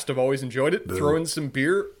blast. I've always enjoyed it. Boom. Throwing some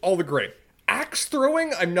beer, all the great. Axe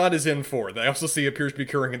throwing, I'm not as in for. That I also see appears to be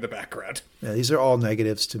occurring in the background. Yeah, these are all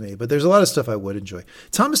negatives to me, but there's a lot of stuff I would enjoy.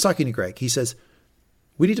 Tom is talking to Greg. He says,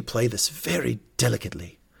 we need to play this very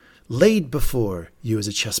delicately, laid before you as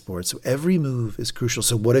a chessboard, so every move is crucial.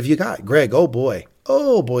 So what have you got? Greg, oh boy,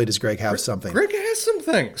 does Greg have something. Greg has some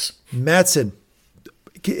things. Mattson,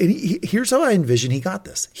 here's how I envision he got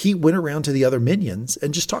this. He went around to the other minions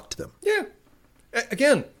and just talked to them. Yeah.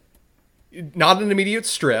 Again, not an immediate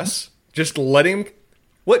stress. Just let him...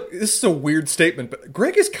 This is a weird statement, but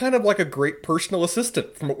Greg is kind of like a great personal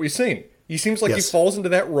assistant from what we've seen. He seems like He falls into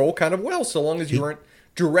that role kind of well, so long as you aren't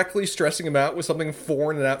directly stressing him out with something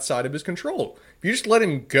foreign and outside of his control. If you just let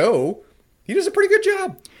him go, he does a pretty good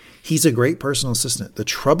job. He's a great personal assistant. The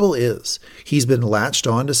trouble is he's been latched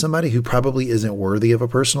on to somebody who probably isn't worthy of a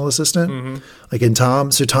personal assistant. Mm-hmm. Like in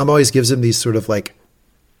Tom. So Tom always gives him these sort of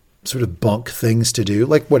bunk things to do,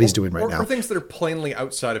 like what he's doing right now. Or things that are plainly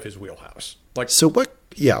outside of his wheelhouse. So what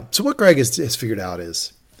Greg has figured out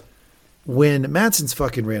is when Madsen's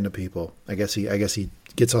fucking random people, I guess he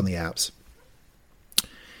gets on the apps.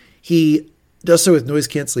 He does so with noise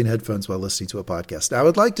canceling headphones while listening to a podcast. Now I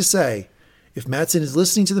would like to say, if Mattson is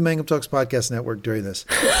listening to the Mangum Talks Podcast Network during this,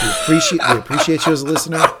 we appreciate you as a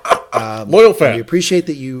listener. Loyal fan. We appreciate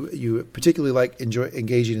that you particularly enjoy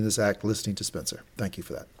engaging in this act, listening to Spencer. Thank you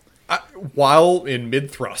for that. While in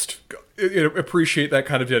mid-thrust, appreciate that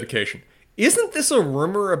kind of dedication. Isn't this a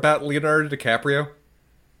rumor about Leonardo DiCaprio?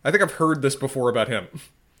 I think I've heard this before about him.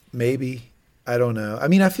 Maybe. I don't know. I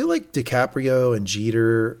mean, I feel like DiCaprio and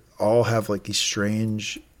Jeter all have these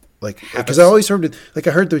strange, because I always heard I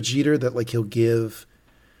heard the Jeter that he'll give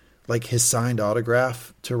his signed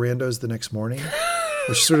autograph to randos the next morning,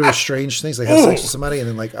 which is sort of a strange thing. Have sex with somebody and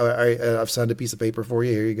then all right, I've signed a piece of paper for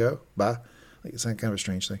you. Here you go. Bye. It's kind of a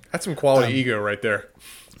strange thing. That's some quality ego right there.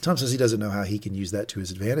 Tom says he doesn't know how he can use that to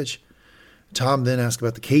his advantage. Tom then asks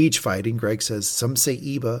about the cage fighting. Greg says some say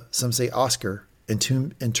Iba, some say Oscar in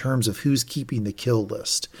terms of who's keeping the kill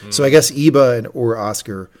list. Mm. So I guess Iba or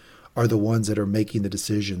Oscar are the ones that are making the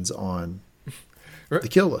decisions on the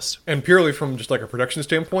kill list. And purely from just a production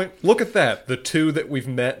standpoint, look at that. The two that we've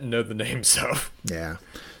met and know the names of. Yeah.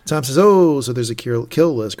 Tom says, so there's a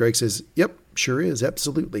kill list. Greg says, yep, sure is.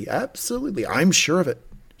 Absolutely. Absolutely. I'm sure of it.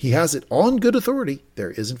 He has it on good authority.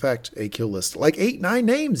 There is, in fact, a kill list. 8, 9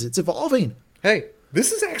 names. It's evolving. Hey,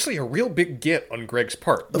 this is actually a real big get on Greg's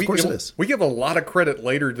part. Of course it is. We give a lot of credit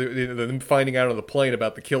later to them finding out on the plane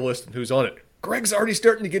about the kill list and who's on it. Greg's already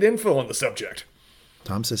starting to get info on the subject.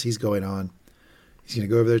 Tom says he's going on. He's going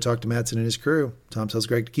to go over there to talk to Mattson and his crew. Tom tells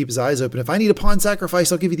Greg to keep his eyes open. If I need a pawn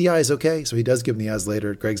sacrifice, I'll give you the eyes, okay? So he does give him the eyes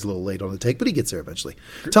later. Greg's a little late on the take, but he gets there eventually.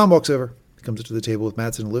 Tom walks over, comes up to the table with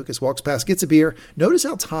Mattson and Lucas, walks past, gets a beer. Notice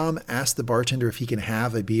how Tom asked the bartender if he can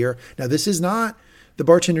have a beer. Now, this is not the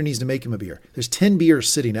bartender needs to make him a beer. There's 10 beers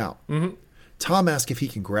sitting out. Mm-hmm. Tom asks if he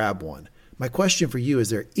can grab one. My question for you,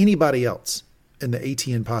 is there anybody else in the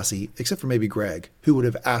ATN posse, except for maybe Greg, who would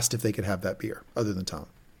have asked if they could have that beer other than Tom?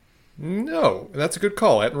 No, that's a good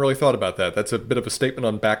call. I hadn't really thought about that. That's a bit of a statement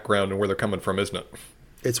on background and where they're coming from, isn't it?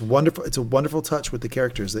 It's wonderful. It's a wonderful touch with the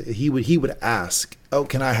characters that he would ask, "Oh,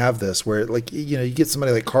 can I have this?" Where you get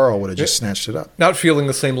somebody like Carl would have just snatched it up, not feeling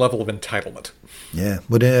the same level of entitlement. Yeah,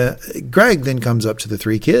 but Greg then comes up to the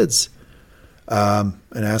 3 kids and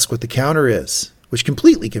asks what the counter is. which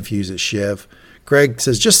completely confuses Shiv. Greg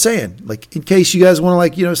says, just saying, like, in case you guys want to,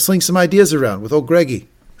 like, sling some ideas around with old Greggy.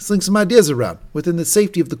 Sling some ideas around within the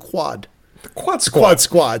safety of the quad. The quad squad. Quad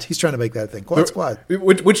squad. He's trying to make that thing. Quad squad.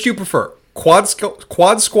 Which do you prefer? Quad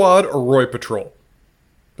squad or Roy Patrol?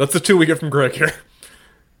 That's the two we get from Greg here.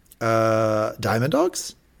 Diamond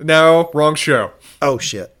Dogs? No, wrong show. Oh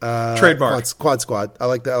shit! Trademark. Quad squad. I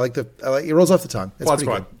like that. It rolls off the tongue. It's Quad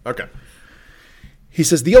squad. good. Okay. He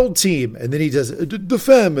says the old team, and then he does the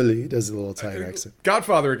family. He does a little Italian accent.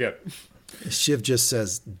 Godfather again. Shiv just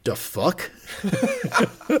says the fuck.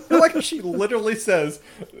 Like she literally says,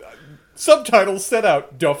 subtitles set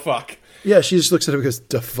out, "the fuck." Yeah, she just looks at him and goes,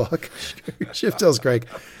 the fuck. Shiv tells Greg,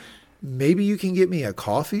 maybe you can get me a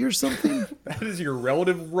coffee or something? That is your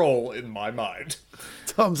relative role in my mind.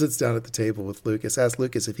 Tom sits down at the table with Lucas, asks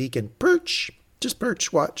Lucas if he can perch. Just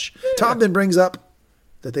perch, watch. Yeah. Tom then brings up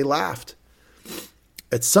that they laughed.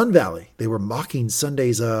 At Sun Valley, they were mocking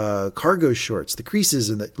Sunday's cargo shorts, the creases,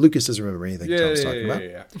 and that Lucas doesn't remember anything Tom's talking about.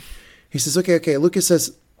 Yeah. He says, okay. Lucas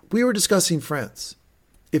says, we were discussing France,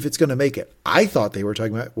 if it's going to make it. I thought they were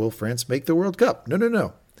talking about, will France make the World Cup?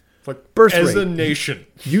 No. Like, birth as rate, a nation.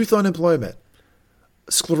 Youth unemployment,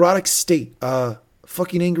 sclerotic state,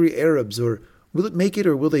 fucking angry Arabs, or will it make it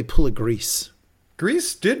or will they pull a Greece?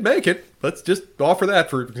 Greece did make it. Let's just offer that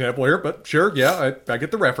for example here, but sure, yeah, I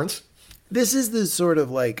get the reference. This is the sort of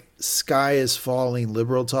like sky is falling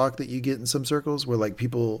liberal talk that you get in some circles where like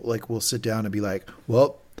people like will sit down and be like,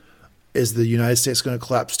 well, is the United States going to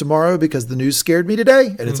collapse tomorrow because the news scared me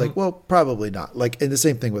today? And it's like, well, probably not. Like, and the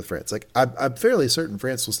same thing with France. Like, I'm fairly certain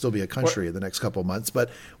France will still be a country in the next couple of months, but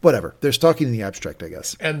whatever. They're talking in the abstract, I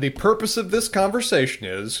guess. And the purpose of this conversation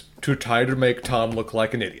is to try to make Tom look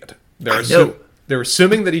like an idiot. They're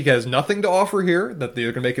assuming that he has nothing to offer here, that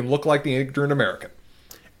they're going to make him look like the ignorant American.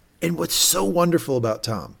 And what's so wonderful about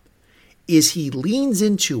Tom is he leans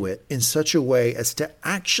into it in such a way as to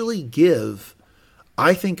actually give,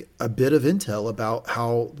 I think, a bit of intel about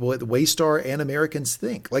how what Waystar and Americans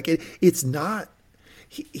think. Like it's not.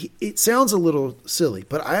 It sounds a little silly,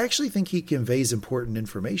 but I actually think he conveys important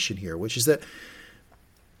information here, which is that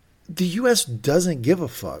the U.S. doesn't give a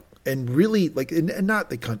fuck, and really, like, and not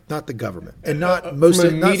the government, and not most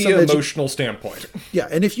from a media emotional standpoint. Yeah,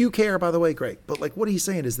 and if you care, by the way, great. But like what he's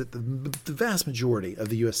saying is that the vast majority of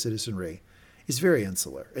the U.S. citizenry is very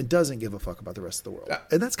insular and doesn't give a fuck about the rest of the world,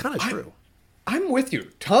 and that's kind of true. I'm with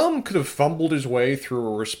you. Tom could have fumbled his way through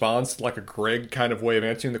a response like a Greg kind of way of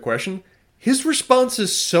answering the question. His response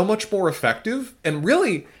is so much more effective, and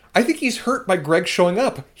really, I think he's hurt by Greg showing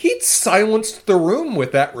up. He'd silenced the room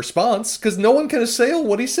with that response because no one can assail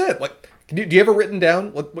what he said. Like, do you have it written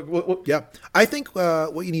down? What? Yeah, I think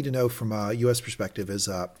what you need to know from a U.S. perspective is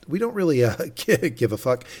we don't really give a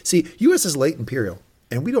fuck. See, U.S. is late imperial,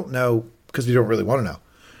 and we don't know because we don't really want to know.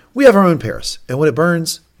 We have our own Paris, and when it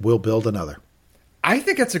burns, we'll build another. I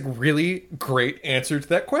think that's a really great answer to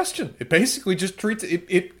that question. It basically just treats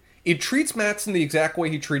it treats Mattson the exact way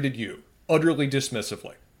he treated you, utterly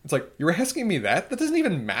dismissively. It's like, you're asking me that? That doesn't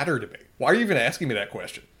even matter to me. Why are you even asking me that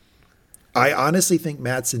question? I honestly think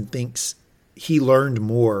Mattson thinks he learned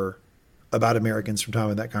more about Americans from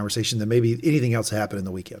Tom in that conversation than maybe anything else happened in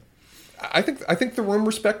the weekend. I think the room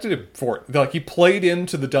respected him for it. Like, he played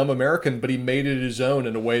into the dumb American, but he made it his own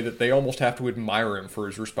in a way that they almost have to admire him for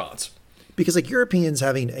his response. Because like Europeans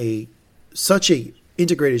having such a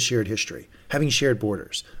integrated shared history, having shared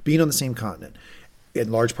borders, being on the same continent, in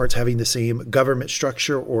large parts having the same government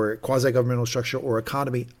structure or quasi-governmental structure or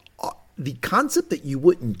economy, the concept that you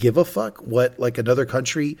wouldn't give a fuck what like another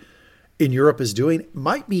country in Europe is doing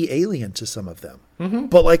might be alien to some of them. Mm-hmm.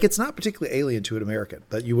 But like it's not particularly alien to an American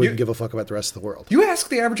that you wouldn't give a fuck about the rest of the world. You ask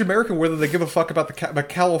the average American whether they give a fuck about about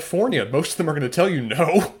California, most of them are going to tell you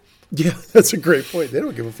no. Yeah, that's a great point. They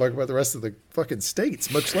don't give a fuck about the rest of the fucking states,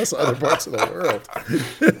 much less other parts of the world.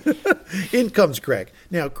 In comes Greg.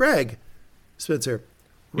 Now, Greg, Spencer,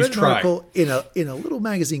 read an article in a little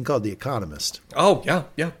magazine called The Economist. Oh,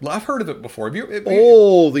 yeah. I've heard of it before.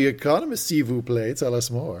 The Economist, s'il vous plaît. Tell us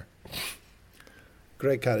more.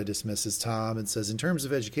 Greg kind of dismisses Tom and says, in terms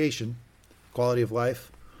of education, quality of life,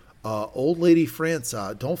 old lady France,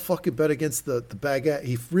 don't fucking bet against the baguette.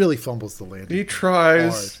 He really fumbles the landing. He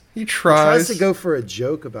tries. He tries to go for a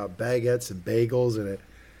joke about baguettes and bagels, and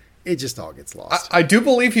it just all gets lost. I do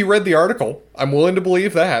believe he read the article. I'm willing to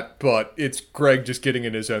believe that, but it's Greg just getting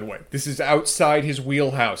in his own way. This is outside his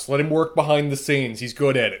wheelhouse. Let him work behind the scenes. He's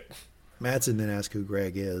good at it. Mattson then asks who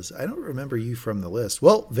Greg is. I don't remember you from the list.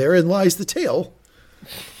 Well, therein lies the tale.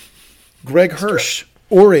 Greg Hirsch.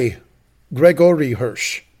 Gregory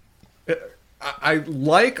Hirsch. I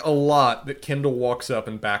like a lot that Kendall walks up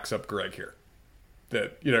and backs up Greg here.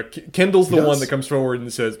 That, you know, Kendall's the He does. one that comes forward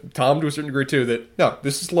and says, Tom to a certain degree too, that, no,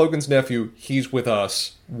 this is Logan's nephew. He's with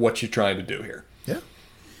us. What you trying to do here? Yeah.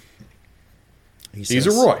 He's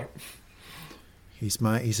a Roy. He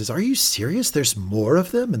says, are you serious? There's more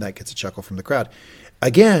of them? And that gets a chuckle from the crowd.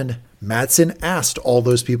 Again, Madsson asked all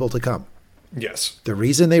those people to come. Yes. The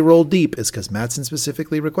reason they rolled deep is because Madsson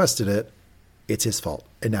specifically requested it. It's his fault.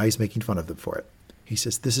 And now he's making fun of them for it. He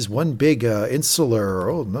says, this is one big insular.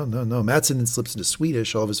 Oh, no. Madsson then slips into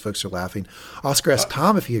Swedish. All of his folks are laughing. Oscar asks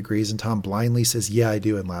Tom if he agrees, and Tom blindly says, yeah, I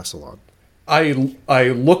do, and laughs along. I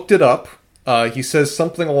looked it up. He says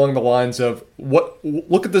something along the lines of,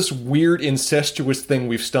 look at this weird incestuous thing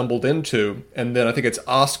we've stumbled into. And then I think it's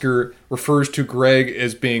Oscar refers to Greg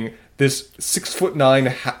as being this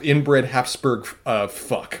 6'9" inbred Habsburg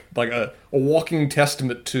fuck. Like a walking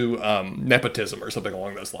testament to nepotism or something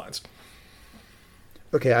along those lines.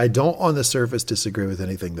 Okay, I don't on the surface disagree with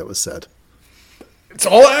anything that was said. It's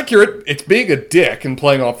all accurate. It's being a dick and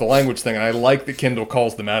playing off the language thing, and I like that Kendall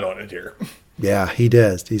calls them out on it here. Yeah, he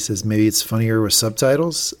does. He says maybe it's funnier with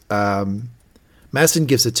subtitles. Madsson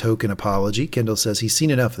gives a token apology. Kendall says he's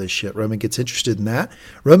seen enough of this shit. Roman gets interested in that.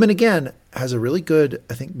 Roman, again, has a really good,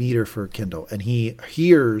 I think, meter for Kendall. And he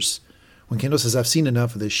hears when Kendall says, I've seen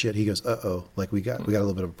enough of this shit, he goes, uh-oh, like we got a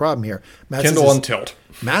little bit of a problem here. Madsson Kendall on tilt.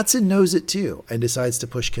 Madsson knows it too and decides to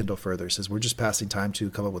push Kendall further. Says, we're just passing time to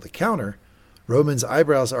come up with a counter. Roman's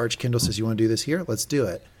eyebrows arch. Kendall says, you want to do this here? Let's do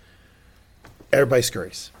it. Everybody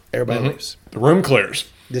scurries. Everybody leaves. The room clears.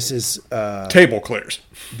 This is... Table clears.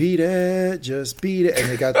 Beat it, just beat it. And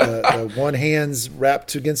they got the one hands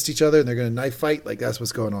wrapped against each other, and they're going to knife fight. Like, that's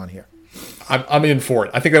what's going on here. I'm in for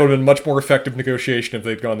it. I think that would have been much more effective negotiation if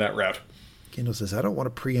they'd gone that route. Kendall says, I don't want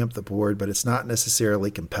to preempt the board, but it's not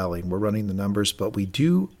necessarily compelling. We're running the numbers, but we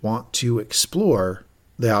do want to explore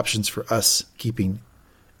the options for us keeping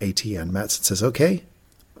ATN. Madsson says, okay,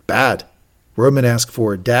 bad. Roman asked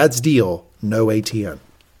for Dad's deal, no ATN.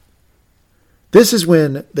 This is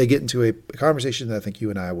when they get into a conversation that I think you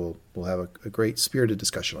and I will have a great spirited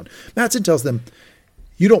discussion on. Madsson tells them,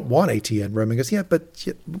 you don't want ATN. Roman goes, yeah, but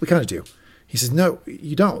we kind of do. He says, no,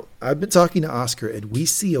 you don't. I've been talking to Oscar, and we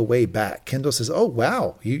see a way back. Kendall says, oh,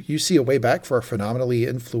 wow, you see a way back for a phenomenally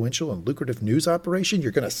influential and lucrative news operation?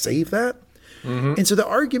 You're going to save that? Mm-hmm. And so the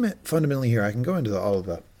argument fundamentally here, I can go into all of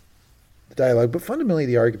the dialogue, but fundamentally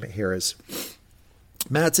the argument here is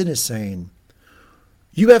Madsson is saying,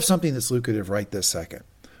 you have something that's lucrative right this second,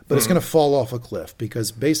 but it's going to fall off a cliff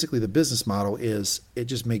because basically the business model is it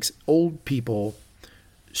just makes old people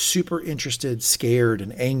super interested, scared,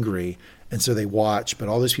 and angry. And so they watch, but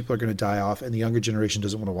all those people are going to die off, and the younger generation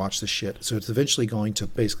doesn't want to watch this shit. So it's eventually going to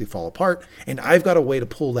basically fall apart. And I've got a way to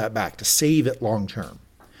pull that back, to save it long term.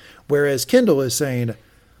 Whereas Kendall is saying,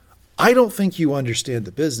 I don't think you understand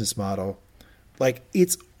the business model. Like,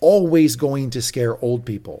 it's always going to scare old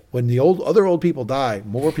people. When the other old people die,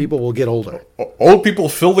 more people will get older. Old people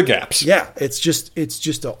fill the gaps. Yeah, it's just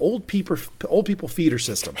an old people feeder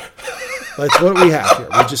system. That's what we have here.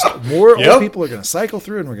 Old people are going to cycle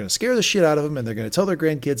through, and we're going to scare the shit out of them, and they're going to tell their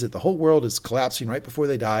grandkids that the whole world is collapsing right before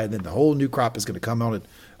they die, and then the whole new crop is going to come on a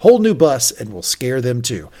whole new bus, and will scare them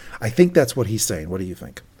too. I think that's what he's saying. What do you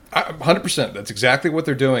think? 100%. That's exactly what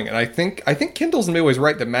they're doing. And I think Kendall's in many ways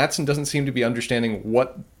right that Madsson doesn't seem to be understanding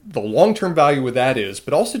what the long-term value of that is,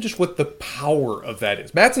 but also just what the power of that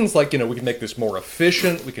is. Madsson's like, we can make this more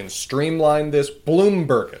efficient. We can streamline this.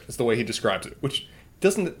 Bloomberg it is the way he describes it, which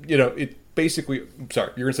doesn't, it basically,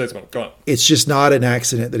 sorry, you're going to say something. Go on. It's just not an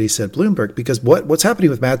accident that he said Bloomberg, because what's happening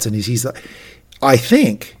with Madsson is I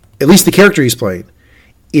think, at least the character he's playing,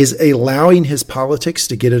 is allowing his politics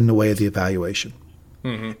to get in the way of the evaluation.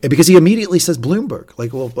 Mm-hmm. And because he immediately says Bloomberg,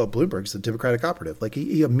 Bloomberg's the Democratic operative. Like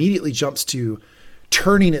he immediately jumps to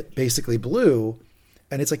turning it basically blue.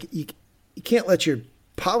 And it's like, you can't let your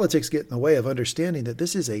politics get in the way of understanding that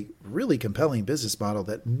this is a really compelling business model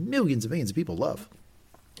that millions and millions of people love.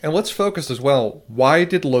 And let's focus as well. Why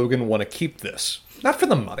did Logan want to keep this? Not for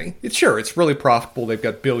the money. It's really profitable. They've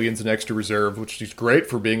got billions in extra reserve, which is great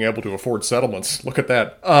for being able to afford settlements. Look at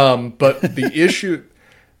that. But the issue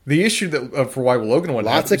that for why Logan wanted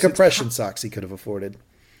lots of compression socks he could have afforded.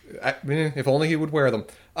 If only he would wear them.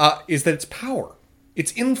 Is that it's power.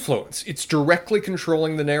 It's influence. It's directly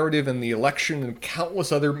controlling the narrative and the election and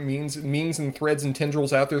countless other means and threads and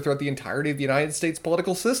tendrils out there throughout the entirety of the United States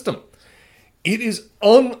political system. It is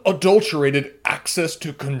unadulterated access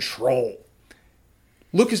to control.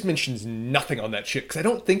 Lucas mentions nothing on that shit because I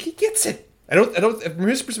don't think he gets it. I don't. From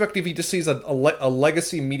his perspective, he just sees a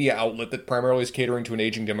legacy media outlet that primarily is catering to an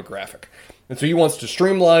aging demographic. And so he wants to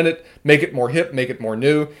streamline it, make it more hip, make it more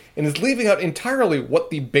new, and is leaving out entirely what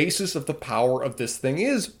the basis of the power of this thing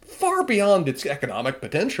is, far beyond its economic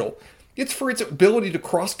potential. It's for its ability to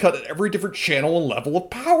cross-cut at every different channel and level of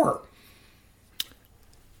power.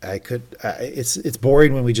 It's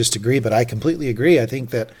boring when we just agree, but I completely agree. I think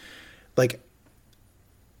that, like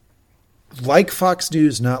Fox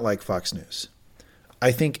News, not like Fox News.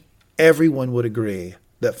 I think everyone would agree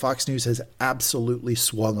that Fox News has absolutely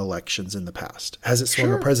swung elections in the past. Has it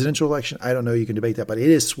swung a presidential election? I don't know. You can debate that, but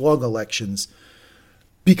it has swung elections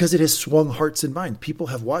because it has swung hearts and minds. People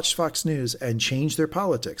have watched Fox News and changed their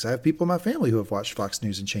politics. I have people in my family who have watched Fox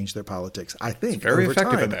News and changed their politics. I think it's very over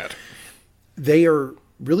effective time, at that. They are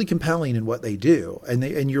really compelling in what they do.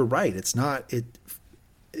 And you're right. It's not,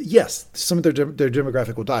 yes, some of their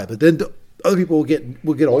demographic will die, but then other people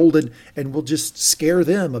will get old and we'll just scare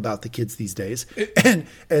them about the kids these days. And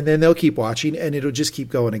then they'll keep watching and it'll just keep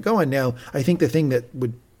going and going. Now, I think the thing that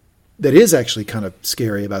is actually kind of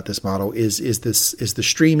scary about this model is the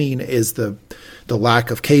streaming, is the lack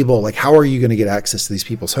of cable. Like, how are you going to get access to these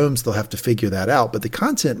people's homes? They'll have to figure that out. But the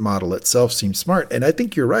content model itself seems smart. And I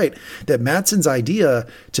think you're right that Mattson's idea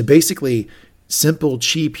to basically simple,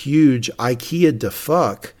 cheap, huge, IKEA to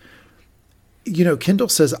fuck, Kendall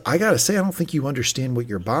says, I got to say, I don't think you understand what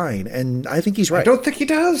you're buying. And I think he's right. I don't think he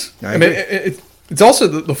does. I mean, it's also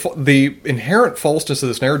the inherent falseness of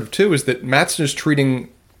this narrative, too, is that Mattson is treating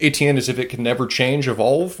ATN as if it can never change,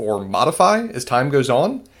 evolve, or modify as time goes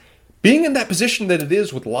on. Being in that position that it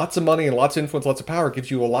is with lots of money and lots of influence, lots of power,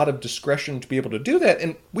 gives you a lot of discretion to be able to do that.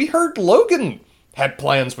 And we heard Logan had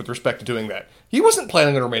plans with respect to doing that. He wasn't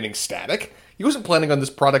planning on remaining static. He wasn't planning on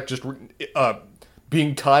this product just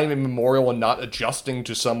being time immemorial and not adjusting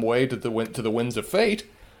to some way to the winds of fate.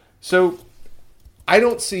 So I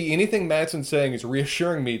don't see anything Mattson's saying is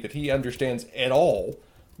reassuring me that he understands at all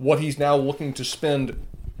what he's now looking to spend.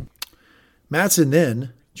 Mattson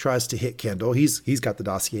then tries to hit Kendall. He's got the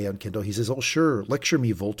dossier on Kendall. He says, oh, sure, lecture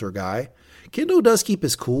me, Volter guy. Kendall does keep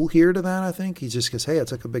his cool here to that, I think. He just goes, hey, I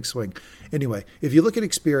took a big swing. Anyway, if you look at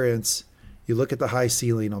experience, you look at the high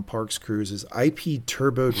ceiling on Parks Cruises, IP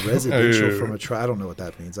turboed residential from I don't know what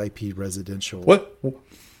that means. IP residential. What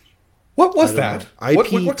was that? What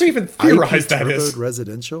do you even theorize that is? Turboed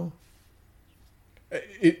residential?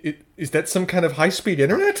 Is that some kind of high-speed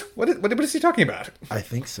internet? What is he talking about? I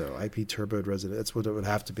think so. IP turboed resident. That's what it would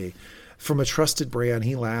have to be. From a trusted brand,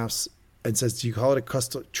 he laughs and says, do you call it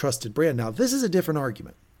a trusted brand? Now, this is a different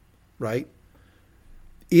argument, right?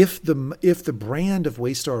 If the brand of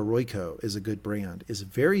Waystar Royco is a good brand, is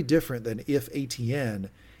very different than if ATN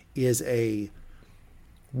is a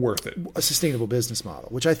sustainable business model,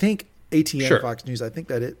 which I think ATN, Fox News, I think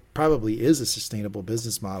that it probably is a sustainable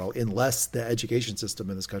business model unless the education system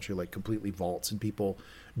in this country like completely vaults and people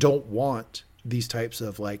don't want these types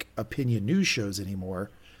of like opinion news shows anymore.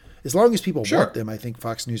 As long as people want them, I think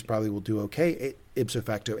Fox News probably will do okay. Ipso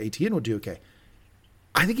facto, ATN will do okay.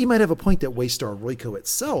 I think he might have a point that Waystar Royco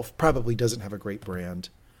itself probably doesn't have a great brand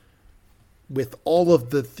with all of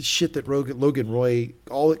the shit that Logan Roy,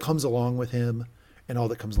 all that comes along with him and all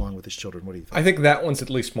that comes along with his children. What do you think? I think that one's at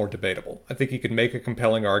least more debatable. I think he could make a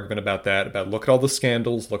compelling argument about that, about look at all the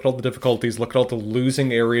scandals, look at all the difficulties, look at all the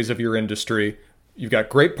losing areas of your industry. You've got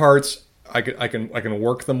great parts. I can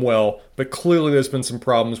work them well, but clearly there's been some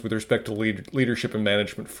problems with respect to leadership and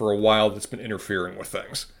management for a while that's been interfering with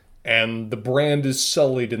things. And the brand is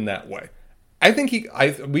sullied in that way. I think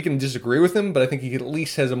we can disagree with him, but I think he at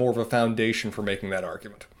least has more of a foundation for making that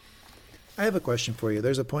argument. I have a question for you.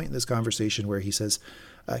 There's a point in this conversation where he says,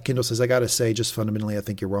 Kendall says, I got to say, just fundamentally, I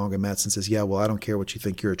think you're wrong. And Mattson says, yeah, well, I don't care what you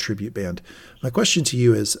think. You're a tribute band. My question to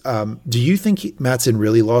you is, do you think Mattson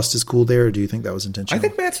really lost his cool there, or do you think that was intentional? I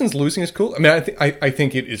think Mattson's losing his cool. I mean, I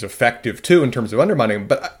think it is effective, too, in terms of undermining him.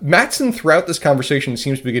 But Mattson, throughout this conversation,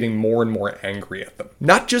 seems to be getting more and more angry at them.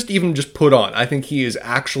 Not just put on. I think he is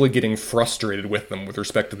actually getting frustrated with them with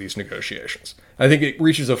respect to these negotiations. I think it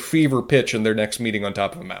reaches a fever pitch in their next meeting on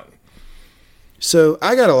top of a mountain. So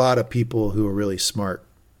I got a lot of people who are really smart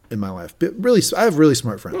in my life. But really, I have really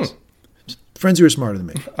smart friends. Friends who are smarter than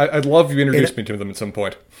me. I'd love you introduce me to them at some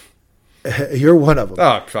point. You're one of them.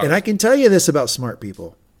 Oh, fine. And I can tell you this about smart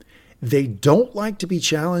people. They don't like to be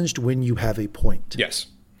challenged when you have a point. Yes.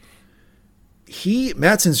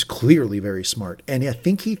 Mattson's clearly very smart. And I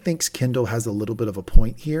think he thinks Kendall has a little bit of a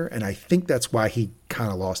point here. And I think that's why he kind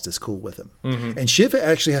of lost his cool with him. Mm-hmm. And Shiv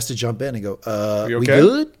actually has to jump in and go, okay? We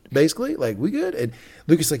good? Basically, like, we good? And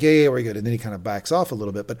Lucas is like, yeah, we're good. And then he kind of backs off a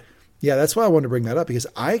little bit. But yeah, that's why I wanted to bring that up, because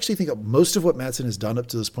I actually think most of what Mattson has done up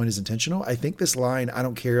to this point is intentional. I think this line, I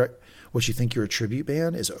don't care what you think you're a tribute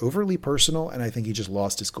band, is overly personal. And I think he just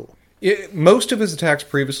lost his cool. Most of his attacks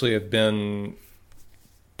previously have been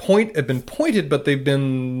pointed, but they've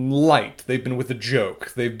been light. They've been with a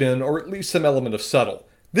joke. They've been, or at least some element of subtle.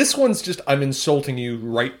 This one's just, I'm insulting you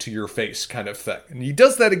right to your face kind of thing. And he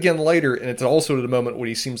does that again later, and it's also at a moment when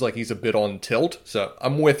he seems like he's a bit on tilt. So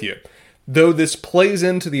I'm with you. Though this plays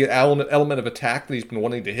into the element of attack that he's been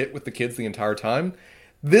wanting to hit with the kids the entire time,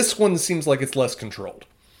 this one seems like it's less controlled.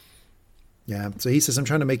 Yeah. So he says, I'm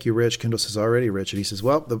trying to make you rich. Kendall says, already rich. And he says,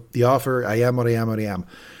 well, the offer, I am what I am, what I am.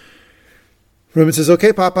 Roman says,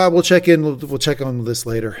 okay, Papa, we'll check in. We'll check on this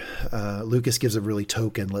later. Lucas gives a really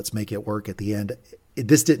token, let's make it work at the end.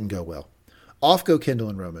 This didn't go well. Off go Kendall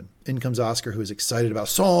and Roman. In comes Oscar, who is excited about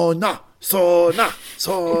sauna. Do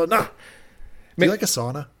you like a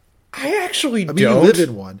sauna? I actually don't. You live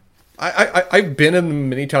in one. I've been in them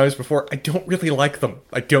many times before. I don't really like them.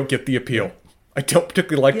 I don't get the appeal. I don't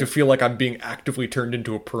particularly like to feel like I'm being actively turned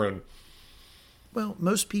into a prune. Well,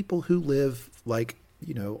 most people who live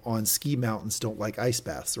on ski mountains don't like ice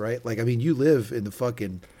baths, right? You live in the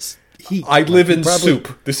fucking heat. I live in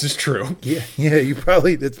soup. This is true. Yeah. It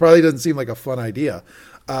probably doesn't seem like a fun idea.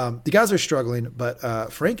 The guys are struggling,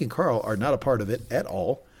 but Frank and Carl are not a part of it at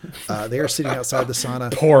all. They are sitting outside the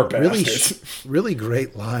sauna. Poor bastards. Really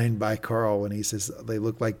great line by Carl when he says they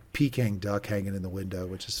look like Peking duck hanging in the window,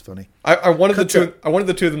 which is funny. I wanted the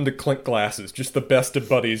two of them to clink glasses. Just the best of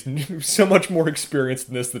buddies. So much more experience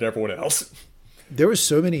in this than everyone else. There were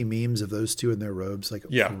so many memes of those two in their robes,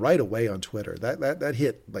 right away on Twitter. That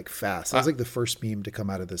hit fast. That was the first meme to come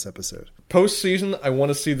out of this episode. Post-season, I want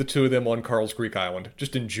to see the two of them on Carl's Greek Island,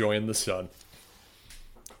 just enjoying the sun.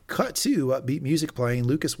 Cut to upbeat music playing.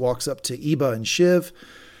 Lucas walks up to Iba and Shiv.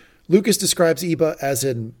 Lucas describes Iba as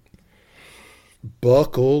in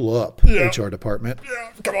buckle up, HR department.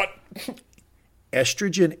 Yeah, come on.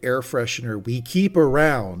 Estrogen air freshener we keep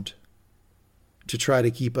around to try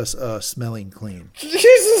to keep us smelling clean.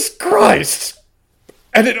 Jesus Christ!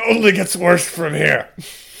 And it only gets worse from here.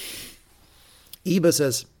 Iba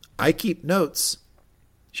says, I keep notes.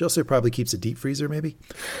 She also probably keeps a deep freezer, maybe.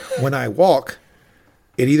 When I walk,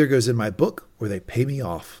 it either goes in my book or they pay me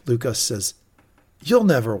off. Lucas says, you'll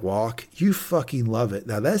never walk. You fucking love it.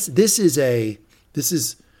 Now this is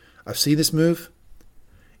I've seen this move.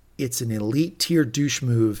 It's an elite tier douche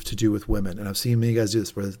move to do with women. And I've seen many guys do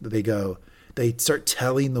this where they start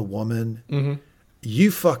telling the woman,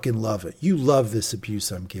 you fucking love it. You love this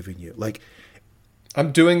abuse I'm giving you.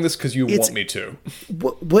 I'm doing this because you want me to.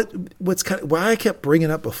 What's kind of why I kept bringing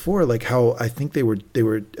up before, how I think they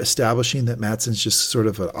were establishing that Madsen's just sort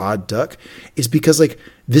of an odd duck, is because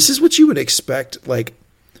this is what you would expect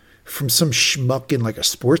from some schmuck in a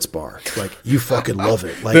sports bar. You fucking love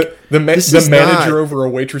it. The manager over a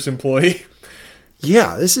waitress employee.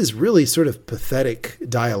 Yeah, this is really sort of pathetic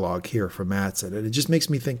dialogue here from Madsen, and it just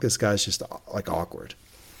makes me think this guy's just awkward.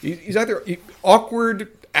 He's either awkward,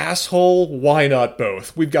 asshole, why not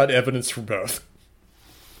both? We've got evidence for both.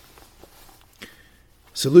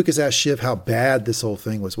 So Lucas asked Shiv how bad this whole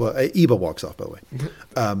thing was. Well, Iba walks off, by the way.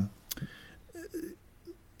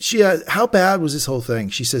 How bad was this whole thing?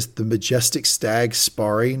 She says the majestic stags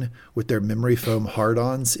sparring with their memory foam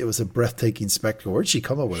hard-ons. It was a breathtaking spectacle. Where'd she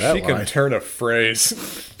come up with that line? She can turn a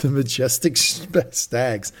phrase. The majestic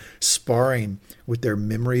stags sparring with their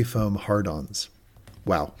memory foam hard-ons.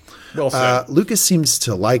 Wow. Well said. Lucas seems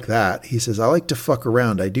to like that. He says, I like to fuck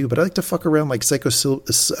around. I do, but I like to fuck around like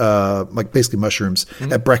basically mushrooms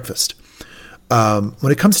at breakfast.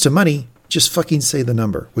 When it comes to money, just fucking say the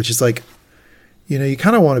number, which is you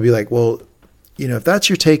kind of want to be well, if that's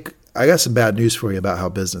your take, I got some bad news for you about how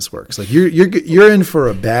business works. You're in for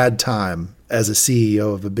a bad time as a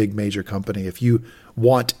CEO of a big major company if you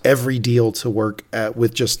want every deal to work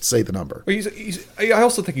with just say the number. I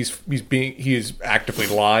also think he is actively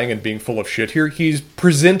lying and being full of shit here. He's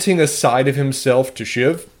presenting a side of himself to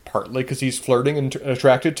Shiv, partly because he's flirting and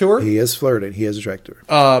attracted to her. He is flirting. He is attracted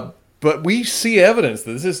to her. But we see evidence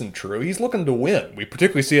that this isn't true. He's looking to win. We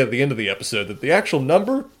particularly see at the end of the episode that the actual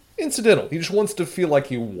number, incidental. He just wants to feel like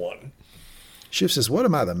he won. Shiv says, what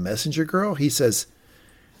am I, the messenger girl? He says,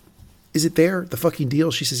 is it there, the fucking deal?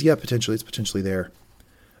 She says, yeah, potentially. It's potentially there.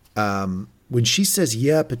 When she says,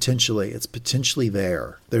 yeah, potentially, it's potentially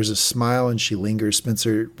there. There's a smile and she lingers.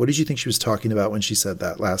 Spencer, what did you think she was talking about when she said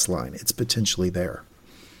that last line? It's potentially there.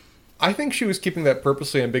 I think she was keeping that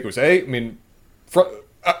purposely ambiguous.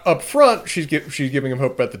 Up front, she's giving him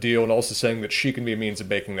hope about the deal and also saying that she can be a means of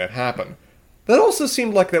making that happen. That also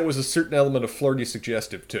seemed like that was a certain element of flirty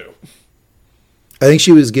suggestive too. I think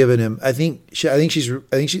she was giving him. I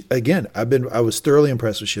was thoroughly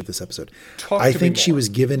impressed with Shiv this episode. I think she was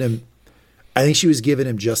giving him I think she was giving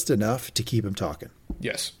him just enough to keep him talking.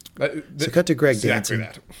 Yes. So cut to Greg exactly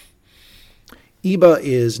dancing. That. Eba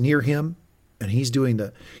is near him, and he's doing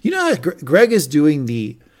the... You know, Greg is doing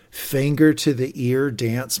the finger to the ear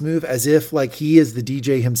dance move as if like he is the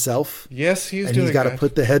DJ himself. Yes, he's and doing he's got to that.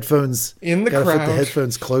 put the headphones in the crowd. Put the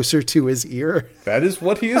headphones closer to his ear. That is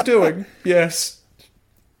what he is doing. Yes.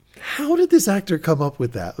 How did this actor come up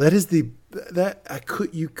with that? That is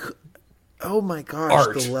oh my gosh,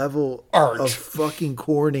 Art. the level Art. of fucking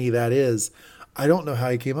corny that is. I don't know how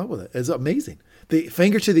he came up with it. It's amazing. The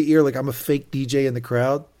finger to the ear, like I'm a fake DJ in the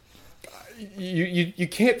crowd. You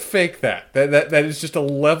can't fake that. That is just a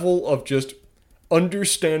level of just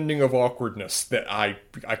understanding of awkwardness that I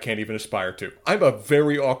can't even aspire to. I'm a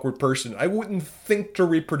very awkward person. I wouldn't think to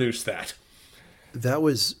reproduce that. That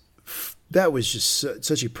was just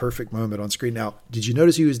such a perfect moment on screen. Now, did you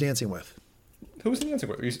notice who he was dancing with? Who was he dancing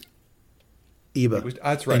with? Eba.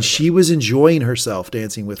 That's right. And she was enjoying herself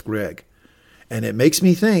dancing with Greg. And it makes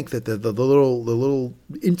me think that the little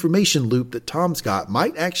information loop that Tom's got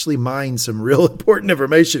might actually mine some real important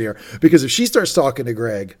information here. Because if she starts talking to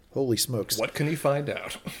Greg, holy smokes. What can he find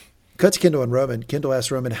out? Cut to Kendall and Roman. Kendall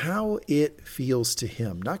asks Roman how it feels to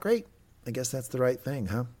him. Not great. I guess that's the right thing,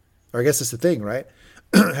 huh? Or I guess that's the thing, right?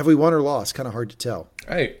 Have we won or lost? Kind of hard to tell.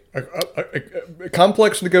 Hey, a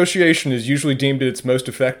complex negotiation is usually deemed at its most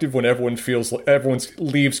effective when everyone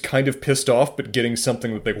leaves kind of pissed off, but getting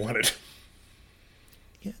something that they wanted.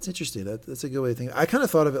 Yeah, it's interesting. That's a good way to think. I kind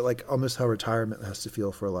of thought of it like almost how retirement has to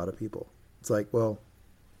feel for a lot of people. It's like, well,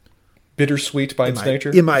 bittersweet by its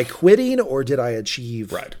nature. Am I quitting or did I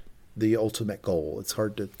achieve right. the ultimate goal? It's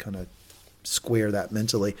hard to kind of square that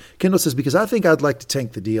mentally. Kendall says, because I think I'd like to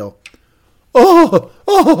tank the deal.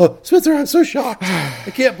 Oh, Spencer, I'm so shocked.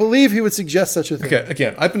 I can't believe he would suggest such a thing. Okay,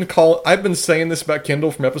 again, I've been saying this about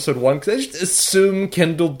Kendall from episode 1 because I just assume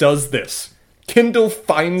Kendall does this. Kendall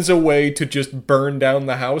finds a way to just burn down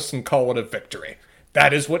the house and call it a victory.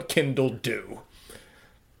 That is what Kendall do.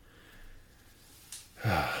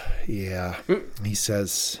 Yeah. He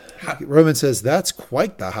says, Roman says, that's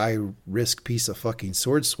quite the high-risk piece of fucking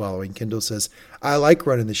sword swallowing. Kendall says, I like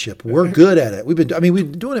running the ship. We're good at it. We've been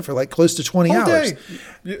doing it for like close to 20 hours.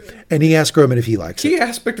 Day. And he asked Roman if he likes it. Key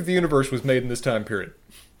aspect of the universe was made in this time period.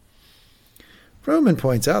 Roman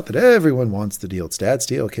points out that everyone wants the deal. It's Dad's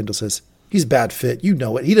deal. Kendall says, he's a bad fit. You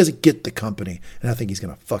know it. He doesn't get the company. And I think he's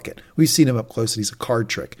going to fuck it. We've seen him up close and he's a card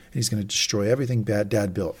trick. And he's going to destroy everything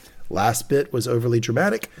Dad built. Last bit was overly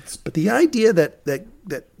dramatic, but the idea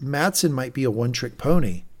that Matsson might be a one-trick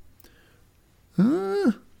pony,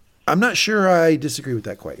 I'm not sure I disagree with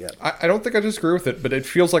that quite yet. I don't think I disagree with it, but it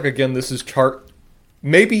feels like, again, this is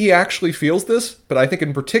maybe he actually feels this, but I think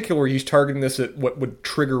in particular he's targeting this at what would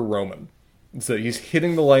trigger Roman. So he's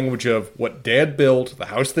hitting the language of what Dad built, the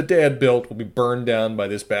house that Dad built will be burned down by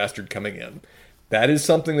this bastard coming in. That is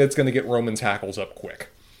something that's going to get Roman's hackles up quick.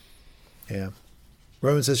 Yeah.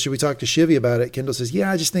 Roman says, should we talk to Shivy about it? Kendall says,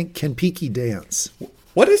 yeah, I just think, can Peaky dance?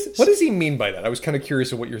 What does he mean by that? I was kind of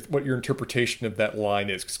curious of what your interpretation of that line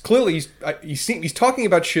is. Because clearly he's talking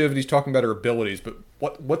about Shiv and he's talking about her abilities, but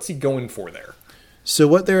what's he going for there? So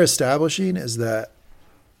what they're establishing is that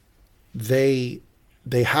they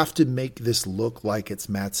have to make this look like it's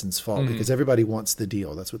Matsson's fault because everybody wants the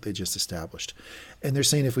deal. That's what they just established. And they're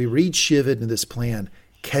saying if we read Shiv into this plan,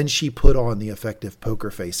 can she put on the effective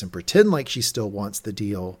poker face and pretend like she still wants the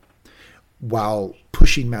deal while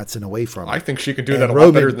pushing Matsson away from it? I think she can do that a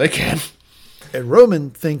lot better than they can. And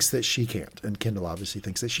Roman thinks that she can't. And Kendall obviously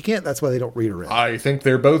thinks that she can't. That's why they don't read her in. I think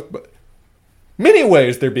they're both... Many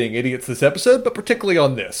ways they're being idiots this episode, but particularly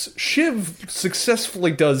on this. Shiv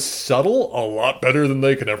successfully does subtle a lot better than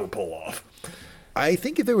they could ever pull off. I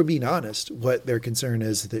think if they were being honest, what their concern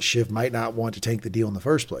is that Shiv might not want to tank the deal in the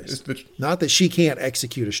first place. Not that she can't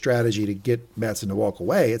execute a strategy to get Matsson to walk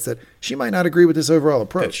away. It's that she might not agree with this overall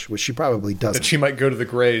approach, which she probably doesn't. That she might go to the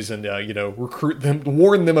Greys and, recruit them,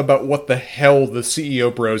 warn them about what the hell the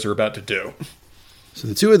CEO bros are about to do. So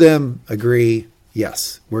the two of them agree,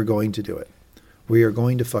 yes, we're going to do it. We are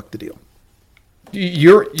going to fuck the deal.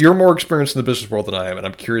 You're more experienced in the business world than I am, and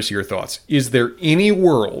I'm curious of your thoughts. Is there any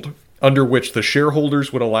world under which the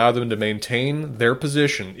shareholders would allow them to maintain their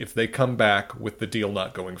position if they come back with the deal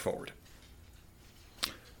not going forward?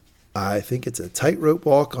 I think it's a tightrope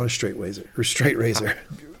walk on a straight razor.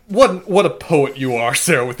 What a poet you are,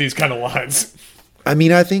 Sarah, with these kind of lines. I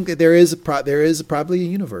mean, I think that there is probably a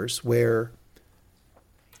universe where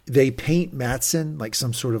they paint Matsson like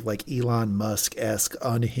some sort of like Elon Musk-esque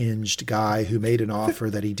unhinged guy who made an offer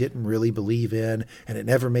that he didn't really believe in, and it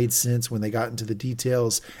never made sense when they got into the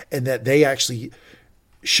details, and that they actually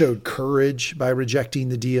showed courage by rejecting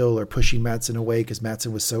the deal or pushing Matsson away because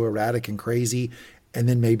Matsson was so erratic and crazy. And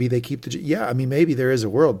then maybe they keep maybe there is a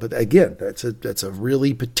world, but again, that's a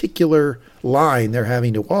really particular line they're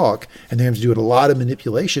having to walk, and they have to do a lot of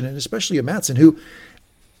manipulation, and especially a Matsson who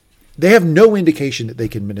they have no indication that they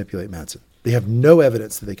can manipulate Matsson. They have no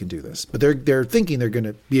evidence that they can do this, but they're thinking they're going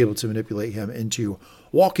to be able to manipulate him into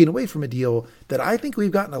walking away from a deal that I think we've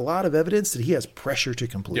gotten a lot of evidence that he has pressure to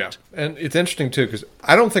complete. Yeah, and it's interesting too because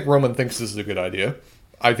I don't think Roman thinks this is a good idea.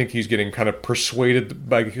 I think he's getting kind of persuaded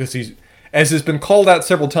because he's. As has been called out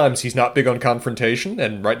several times, he's not big on confrontation,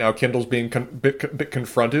 and right now Kendall's being a bit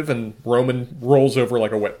confrontive, and Roman rolls over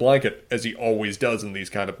like a wet blanket, as he always does in these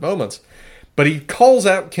kind of moments. But he calls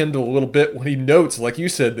out Kendall a little bit when he notes, like you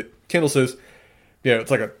said, that Kendall says,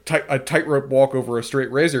 it's like a tightrope walk over a straight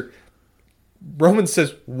razor. Roman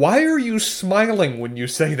says, "Why are you smiling when you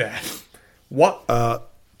say that?" What?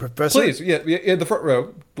 Professor? Please, in the front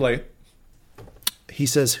row, play. He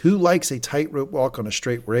says, "Who likes a tightrope walk on a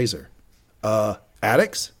straight razor?"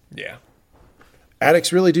 Addicts? Yeah.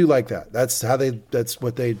 Addicts really do like that. That's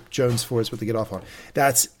what they Jones for. It's what they get off on.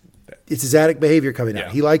 It's his addict behavior coming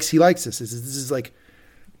out. He likes this. This is like,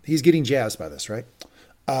 he's getting jazzed by this, right?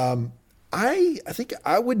 I think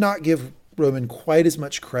I would not give Roman quite as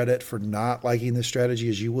much credit for not liking this strategy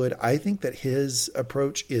as you would. I think that his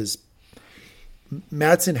approach is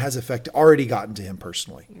Matsson has already gotten to him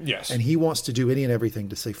personally. Yes. And he wants to do any and everything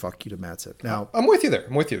to say fuck you to Matsson. Now, I'm with you there.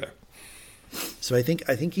 So I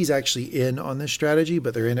think he's actually in on this strategy,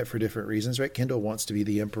 but they're in it for different reasons, right? Kendall wants to be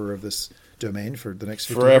the emperor of this domain for the next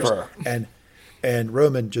 50 forever years. And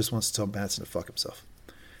Roman just wants to tell Matsson to fuck himself.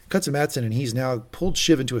 Cuts to Matsson, and he's now pulled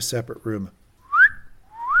Shiv into a separate room.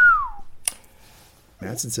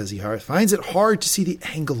 Matsson says he finds it hard to see the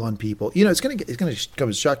angle on people. It's going to come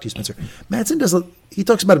as a shock to you, Spencer. Matsson he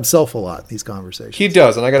talks about himself a lot in these conversations. He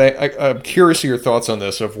does, and I'm curious of your thoughts on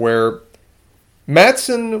this, of where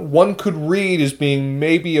Matsson, one could read as being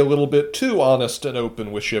maybe a little bit too honest and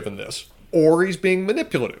open with Shiv in this, or he's being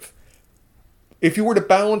manipulative. If you were to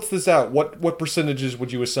balance this out, what percentages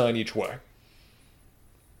would you assign each way?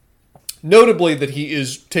 Notably that he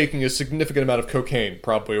is taking a significant amount of cocaine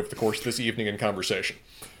probably over the course of this evening in conversation.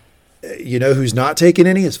 You know who's not taking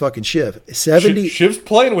any is fucking Shiv. Shiv's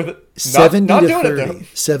playing with it. 70 not to doing 30. It, though.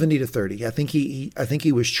 70 to 30. I think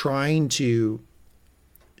he was trying to.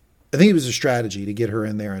 I think it was a strategy to get her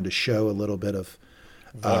in there and to show a little bit of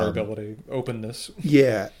vulnerability, openness.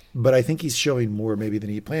 Yeah, but I think he's showing more maybe than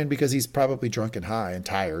he planned because he's probably drunk and high and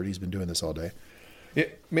tired. He's been doing this all day.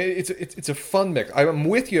 It's a fun mix. I'm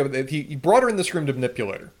with you. He brought her in this room to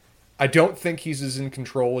manipulate her. I don't think he's as in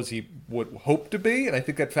control as he would hope to be, and I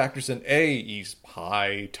think that factors in he's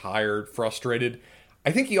high, tired, frustrated.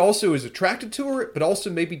 I think he also is attracted to her, but also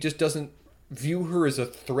maybe just doesn't view her as a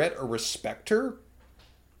threat or respect her.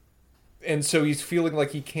 And so he's feeling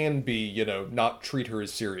like he can be, not treat her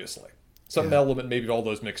as seriously. Some element maybe of all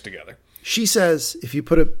those mixed together. She says if you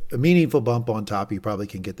put a meaningful bump on top, you probably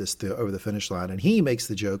can get this over the finish line. And he makes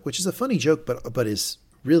the joke, which is a funny joke, but is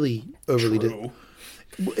really overly... True.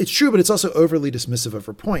 It's true, but it's also overly dismissive of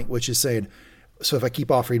her point, which is saying, so if I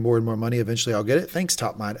keep offering more and more money, eventually I'll get it. Thanks,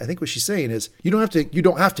 Top Mind. I think what she's saying is you don't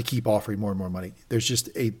have to keep offering more and more money. There's just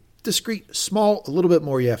a discrete, small, a little bit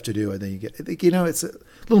more you have to do, and then you get, it's a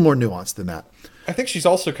little more nuanced than that. I think she's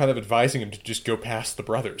also kind of advising him to just go past the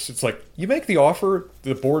brothers. It's like, you make the offer,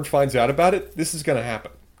 the board finds out about it, this is going to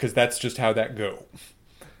happen, because that's just how that go.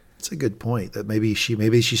 It's a good point that maybe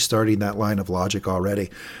she's starting that line of logic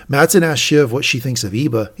already. Matsson asks Shiv what she thinks of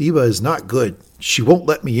Iba. Iba is not good. She won't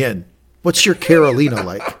let me in. What's your Carolina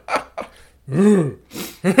like?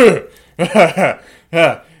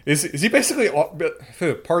 Is he basically,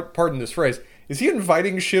 pardon this phrase, is he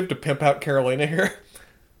inviting Shiv to pimp out Carolina here?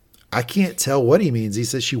 I can't tell what he means. He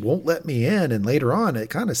says she won't let me in, and later on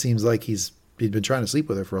it kind of seems like he'd been trying to sleep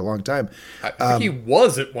with her for a long time. I think he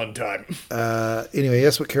was at one time. Anyway,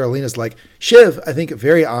 that's what Carolina's like. Shiv, I think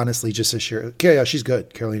very honestly just says, yeah, she's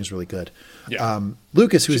good. Carolina's really good. Yeah.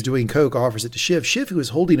 Lucas, who is doing coke, offers it to Shiv. Shiv, who is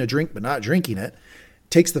holding a drink but not drinking it,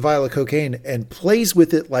 takes the vial of cocaine and plays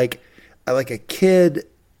with it like a kid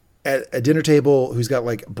at a dinner table who's got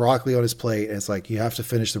like broccoli on his plate, and it's like, you have to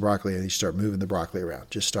finish the broccoli, and you start moving the broccoli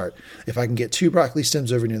around. Just start. If I can get 2 broccoli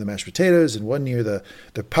stems over near the mashed potatoes and 1 near the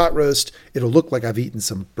pot roast, it'll look like I've eaten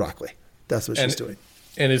some broccoli. That's what she's doing.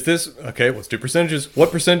 And is this, okay, let's do percentages.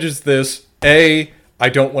 What percentage is this? A, I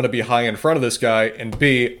don't want to be high in front of this guy, and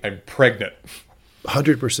B, I'm pregnant.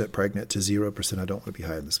 100% pregnant to 0% I don't want to be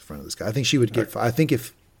high in front of this guy. I think she would get, I think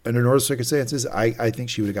if under normal circumstances, I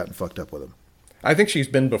think she would have gotten fucked up with him. I think she's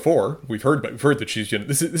been before. We've heard that she's.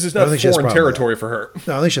 This is I not don't think she has a foreign problem with territory for her.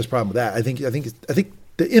 No, I don't think she has a problem with that. I think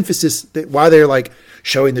the emphasis that why they're like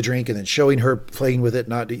showing the drink and then showing her playing with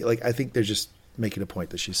it, I think they're just making a point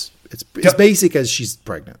that it's basic as she's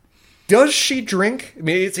pregnant. Does she drink? I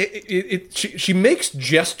mean, she makes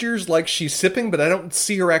gestures like she's sipping, but I don't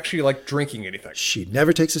see her actually like drinking anything. She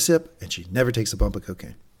never takes a sip, and she never takes a bump of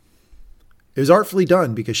cocaine. It was artfully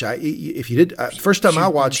done because if you did, first time I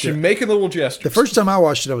watched it, she making little gestures. The first time I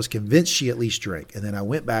watched it, I was convinced she at least drank, and then I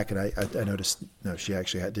went back and I noticed no, she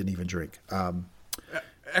actually didn't even drink.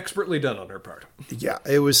 Expertly done on her part. Yeah,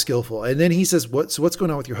 it was skillful. And then he says, what's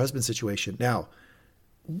going on with your husband's situation now?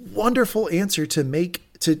 Wonderful answer to make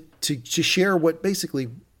to share what basically.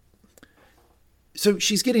 So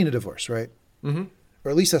she's getting a divorce, right? Mm-hmm.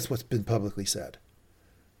 Or at least that's what's been publicly said.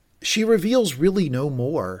 She reveals really no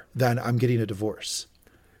more than I'm getting a divorce.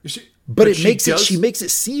 But she makes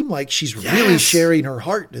it seem like she's really sharing her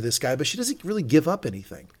heart to this guy, but she doesn't really give up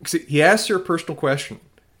anything. See, he asks her a personal question,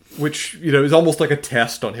 which is almost like a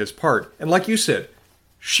test on his part. And like you said,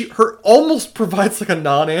 her almost provides like a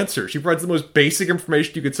non-answer. She provides the most basic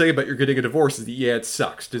information you could say about you're getting a divorce. Is that, yeah, it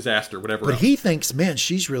sucks, disaster, whatever. But he thinks, man,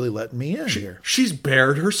 she's really letting me in here. She's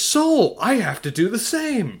bared her soul. I have to do the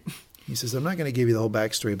same. He says, I'm not going to give you the whole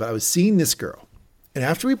backstory, but I was seeing this girl. And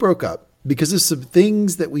after we broke up, because of some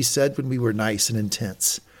things that we said when we were nice and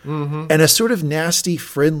intense, and a sort of nasty,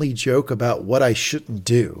 friendly joke about what I shouldn't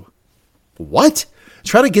do. What?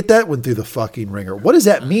 Try to get that one through the fucking ringer. What does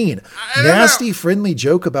that mean? Nasty, friendly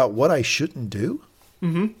joke about what I shouldn't do?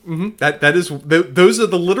 Mm-hmm. Mm-hmm. Those are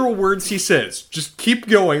the literal words he says. Just keep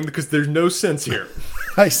going because there's no sense here.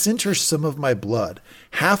 I sent her some of my blood.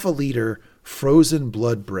 1/2 liter frozen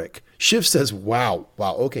blood brick. Shiv says, wow,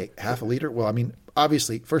 okay, 1/2 liter? Well, I mean,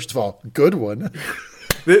 obviously, first of all, good one.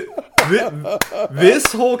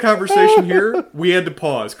 This whole conversation here, we had to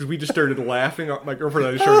pause because we just started laughing. My girlfriend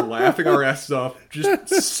and I started laughing our asses off,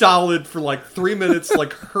 just solid for like 3 minutes,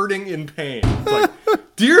 like hurting in pain. It's like,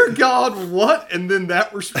 dear God, what? And then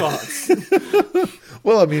that response.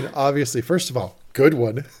 Well, I mean, obviously, first of all, good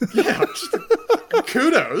one. Yeah,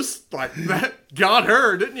 kudos. Like, that got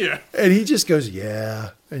her, didn't you? And he just goes, yeah.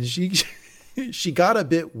 And she got a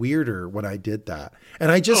bit weirder when I did that.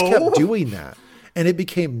 And I just kept doing that. And it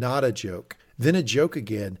became not a joke, then a joke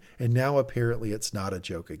again, and now apparently it's not a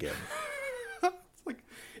joke again. It's like,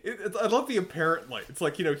 I love the apparent light. It's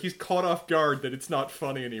like, he's caught off guard that it's not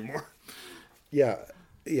funny anymore. Yeah.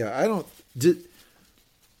 I don't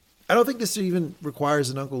think this even requires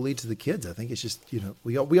an Uncle Lee to the kids. I think it's just,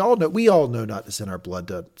 we all know not to send our blood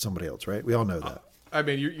to somebody else, right? We all know that. I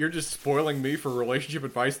mean, you're just spoiling me for relationship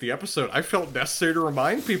advice the episode. I felt necessary to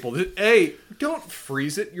remind people that, A, don't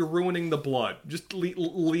freeze it. You're ruining the blood. Just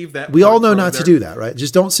leave that. We all know not to do that, right?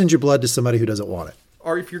 Just don't send your blood to somebody who doesn't want it.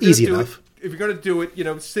 Or if you're going to do it, if you're going to do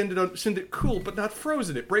it, send it cool, but not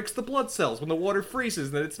frozen. It breaks the blood cells when the water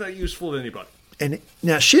freezes, then it's not useful to anybody. And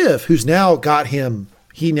now Shiv, who's now got him,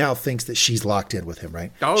 he now thinks that she's locked in with him,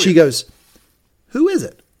 right? She goes, who is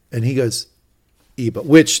it? And he goes, Eba,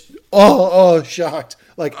 which, shocked.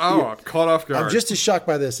 Like, I'm caught off guard. I'm just as shocked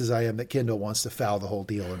by this as I am that Kendall wants to foul the whole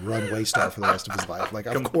deal and run Waystar for the rest of his life. Like,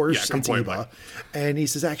 of course, it's Eba. And he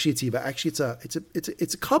says, actually, it's Eba. Actually,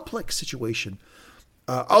 it's a complex situation.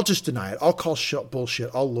 I'll just deny it. I'll call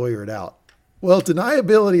bullshit. I'll lawyer it out. Well,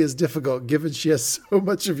 deniability is difficult given she has so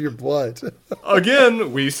much of your blood.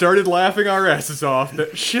 Again, we started laughing our asses off.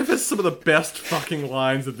 That Shiv has some of the best fucking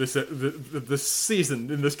lines of this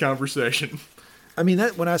season in this conversation. I mean,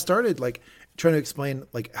 that when I started trying to explain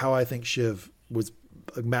how I think Shiv was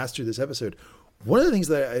mastered this episode, one of the things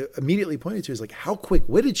that I immediately pointed to is how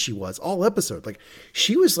quick-witted she was all episode.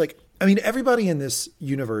 She was everybody in this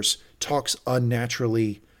universe talks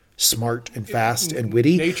unnaturally smart and fast and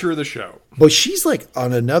witty. Nature of the show. But she's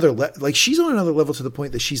on another she's on another level to the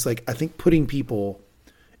point that she's I think putting people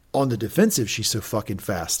on the defensive. She's so fucking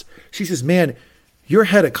fast. She says, man, your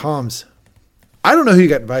head of comms, I don't know who you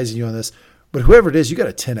got advising you on this, but whoever it is, you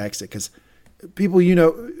got to 10x it because people you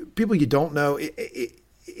don't know,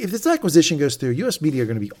 if this acquisition goes through, U.S. media are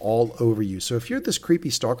going to be all over you. So if you're this creepy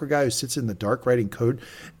stalker guy who sits in the dark writing code,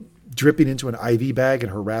 dripping into an IV bag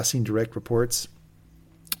and harassing direct reports,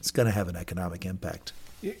 it's going to have an economic impact.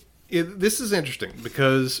 This is interesting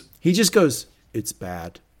because he just goes, it's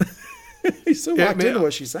bad. He's so locked into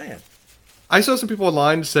what she's saying. I saw some people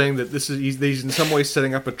online saying that he's in some way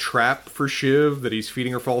setting up a trap for Shiv, that he's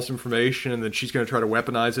feeding her false information and then she's going to try to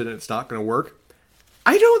weaponize it and it's not going to work.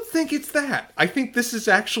 I don't think it's that. I think this is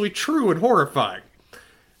actually true and horrifying.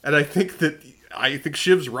 And I think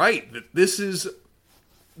Shiv's right, that this is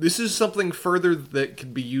this is something further that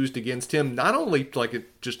could be used against him, not only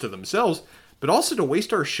like just to themselves, but also to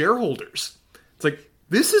waste our shareholders. It's like,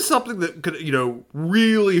 this is something that could,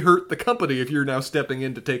 really hurt the company if you're now stepping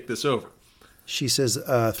in to take this over. She says,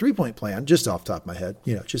 3-point plan, just off the top of my head,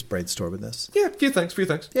 just brainstorming this. Yeah, few things.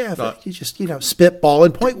 Yeah, you just, spitball.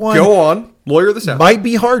 And point one. Go on, lawyer this out. Might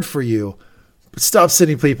be hard for you, but stop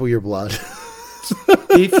sending people your blood.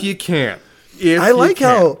 If you can. I like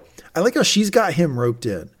how she's got him roped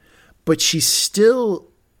in, but she still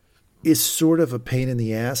is sort of a pain in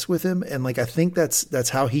the ass with him. And like, I think that's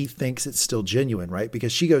how he thinks it's still genuine, right?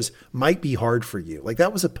 Because she goes, might be hard for you. Like,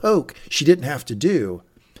 that was a poke she didn't have to do.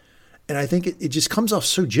 And I think it just comes off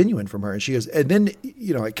so genuine from her. And she goes, and then,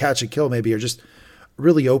 like Catch and Kill maybe, or just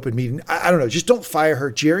really open meeting. I don't know. Just don't fire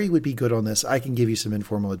her. Jerry would be good on this. I can give you some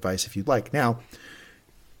informal advice if you'd like. Now,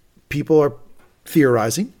 people are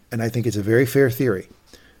theorizing, and I think it's a very fair theory,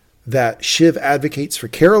 that Shiv advocates for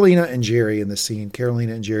Carolina and Jerry in this scene.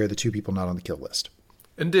 Carolina and Jerry are the two people not on the kill list.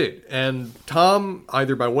 Indeed. And Tom,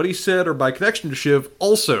 either by what he said or by connection to Shiv,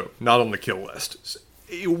 also not on the kill list.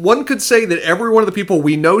 One could say that every one of the people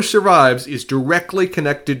we know survives is directly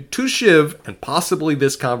connected to Shiv and possibly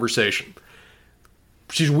this conversation.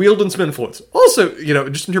 She's wielding some influence. Also,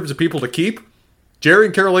 just in terms of people to keep, Jerry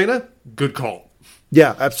and Carolina, good call.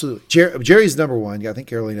 Yeah, absolutely. Jerry's number one. Yeah, I think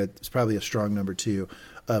Carolina is probably a strong number two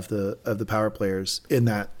of the power players in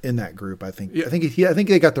that group. I think. Yeah. I think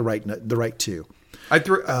they got the right two. I'd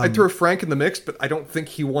throw Frank in the mix, but I don't think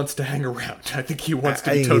he wants to hang around. I think he wants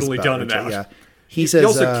to be totally done and out. Yeah. He says,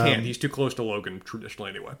 also can't. He's too close to Logan traditionally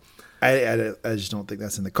anyway. I just don't think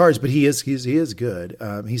that's in the cards, but he is good.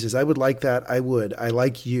 He says, I would like that. I would. I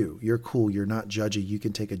like you. You're cool. You're not judgy. You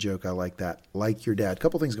can take a joke. I like that. Like your dad.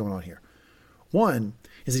 Couple things going on here. One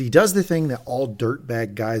is that he does the thing that all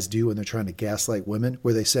dirtbag guys do when they're trying to gaslight women,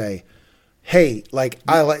 where they say, hey,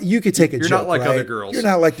 you could take a joke. You're not like right? other girls. You're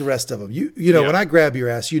not like the rest of them. When I grab your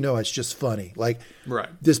ass, it's just funny. Like, right.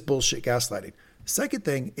 This bullshit gaslighting. Second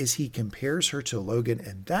thing is he compares her to Logan,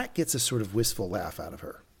 and that gets a sort of wistful laugh out of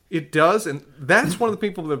her. It does, and that's one of the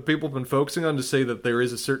people that people have been focusing on, to say that there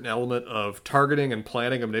is a certain element of targeting and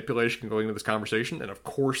planning and manipulation going into this conversation, and of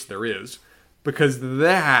course there is, because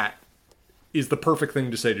that is the perfect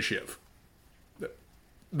thing to say to Shiv.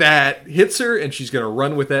 That hits her, and she's going to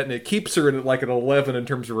run with that, and it keeps her at like an 11 in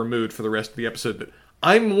terms of her mood for the rest of the episode, that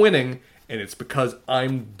I'm winning, and it's because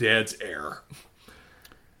I'm Dad's heir.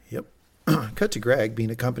 Yep. Cut to Greg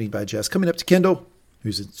being accompanied by Jess, coming up to Kendall,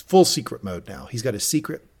 who's in full secret mode now. He got a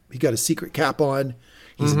secret cap on.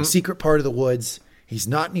 He's in a secret part of the woods. He's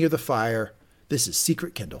not near the fire. This is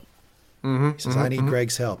secret Kendall. He says, I need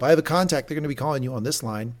Greg's help. I have a contact. They're going to be calling you on this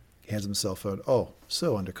line. He hands him a cell phone. Oh,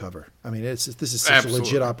 so undercover. I mean, this is such Absolutely. a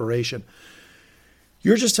legit operation.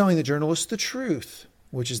 You're just telling the journalists the truth,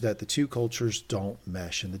 which is that the two cultures don't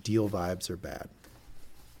mesh and the deal vibes are bad.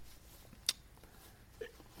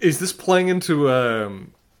 Is this playing into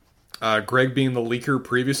Greg being the leaker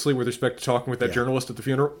previously with respect to talking with that journalist at the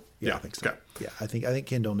funeral? Yeah, I think so. Okay. Yeah, I think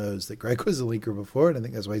Kendall knows that Greg was a leaker before, and I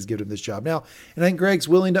think that's why he's giving him this job now. And I think Greg's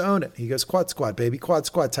willing to own it. He goes, Quad Squad, baby. Quad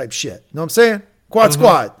Squad type shit. You know what I'm saying? Quad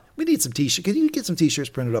Squad. We need some T-shirts. Can you get some T-shirts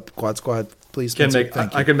printed up, Quad Squad, please?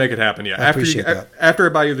 I can make it happen, yeah. I appreciate that. After I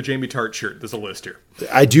buy you the Jamie Tart shirt, there's a list here.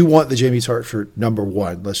 I do want the Jamie Tart shirt number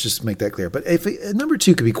one. Let's just make that clear. But if number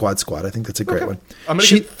two could be Quad Squad, I think that's a great one. I'm going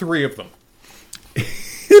to get 3 of them.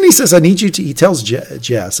 And he says, he tells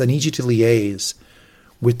Jess, I need you to liaise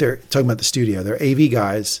with talking about the studio, their AV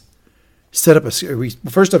guys, set up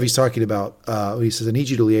first off, he's talking about, he says, I need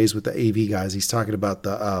you to liaise with the AV guys. He's talking about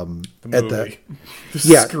the movie. The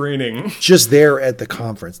screening. Just there at the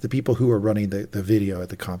conference, the people who are running the video at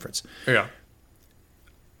the conference. Yeah.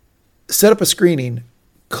 Set up a screening,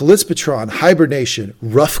 Kalispatron, Hibernation,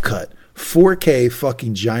 Rough Cut, 4K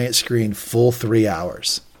fucking giant screen, full 3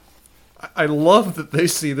 hours. I love that they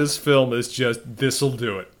see this film as just, this'll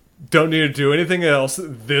do it. Don't need to do anything else.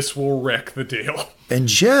 This will wreck the deal. And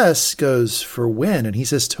Jess goes, for when? And he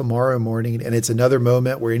says tomorrow morning. And it's another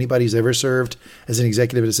moment where anybody who's ever served as an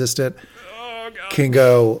executive assistant can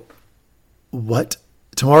go, what?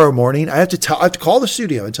 Tomorrow morning? I have to call the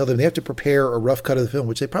studio and tell them they have to prepare a rough cut of the film,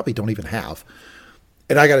 which they probably don't even have.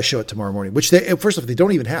 And I got to show it tomorrow morning, which first off, they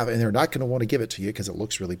don't even have, and they're not going to want to give it to you because it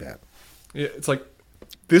looks really bad. Yeah, it's like,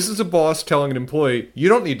 this is a boss telling an employee, you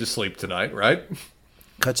don't need to sleep tonight, right?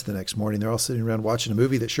 Cut to the next morning. They're all sitting around watching a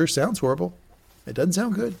movie that sure sounds horrible. It doesn't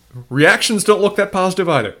sound good. Reactions don't look that positive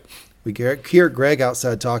either. We hear Greg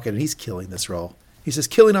outside talking, and he's killing this role. He says,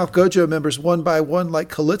 killing off Gojo members one by one like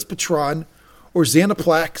Kalispatron or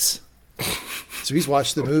Xanaplex. So he's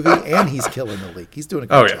watched the movie, and he's killing the leak. He's doing a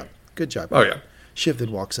good job. Good job. Oh, yeah. Shiv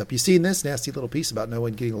then walks up. You seen this nasty little piece about no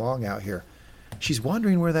one getting along out here? She's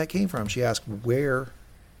wondering where that came from. She asks where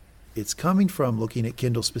it's coming from, looking at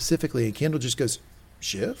Kendall specifically, and Kendall just goes,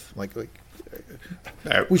 Shiv? Like who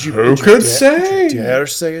could say? Would you dare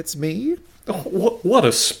say it's me? What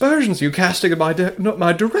aspersions are you casting in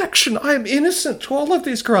my direction? I am innocent to all of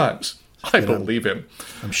these crimes. I believe him.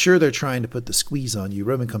 I'm sure they're trying to put the squeeze on you.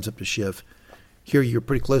 Roman comes up to Shiv. Hear you're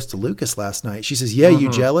pretty close to Lucas last night. She says, yeah, you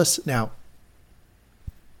jealous? Now,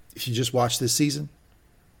 if you just watch this season,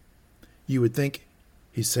 you would think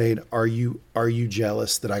he's saying, are you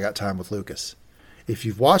jealous that I got time with Lucas? If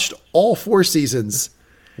you've watched all 4 seasons,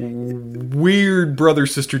 weird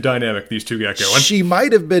brother-sister dynamic these two got going. She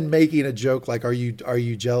might have been making a joke like, are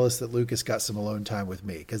you jealous that Lucas got some alone time with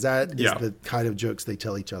me? Because that is the kind of jokes they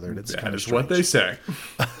tell each other. And it's kind of strange. What they say.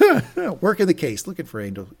 Working the case, looking for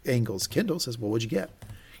angles. Kendall says, well, what'd you get?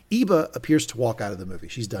 Eva appears to walk out of the movie.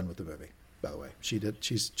 She's done with the movie, by the way.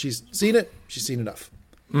 She's seen it. She's seen enough.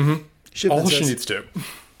 Mm-hmm. All she needs to.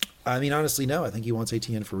 I mean, honestly, no. I think he wants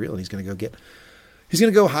ATN for real, and he's going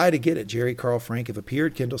to go high to get it. Jerry, Carl, Frank have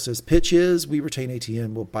appeared. Kendall says, pitch is we retain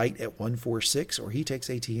ATN. We'll bite at 146, or he takes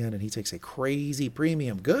ATN and he takes a crazy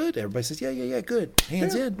premium. Good. Everybody says, yeah, good.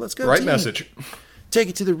 Hands in. Let's go. Right team. Message. Take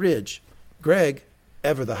it to the ridge. Greg,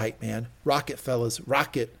 ever the hype man. Rocket, fellas.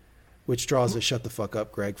 Rocket, which draws a shut the fuck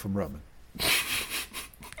up Greg from Roman.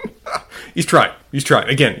 He's trying.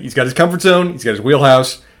 Again, he's got his comfort zone. He's got his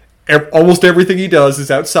wheelhouse. Almost everything he does is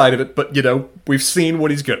outside of it, but, we've seen what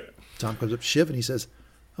he's good at. Tom comes up to Shiv and he says,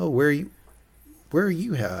 oh, where are you? What are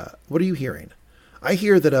you hearing? I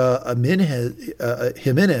hear that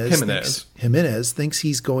Jimenez thinks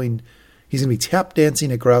he's going to be tap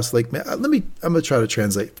dancing at Grouse Lake. I'm going to try to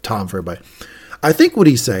translate Tom for everybody. I think what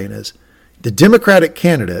he's saying is the Democratic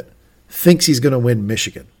candidate thinks he's going to win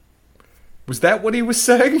Michigan. Was that what he was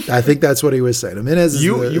saying? I think that's what he was saying. Jimenez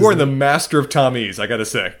you are the master of Tommy's, I got to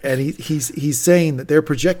say. And he's saying that they're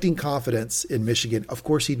projecting confidence in Michigan. Of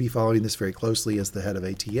course, he'd be following this very closely as the head of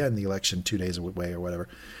ATN, the election 2 days away or whatever.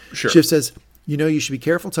 Sure. Shiv says, you should be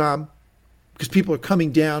careful, Tom, because people are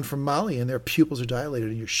coming down from Mali and their pupils are dilated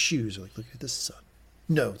and your shoes are like, look at the sun.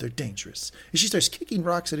 No, they're dangerous. And she starts kicking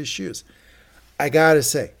rocks at his shoes. I got to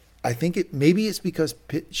say, I think maybe it's because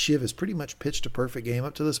Shiv has pretty much pitched a perfect game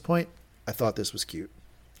up to this point. I thought this was cute.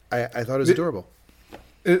 I thought it was adorable.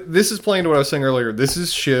 This is playing to what I was saying earlier. This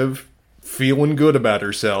is Shiv feeling good about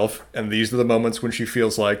herself, and these are the moments when she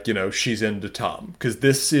feels like, she's into Tom. Because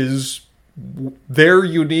this is their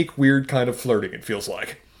unique, weird kind of flirting, it feels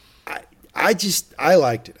like. I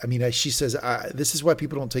liked it. I mean, she says, this is why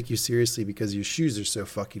people don't take you seriously, because your shoes are so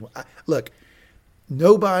fucking... Look,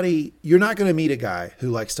 you're not going to meet a guy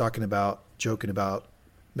who likes joking about,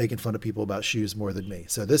 making fun of people about shoes more than me.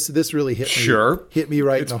 So this really hit me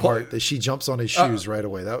right in the heart that she jumps on his shoes right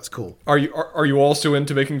away. That was cool. Are you also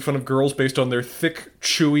into making fun of girls based on their thick,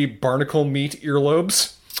 chewy barnacle meat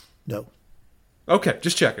earlobes? No. Okay,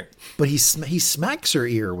 just checking. But he smacks her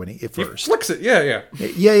ear at first. He flicks it. Yeah.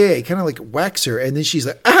 Yeah. He kind of like whacks her, and then she's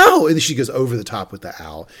like, ow! And then she goes over the top with the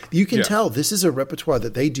ow. You can tell this is a repertoire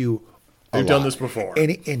that they do. They've done this before.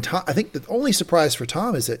 And Tom, I think the only surprise for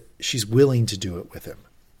Tom is that she's willing to do it with him.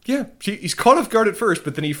 Yeah, he's caught off guard at first,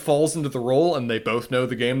 but then he falls into the role, and they both know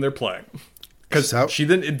the game they're playing. Because she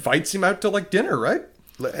then invites him out to, dinner, right?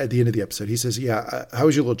 At the end of the episode, he says, yeah, how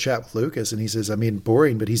was your little chat with Lucas? And he says,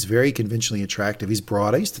 boring, but he's very conventionally attractive. He's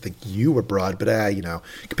broad. I used to think you were broad, but,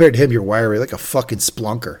 compared to him, you're wiry like a fucking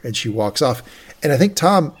splunker. And she walks off. And I think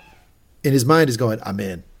Tom, in his mind, is going, I'm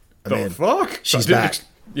in. Fuck? She's back.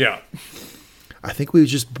 Yeah.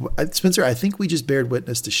 Spencer, I think we just bared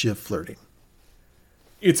witness to Shiv flirting.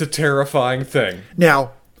 It's a terrifying thing.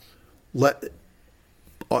 Now,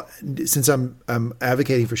 since I'm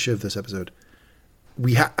advocating for Shiv this episode,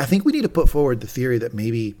 I think we need to put forward the theory that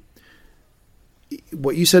maybe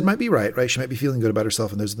what you said might be right? She might be feeling good about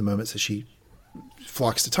herself, and those are the moments that she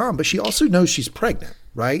flocks to Tom. But she also knows she's pregnant,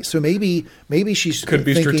 right? So maybe she's could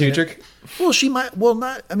be strategic. Well, she might. Well,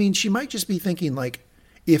 not. I mean, she might just be thinking like,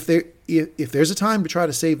 if there's a time to try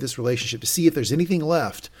to save this relationship, to see if there's anything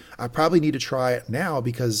left, I probably need to try it now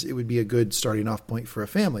because it would be a good starting off point for a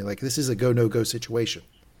family. Like, this is a go, no go situation.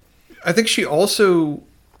 I think she also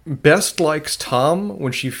best likes Tom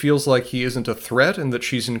when she feels like he isn't a threat and that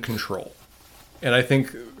she's in control. And I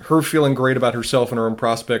think her feeling great about herself and her own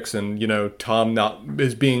prospects and, Tom not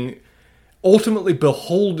as being ultimately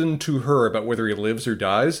beholden to her about whether he lives or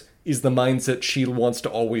dies is the mindset she wants to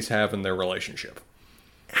always have in their relationship.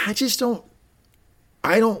 I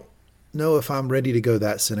don't know if I'm ready to go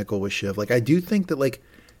that cynical with Shiv. Like, I do think that,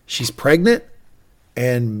 she's pregnant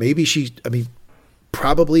and maybe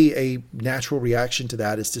probably a natural reaction to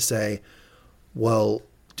that is to say, well,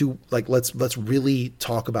 let's really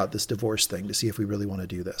talk about this divorce thing to see if we really want to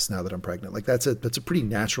do this now that I'm pregnant. Like that's a pretty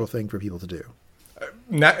natural thing for people to do.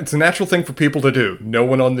 It's a natural thing for people to do. No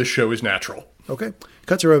one on this show is natural. Okay.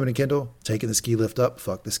 Cut to Roman and Kendall taking the ski lift up.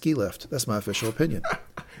 Fuck the ski lift. That's my official opinion.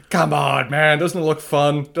 Come on, man. Doesn't it look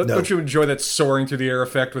fun? No. Don't you enjoy that soaring through the air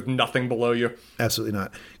effect with nothing below you? Absolutely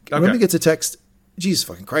not. Okay. Roman gets a text. Jesus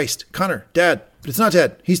fucking Christ. Connor, Dad. But it's not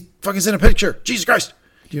Dad. He's fucking sent a picture. Jesus Christ.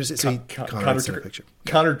 Do you see? Connor sent a picture.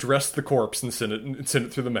 Connor dressed the corpse and sent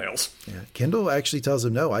it through the mails. Yeah. Kendall actually tells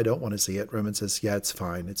him, no, I don't want to see it. Roman says, yeah, it's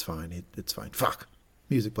fine. It's fine. It's fine. Fuck.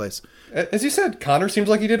 Music plays. As you said, Connor seems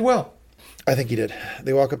like he did well. I think he did.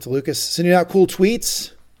 They walk up to Lucas, sending out cool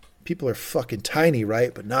tweets. People are fucking tiny,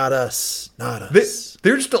 right? But not us. Not us.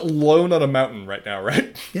 They're just alone on a mountain right now,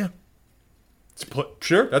 right? Yeah.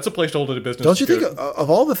 Sure, that's a place to hold it a business. Don't you think, of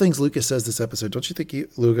all the things Lucas says this episode, don't you think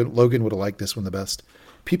Logan would have liked this one the best?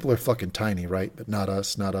 People are fucking tiny, right? But not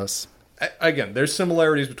us. Not us. Again, there's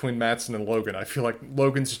similarities between Mattson and Logan. I feel like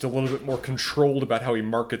Logan's just a little bit more controlled about how he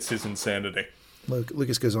markets his insanity.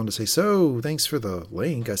 Lucas goes on to say, so thanks for the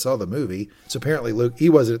link. I saw the movie. So apparently he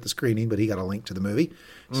wasn't at the screening, but he got a link to the movie.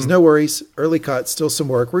 He says, no worries. Early cut, still some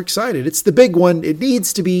work. We're excited. It's the big one. It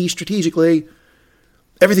needs to be strategically.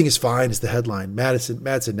 Everything is fine is the headline.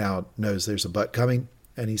 Mattson now knows there's a butt coming.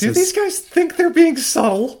 And he says, do these guys think they're being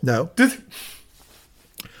subtle? No.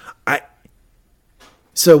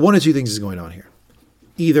 So one of two things is going on here.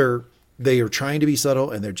 Either they are trying to be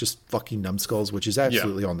subtle and they're just fucking numbskulls, which is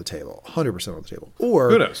absolutely on the table, 100% on the table.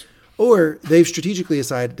 Or, who knows? Or they've strategically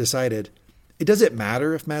decided it doesn't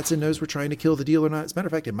matter if Mattson knows we're trying to kill the deal or not. As a matter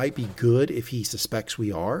of fact, it might be good if he suspects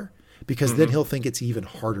we are, because then he'll think it's even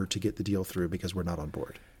harder to get the deal through because we're not on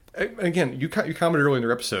board. Again, you commented earlier in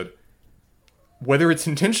the episode, whether it's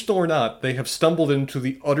intentional or not, they have stumbled into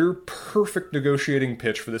the utter perfect negotiating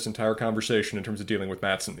pitch for this entire conversation in terms of dealing with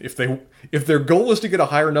Mattson. If their goal is to get a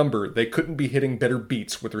higher number, they couldn't be hitting better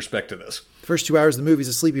beats with respect to this. First 2 hours of the movie is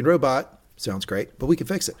a sleeping robot. Sounds great, but we can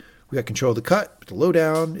fix it. We got control of the cut, but the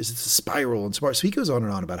lowdown is it's a spiral and smart. So he goes on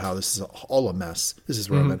and on about how this is all a mess. This is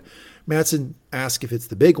Roman. Mattson asks if it's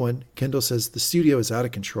the big one. Kendall says the studio is out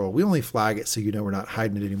of control. We only flag it so you know we're not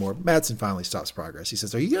hiding it anymore. Mattson finally stops progress. He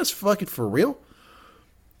says, are you guys fucking for real?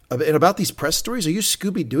 And about these press stories, are you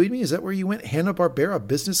Scooby-Dooing me? Is that where you went? Hanna-Barbera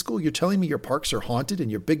Business School? You're telling me your parks are haunted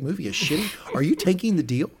and your big movie is shitty? Are you taking the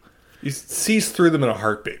deal? He sees through them in a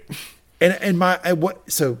heartbeat. And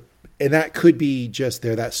that could be just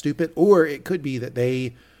they're that stupid, or it could be that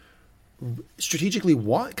they strategically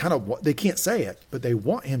they can't say it, but they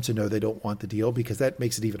want him to know they don't want the deal because that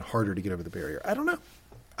makes it even harder to get over the barrier. I don't know.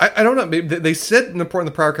 I don't know. They said in the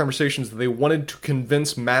prior conversations that they wanted to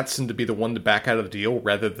convince Mattson to be the one to back out of the deal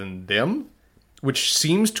rather than them, which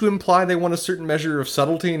seems to imply they want a certain measure of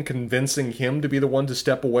subtlety in convincing him to be the one to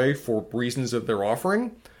step away for reasons that they're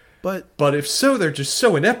offering. But if so, they're just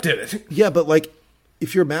so inept at it. Yeah, but like,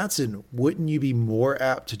 if you're Mattson, wouldn't you be more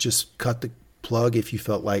apt to just cut the plug if you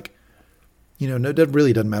felt like, no, it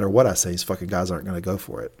really doesn't matter what I say, these fucking guys aren't going to go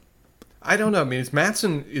for it? I don't know. I mean,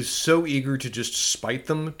 Mattson is so eager to just spite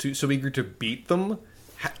them, so eager to beat them.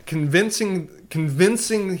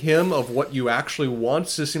 Convincing him of what you actually want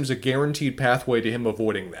just seems a guaranteed pathway to him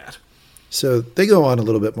avoiding that. So they go on a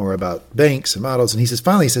little bit more about banks and models, and he says,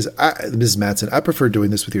 Mrs. Mattson, I prefer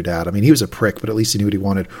doing this with your dad. I mean, he was a prick, but at least he knew what he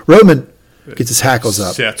wanted. Roman gets his hackles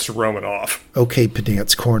up. Sets Roman off. Okay,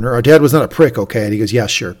 Pedant's corner. Our dad was not a prick, okay? And he goes, yeah,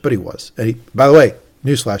 sure, but he was. And by the way,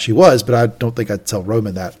 newsflash, he was, but I don't think I'd tell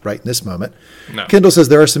Roman that right in this moment. No. Kendall says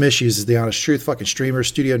there are some issues, is the honest truth. Fucking streamers,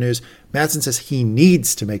 studio news. Mattson says he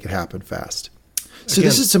needs to make it happen fast. So again,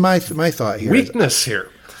 this is to my thought here. Weakness here.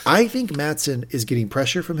 I think Mattson is getting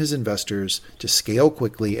pressure from his investors to scale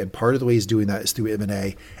quickly, and part of the way he's doing that is through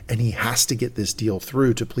M&A, and he has to get this deal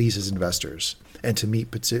through to please his investors and to meet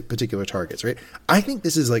particular targets, right? I think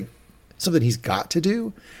this is like something he's got to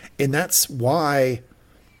do, and that's why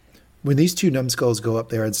when these two numbskulls go up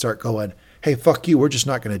there and start going, hey, fuck you, we're just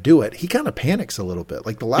not going to do it, he kind of panics a little bit.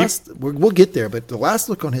 Like we'll get there, but the last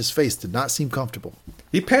look on his face did not seem comfortable.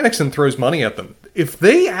 He panics and throws money at them. If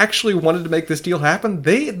they actually wanted to make this deal happen,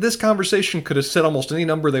 this conversation could have said almost any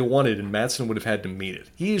number they wanted, and Mattson would have had to meet it.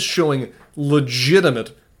 He is showing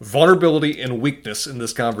legitimate vulnerability and weakness in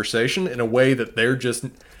this conversation in a way that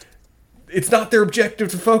it's not their objective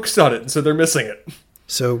to focus on it, and so they're missing it.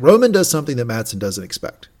 So Roman does something that Mattson doesn't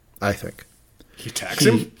expect, I think. He attacks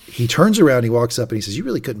him. He turns around, he walks up, and he says, "You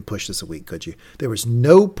really couldn't push this a week, could you? There was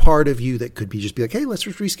no part of you that could just be like, hey, let's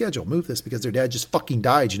reschedule, move this because their dad just fucking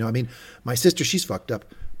died. You know, I mean, my sister, she's fucked up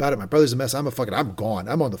about it. My brother's a mess. I'm gone.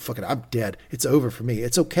 I'm dead. It's over for me.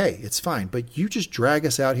 It's okay. It's fine. But you just drag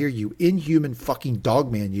us out here, you inhuman fucking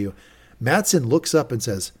dogman, you." Matsson looks up and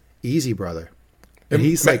says, "Easy, brother." And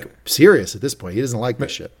he's like serious at this point. He doesn't like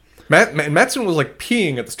this shit. Matsson was like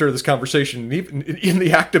peeing at the start of this conversation. And even in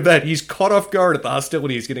the act of that, he's caught off guard at the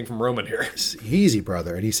hostility he's getting from Roman here. Easy,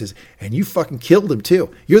 brother. And he says, "And you fucking killed him too.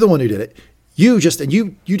 You're the one who did it. You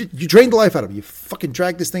drained the life out of him. You fucking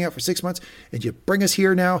dragged this thing out for 6 months and you bring us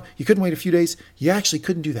here now. You couldn't wait a few days. You actually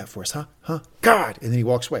couldn't do that for us, huh? God." And then he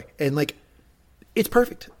walks away. And like, it's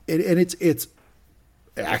perfect. And it's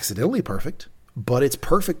accidentally perfect, but it's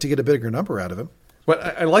perfect to get a bigger number out of him.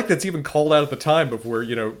 But I like that's even called out at the time before,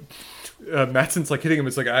 Matsson's like hitting him.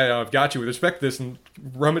 It's like, I've got you with respect to this. And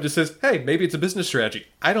Roman just says, hey, maybe it's a business strategy.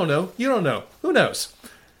 I don't know. You don't know. Who knows?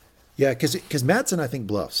 Yeah, because Matsson, I think,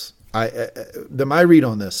 bluffs. My read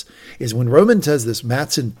on this is when Roman says this,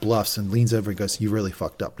 Matsson bluffs and leans over and goes, "You really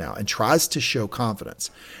fucked up now," and tries to show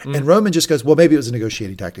confidence. And Roman just goes, "Well, maybe it was a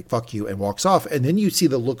negotiating tactic. Fuck you," and walks off. And then you see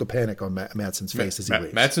the look of panic on Matsson's face as he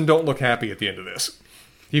leaves. Matsson don't look happy at the end of this.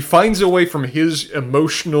 He finds a way from his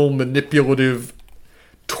emotional, manipulative,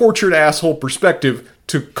 tortured asshole perspective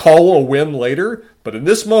to call a win later. But in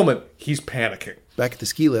this moment, he's panicking. Back at the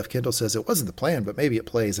ski lift, Kendall says it wasn't the plan, but maybe it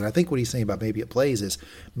plays. And I think what he's saying about maybe it plays is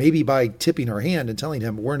maybe by tipping her hand and telling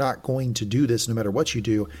him we're not going to do this no matter what you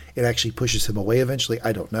do, it actually pushes him away eventually.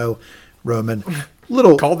 I don't know. Roman,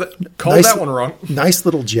 called that one wrong. Nice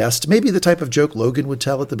little jest. Maybe the type of joke Logan would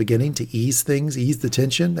tell at the beginning to ease things, ease the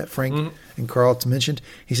tension that Frank and Carl mentioned.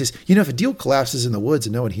 He says, if a deal collapses in the woods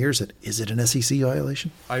and no one hears it, is it an SEC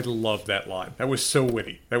violation? I love that line. That was so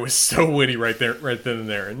witty. Right then and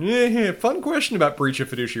there. And fun question about breach of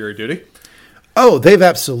fiduciary duty. Oh, they've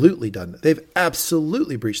absolutely done it. They've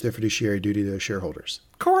absolutely breached their fiduciary duty to their shareholders.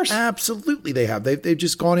 Of course. Absolutely they have. They've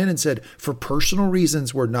just gone in and said, for personal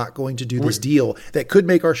reasons, we're not going to do this deal that could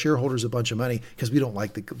make our shareholders a bunch of money because we don't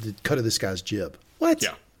like the cut of this guy's jib. What?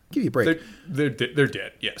 Yeah. Give you a break. They're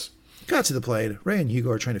dead, yes. Got to the plane. Ray and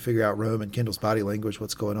Hugo are trying to figure out Rome and Kendall's body language,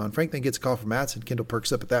 what's going on. Frank then gets a call from Matsson. Kendall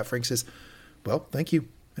perks up at that. Frank says, well, thank you.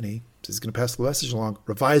 And he says he's going to pass the message along.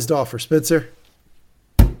 Revised offer, Spencer.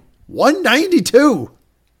 192.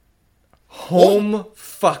 Home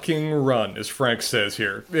fucking run, as Frank says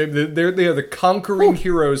here. They are the conquering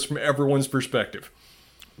heroes from everyone's perspective.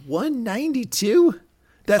 192?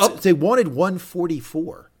 They wanted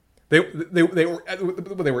 144. They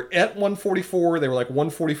were at 144. They were like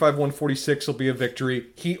 145, 146 will be a victory.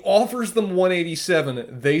 He offers them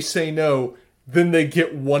 187. They say no. Then they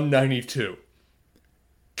get 192.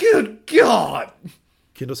 Good God.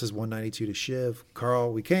 Kendall says 192 to Shiv.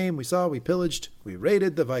 Carl, we came, we saw, we pillaged, we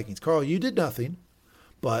raided the Vikings. Carl, you did nothing,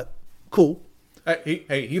 but cool.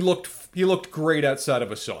 He looked great outside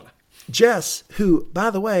of a sauna. Jess, who,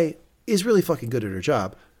 by the way, is really fucking good at her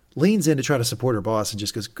job, leans in to try to support her boss and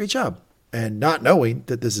just goes, great job. And not knowing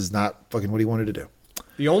that this is not fucking what he wanted to do.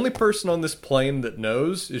 The only person on this plane that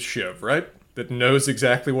knows is Shiv, right? That knows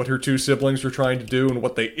exactly what her two siblings were trying to do and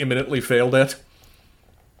what they imminently failed at.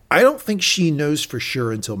 I don't think she knows for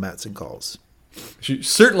sure until Matsson calls. She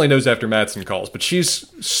certainly knows after Matsson calls, but she's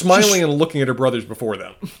smiling and looking at her brothers before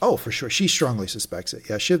them. Oh, for sure. She strongly suspects it.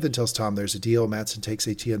 Yeah, Shiv then tells Tom there's a deal. Matsson takes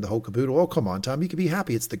AT and the whole caboodle. Oh, come on, Tom. You can be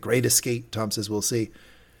happy. It's the great escape. Tom says, we'll see.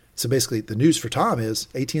 So basically, the news for Tom is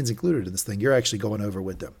ATN's included in this thing. You're actually going over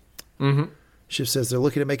with them. Mm-hmm. Shiv says they're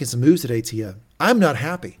looking at making some moves at ATN. I'm not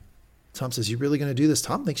happy. Tom says, you really going to do this?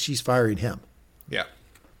 Tom thinks she's firing him. Yeah.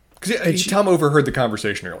 Because Tom overheard the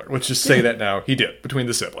conversation earlier. Let's just say that now. He did, between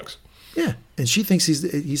the siblings. Yeah. And she thinks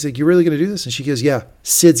he's like, you're really going to do this? And she goes, yeah,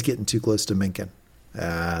 Sid's getting too close to Minkin.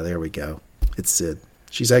 There we go. It's Sid.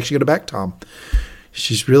 She's actually going to back Tom.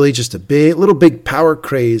 She's really just a big power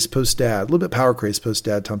craze post-dad. A little bit power craze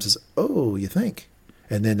post-dad. Tom says, oh, you think?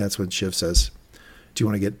 And then that's when Shiv says, do you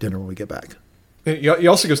want to get dinner when we get back? He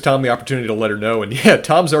also gives Tom the opportunity to let her know. And yeah,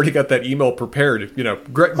 Tom's already got that email prepared.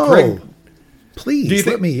 Greg, please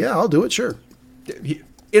let me. Yeah, I'll do it. Sure.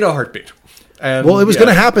 In a heartbeat. And, well, it was going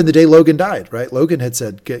to happen the day Logan died, right? Logan had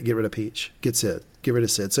said, get rid of Peach, get rid of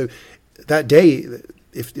Sid. So that day,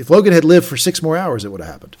 if Logan had lived for 6 more hours, it would have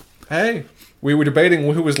happened. Hey, we were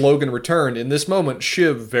debating who was Logan returned. In this moment,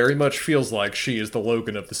 Shiv very much feels like she is the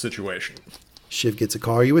Logan of the situation. Shiv gets a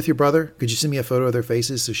call. Are you with your brother? Could you send me a photo of their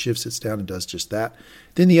faces? So Shiv sits down and does just that.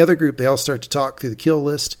 Then the other group, they all start to talk through the kill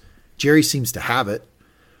list. Jerry seems to have it,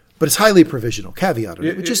 but it's highly provisional. Caveat.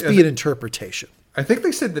 It would just be an interpretation. I think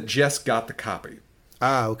they said that Jess got the copy.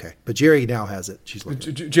 Ah, okay. But Jerry now has it. She's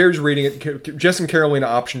looking. Jerry's reading it. Jess and Carolina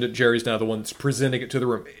optioned it. Jerry's now the one that's presenting it to the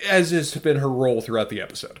room, as has been her role throughout the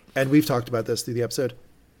episode. And we've talked about this through the episode.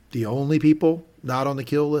 The only people not on the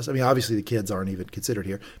kill list, I mean, obviously the kids aren't even considered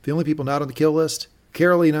here. The only people not on the kill list,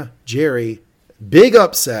 Carolina, Jerry, big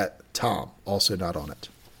upset, Tom, also not on it.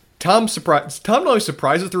 Tom not only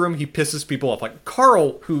surprises the room, he pisses people off. Like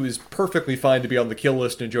Carl, who is perfectly fine to be on the kill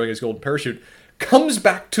list and enjoying his golden parachute, comes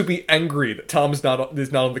back to be angry that Tom is not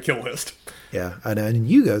on the kill list. Yeah, I know. And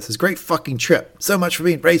Hugo, this great fucking trip. So much for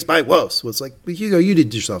being raised by wolves. Well, it's like, Hugo, you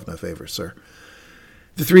did yourself no favor, sir.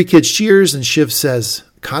 The three kids cheers, and Shiv says,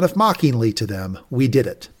 kind of mockingly to them, we did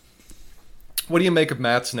it. What do you make of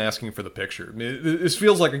Mattson asking for the picture? I mean, this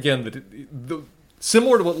feels like, again, that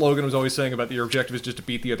similar to what Logan was always saying about your objective is just to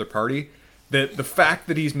beat the other party, that the fact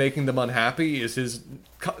that he's making them unhappy is his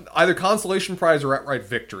either consolation prize or outright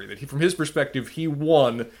victory. That from his perspective, he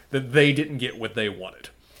won, that they didn't get what they wanted.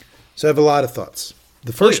 So I have a lot of thoughts.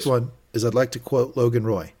 The first one is I'd like to quote Logan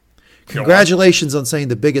Roy. Congratulations on saying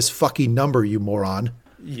the biggest fucking number, you moron.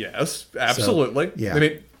 Yes, absolutely. So, yeah. I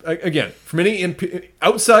mean, again, from any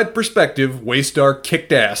outside perspective, Waystar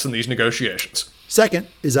kicked ass in these negotiations. Second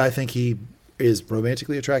is I think he is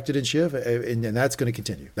romantically attracted in Shiv, and that's going to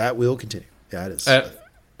continue. That will continue. Yeah, it is.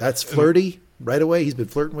 That's flirty right away. He's been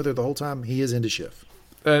flirting with her the whole time. He is into Shiv.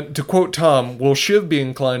 To quote Tom, will Shiv be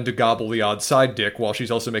inclined to gobble the odd side dick while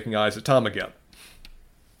she's also making eyes at Tom again?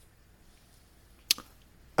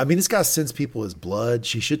 I mean, this guy sends people his blood.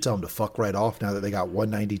 She should tell him to fuck right off now that they got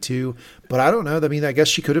 192. But I don't know. I mean, I guess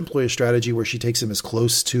she could employ a strategy where she takes him as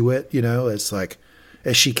close to it,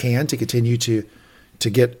 as she can to continue to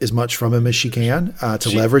get as much from him as she can to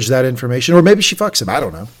leverage that information. Or maybe she fucks him. I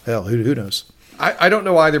don't know. Hell, who knows? I don't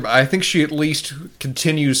know either, but I think she at least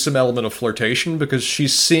continues some element of flirtation because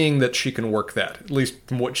she's seeing that she can work that, at least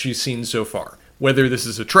from what she's seen so far. Whether this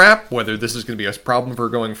is a trap, whether this is going to be a problem for her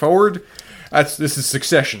going forward, this is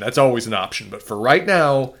Succession. That's always an option. But for right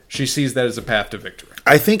now, she sees that as a path to victory.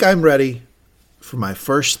 I think I'm ready for my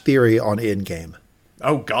first theory on Endgame.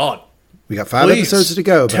 Oh, God. We got 5 episodes to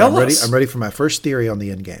go, but I'm ready for my first theory on the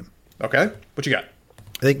Endgame. Okay. What you got?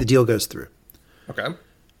 I think the deal goes through. Okay.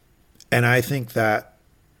 And I think that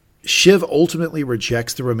Shiv ultimately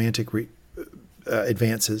rejects the romantic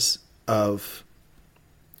advances of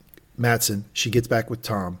Matsson. She gets back with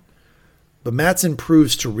Tom. But Matsson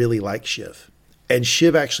proves to really like Shiv. And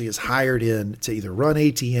Shiv actually is hired in to either run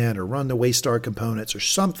ATN or run the Waystar components or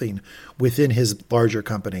something within his larger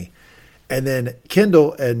company. And then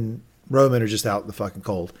Kendall and Roman are just out in the fucking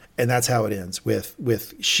cold. And that's how it ends,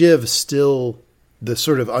 with Shiv still the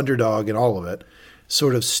sort of underdog in all of it,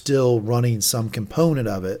 sort of still running some component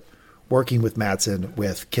of it, working with Matsson,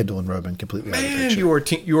 with Kendall and Roman completely out of the picture.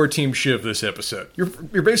 You are Team Shiv this episode. You're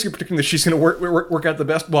basically predicting that she's going to work out the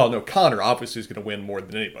best. Well, no, Connor obviously is going to win more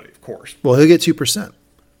than anybody, of course. Well, he'll get 2%.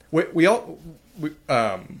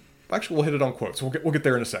 Actually, we'll hit it on quotes. We'll get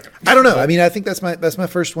there in a second. I don't know. I mean, I think that's my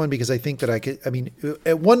first one because I think that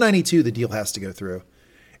at 192 the deal has to go through,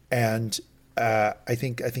 and I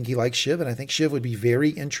think he likes Shiv, and I think Shiv would be very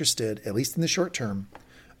interested, at least in the short term,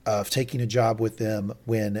 of taking a job with them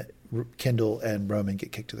when Kendall and Roman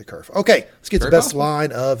get kicked to the curb. Okay, let's get the best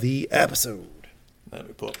line of the episode. Let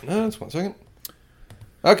me pull up the notes. 1 second.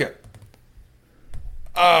 Okay.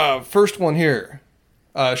 First one here.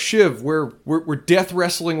 Shiv, we're death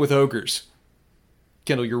wrestling with ogres.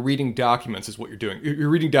 Kendall, you're reading documents is what you're doing. You're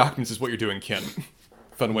reading documents is what you're doing, Ken.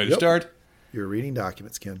 Fun way to start. You're reading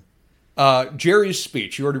documents, Ken. Jerry's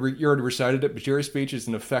speech. You already recited it, but Jerry's speech is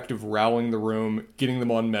an effective rallying the room, getting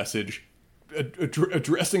them on message,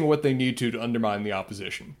 addressing what they need to undermine the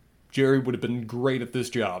opposition. Jerry would have been great at this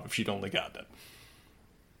job if she'd only gotten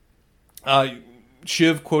it.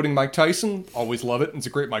 Shiv quoting Mike Tyson, always love it. It's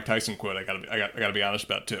a great Mike Tyson quote. I gotta be honest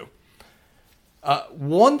about too.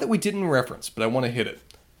 One that we didn't reference, but I want to hit it.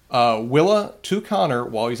 Willa to Connor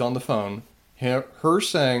while he's on the phone, her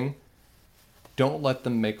saying, "Don't let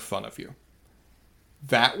them make fun of you."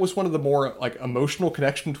 That was one of the more emotional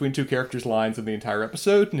connection between two characters lines in the entire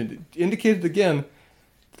episode, and it indicated again,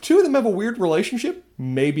 the two of them have a weird relationship,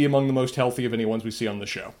 maybe among the most healthy of any ones we see on the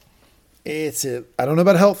show. I don't know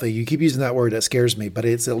about healthy. You keep using that word. That scares me, but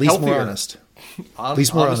it's at least Healthier. More honest. At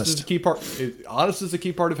least more honest. Is a key part. Honest is a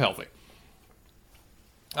key part of healthy.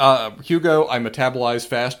 Hugo, I metabolize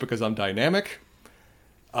fast because I'm dynamic.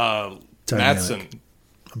 Matsson.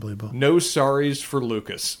 Unbelievable. No sorries for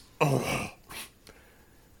Lucas. Oh.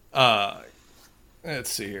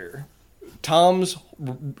 Let's see here. Tom's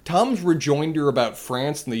rejoinder about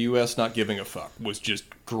France and the U.S. not giving a fuck was just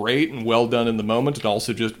great and well done in the moment, and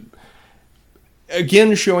also just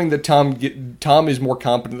again, showing that Tom is more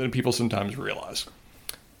competent than people sometimes realize.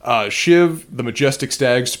 Shiv, the majestic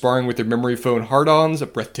stag, sparring with their memory phone hard-ons, a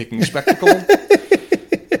breathtaking spectacle.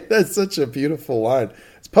 That's such a beautiful line.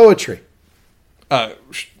 It's poetry.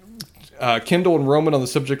 Kendall and Roman on the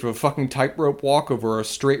subject of a fucking tightrope walk over a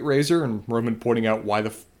straight razor, and Roman pointing out why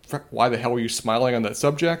the hell are you smiling on that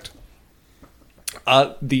subject?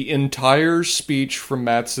 The entire speech from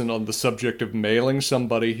Mattson on the subject of mailing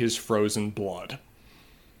somebody his frozen blood.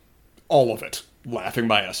 All of it. Laughing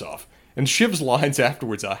my ass off. And Shiv's lines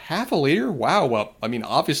afterwards, half a liter? Wow, well, I mean,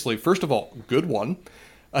 obviously, first of all, good one.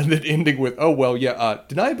 And then ending with, oh, well, yeah,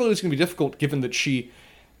 deniability is going to be difficult given that she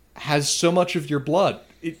has so much of your blood.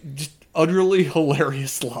 It just utterly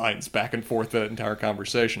hilarious lines back and forth that entire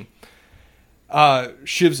conversation.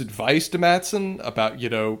 Shiv's advice to Mattson about,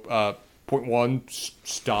 point one,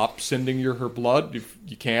 stop sending her blood if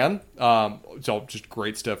you can. It's all just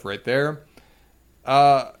great stuff right there.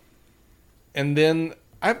 And then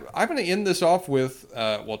I'm going to end this off with,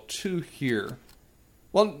 two here.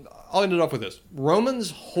 Well, I'll end it off with this.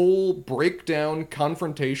 Roman's whole breakdown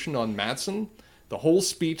confrontation on Mattson, the whole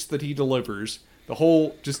speech that he delivers, the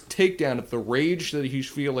whole just takedown of the rage that he's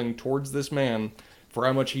feeling towards this man for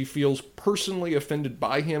how much he feels personally offended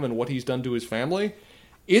by him and what he's done to his family,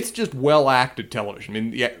 it's just well-acted television. I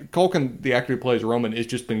mean, Culkin, the actor who plays Roman, has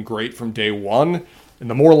just been great from day one, and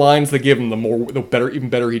the more lines they give him, even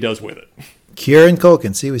better he does with it. Kieran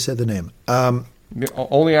Culkin. See, we said the name. The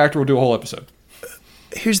only actor will do a whole episode.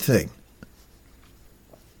 Here's the thing.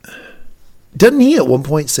 Doesn't he at one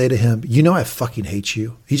point say to him, I fucking hate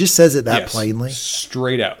you? He just says it that plainly.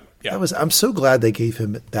 Straight out. Yeah. I'm so glad they gave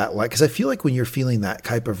him that line, because I feel like when you're feeling that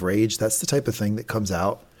type of rage, that's the type of thing that comes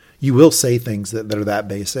out. You will say things that are that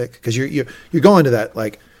basic, because you're going to that,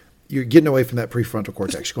 like, you're getting away from that prefrontal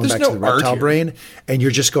cortex. You're going back to the reptile brain, and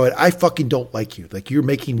you're just going, I fucking don't like you. Like, you're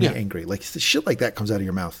making me angry. Like, shit like that comes out of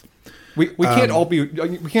your mouth. We can't all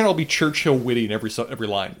be Churchill witty in every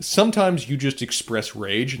line. Sometimes you just express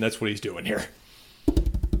rage, and that's what he's doing here.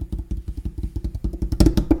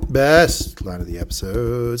 Best line of the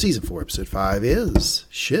episode, season 4, episode 5 is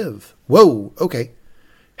Shiv. Whoa, okay.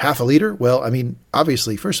 Half a liter? Well, I mean,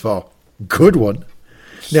 obviously, first of all, good one.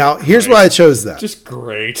 Now, here's why I chose that. Just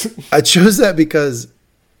great. I chose that because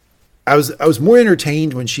I was more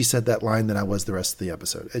entertained when she said that line than I was the rest of the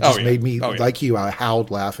episode. It just made me, like you, I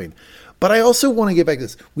howled laughing. But I also want to get back to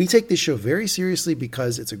this. We take this show very seriously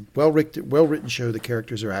because it's a well-written show. The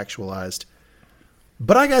characters are actualized.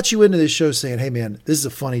 But I got you into this show saying, hey, man, this is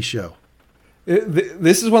a funny show.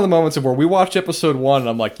 This is one of the moments where we watched episode 1, and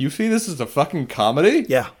I'm like, you see this is a fucking comedy?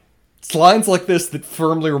 Yeah. It's lines like this that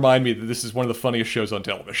firmly remind me that this is one of the funniest shows on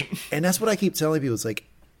television. And that's what I keep telling people. It's like,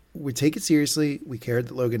 we take it seriously. We cared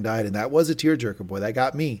that Logan died, and that was a tearjerker, boy. That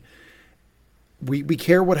got me. We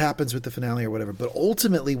care what happens with the finale or whatever, but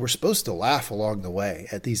ultimately we're supposed to laugh along the way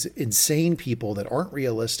at these insane people that aren't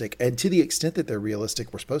realistic, and to the extent that they're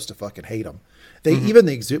realistic, we're supposed to fucking hate them. Even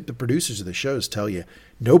the producers of the shows tell you,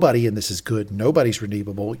 nobody in this is good, nobody's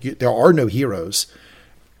redeemable, there are no heroes.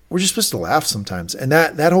 We're just supposed to laugh sometimes. And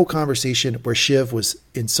that whole conversation where Shiv was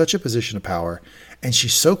in such a position of power, and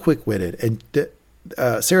she's so quick-witted, and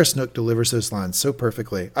Sarah Snook delivers those lines so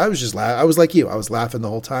perfectly. I was like you. I was laughing the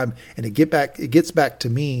whole time. And it gets back to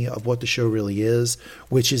me of what the show really is,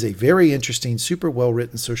 which is a very interesting, super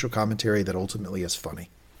well-written social commentary that ultimately is funny.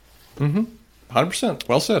 100%.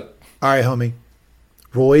 Well said. All right, homie.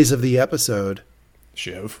 Roys of the episode.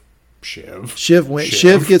 Shiv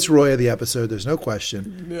gets Roy of the episode. There's no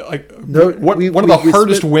question. One of the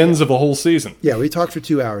hardest wins of the whole season. Yeah, we talked for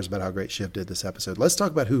 2 hours about how great Shiv did this episode. Let's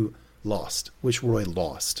talk about who lost. Which Roy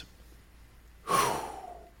lost?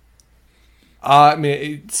 I mean,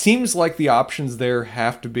 it seems like the options there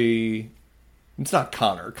have to be. It's not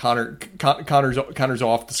Connor. Connor's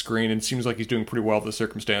off the screen, and it seems like he's doing pretty well with the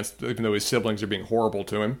circumstance, even though his siblings are being horrible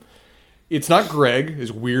to him. It's not Greg, as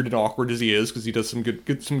weird and awkward as he is, because he does some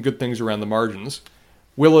good things around the margins.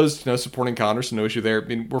 Willa's, supporting Connor, so no issue there. I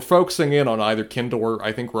mean, we're focusing in on either Kendall or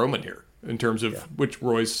I think Roman here in terms of which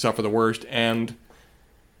Roys suffer the worst, and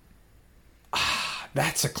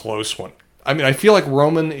that's a close one. I mean, I feel like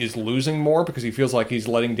Roman is losing more because he feels like he's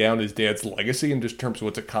letting down his dad's legacy in just terms of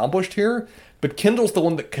what's accomplished here. But Kendall's the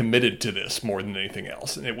one that committed to this more than anything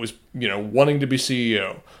else. And it was, wanting to be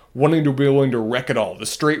CEO, wanting to be willing to wreck it all, the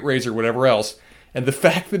straight razor, whatever else. And the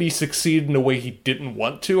fact that he succeeded in a way he didn't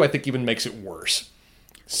want to, I think even makes it worse.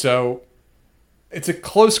 So it's a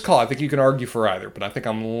close call. I think you can argue for either, but I think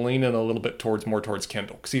I'm leaning a little bit more towards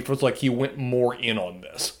Kendall because he feels like he went more in on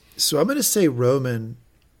this. So I'm going to say Roman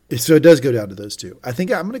So it does go down to those two. I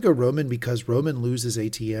think I'm going to go Roman because Roman loses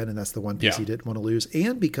ATN, and that's the one piece he didn't want to lose.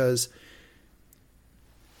 And because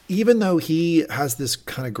even though he has this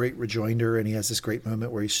kind of great rejoinder and he has this great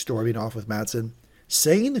moment where he's storming off with Madsson,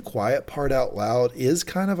 saying the quiet part out loud is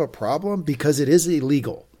kind of a problem because it is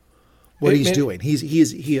illegal what he's doing. He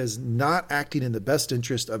is not acting in the best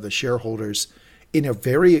interest of the shareholders in a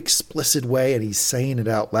very explicit way, and he's saying it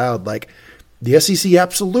out loud. Like, the SEC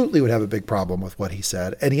absolutely would have a big problem with what he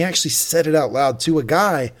said, and he actually said it out loud to a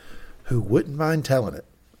guy who wouldn't mind telling it.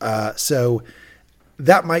 So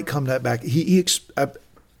that might come that back.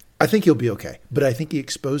 I think he'll be okay, but I think he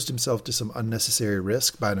exposed himself to some unnecessary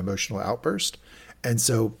risk by an emotional outburst. And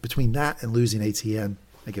so between that and losing ATN,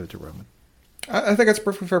 I give it to Roman. I think that's a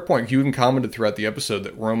perfectly fair point. You even commented throughout the episode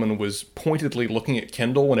that Roman was pointedly looking at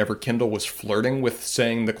Kendall whenever Kendall was flirting with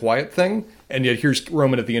saying the quiet thing, and yet here's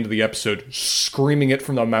Roman at the end of the episode screaming it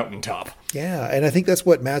from the mountaintop. Yeah, and I think that's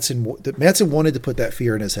what Madsson wanted to put that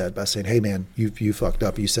fear in his head by saying, hey man, you fucked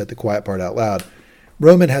up, you said the quiet part out loud.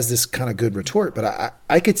 Roman has this kind of good retort, but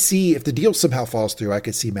I could see, if the deal somehow falls through, I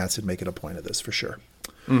could see Madsson making a point of this for sure.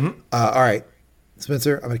 Mm-hmm. All right,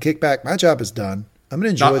 Spencer, I'm going to kick back. My job is done. I'm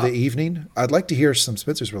going to enjoy the evening. I'd like to hear some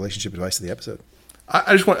Spencer's relationship advice of the episode.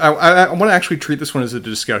 I want to actually treat this one as a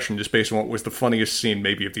discussion just based on what was the funniest scene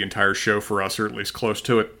maybe of the entire show for us, or at least close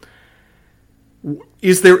to it.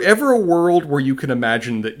 Is there ever a world where you can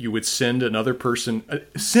imagine that you would send another person,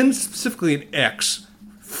 send specifically an ex,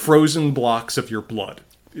 frozen blocks of your blood?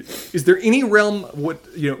 Is there any realm,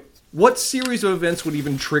 what series of events would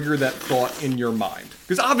even trigger that thought in your mind?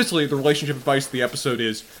 Because obviously the relationship advice of the episode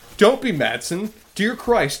is, don't be Madsson. Dear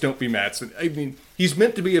Christ, don't be Madsson. I mean, he's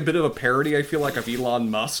meant to be a bit of a parody, I feel like, of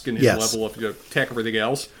Elon Musk and his level of tech, everything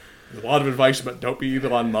else. There's a lot of advice about don't be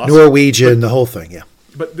Elon Musk. Norwegian, the whole thing, yeah.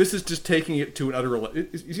 But this is just taking it to an utter...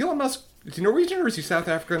 Is Elon Musk, is he Norwegian or is he South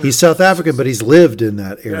African? He's South African, but he's lived in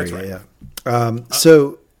that area, that's right. Yeah.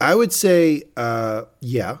 So I would say,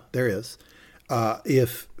 yeah, there is.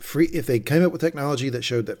 If they came up with technology that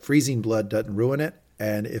showed that freezing blood doesn't ruin it,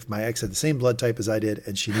 and if my ex had the same blood type as I did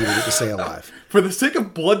and she needed it to stay alive. For the sake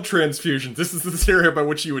of blood transfusions, this is the scenario by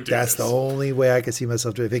which you would do That's the only way I could see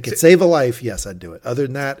myself doing it. If it could save a life, yes, I'd do it. Other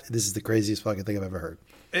than that, this is the craziest fucking thing I've ever heard.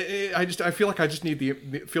 I feel like I just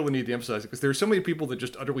feel the need to emphasize it because there are so many people that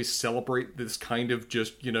just utterly celebrate this kind of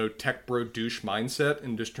just, tech bro douche mindset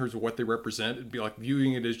in just terms of what they represent. It'd be like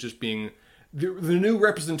viewing it as just being the new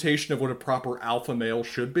representation of what a proper alpha male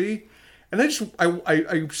should be. And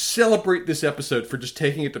I celebrate this episode for just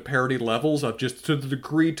taking it to parody levels of just to the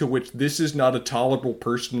degree to which this is not a tolerable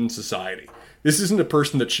person in society. This isn't a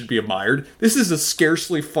person that should be admired. This is a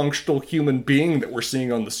scarcely functional human being that we're seeing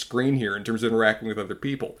on the screen here in terms of interacting with other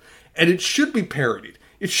people. And it should be parodied.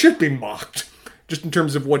 It should be mocked, just in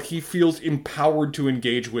terms of what he feels empowered to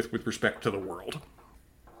engage with respect to the world.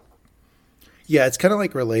 Yeah, it's kind of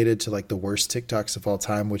like related to like the worst TikToks of all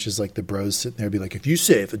time, which is like the bros sitting there be like, if you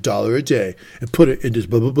save $1 a day and put it in this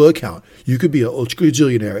blah, blah, blah account, you could be a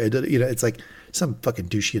gajillionaire. It's like some fucking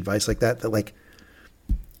douchey advice like that like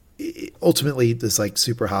ultimately is like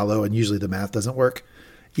super hollow and usually the math doesn't work.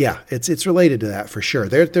 Yeah, it's related to that for sure.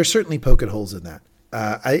 They're certainly poking holes in that.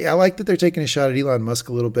 I like that they're taking a shot at Elon Musk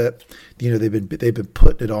a little bit. They've been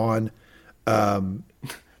putting it on.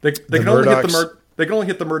 They can only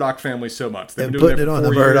hit the Murdoch family so much. They've been doing putting it on the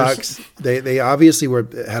Murdochs. They obviously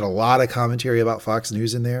had a lot of commentary about Fox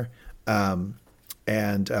News in there, and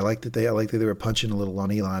I like that they were punching a little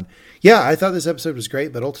on Elon. Yeah, I thought this episode was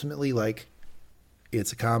great, but ultimately, like,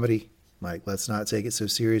 it's a comedy. Like, let's not take it so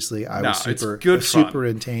seriously. I was super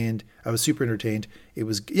entertained. It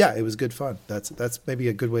was good fun. That's maybe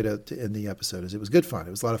a good way to end the episode. It was good fun.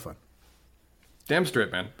 It was a lot of fun. Damn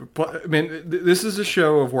straight, man. I mean, this is a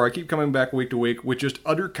show of where I keep coming back week to week with just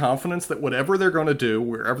utter confidence that whatever they're going to do,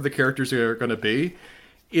 wherever the characters are going to be,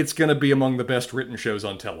 it's going to be among the best written shows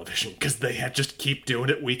on television because they just keep doing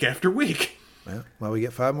it week after week. Well, we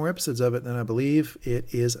get 5 more episodes of it, then I believe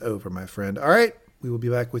it is over, my friend. All right. We will be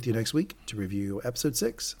back with you next week to review episode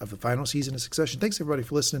 6 of the final season of Succession. Thanks, everybody,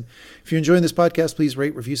 for listening. If you're enjoying this podcast, please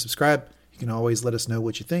rate, review, subscribe. You can always let us know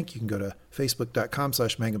what you think. You can go to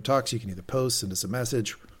facebook.com/MangumTalks. You can either post, send us a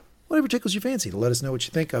message, whatever tickles your fancy to let us know what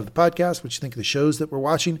you think of the podcast, what you think of the shows that we're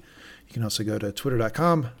watching. You can also go to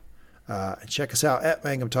twitter.com and check us out at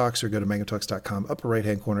Mangum Talks, or go to mangumtalks.com, upper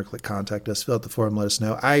right-hand corner, click contact us, fill out the form, let us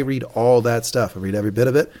know. I read all that stuff. I read every bit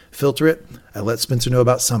of it, filter it. I let Spencer know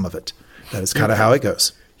about some of it. That is kind of how it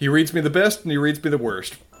goes. He reads me the best and he reads me the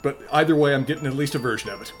worst. But either way, I'm getting at least a version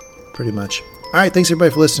of it. Pretty much. All right. Thanks,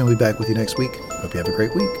 everybody, for listening. We'll be back with you next week. Hope you have a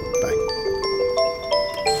great week.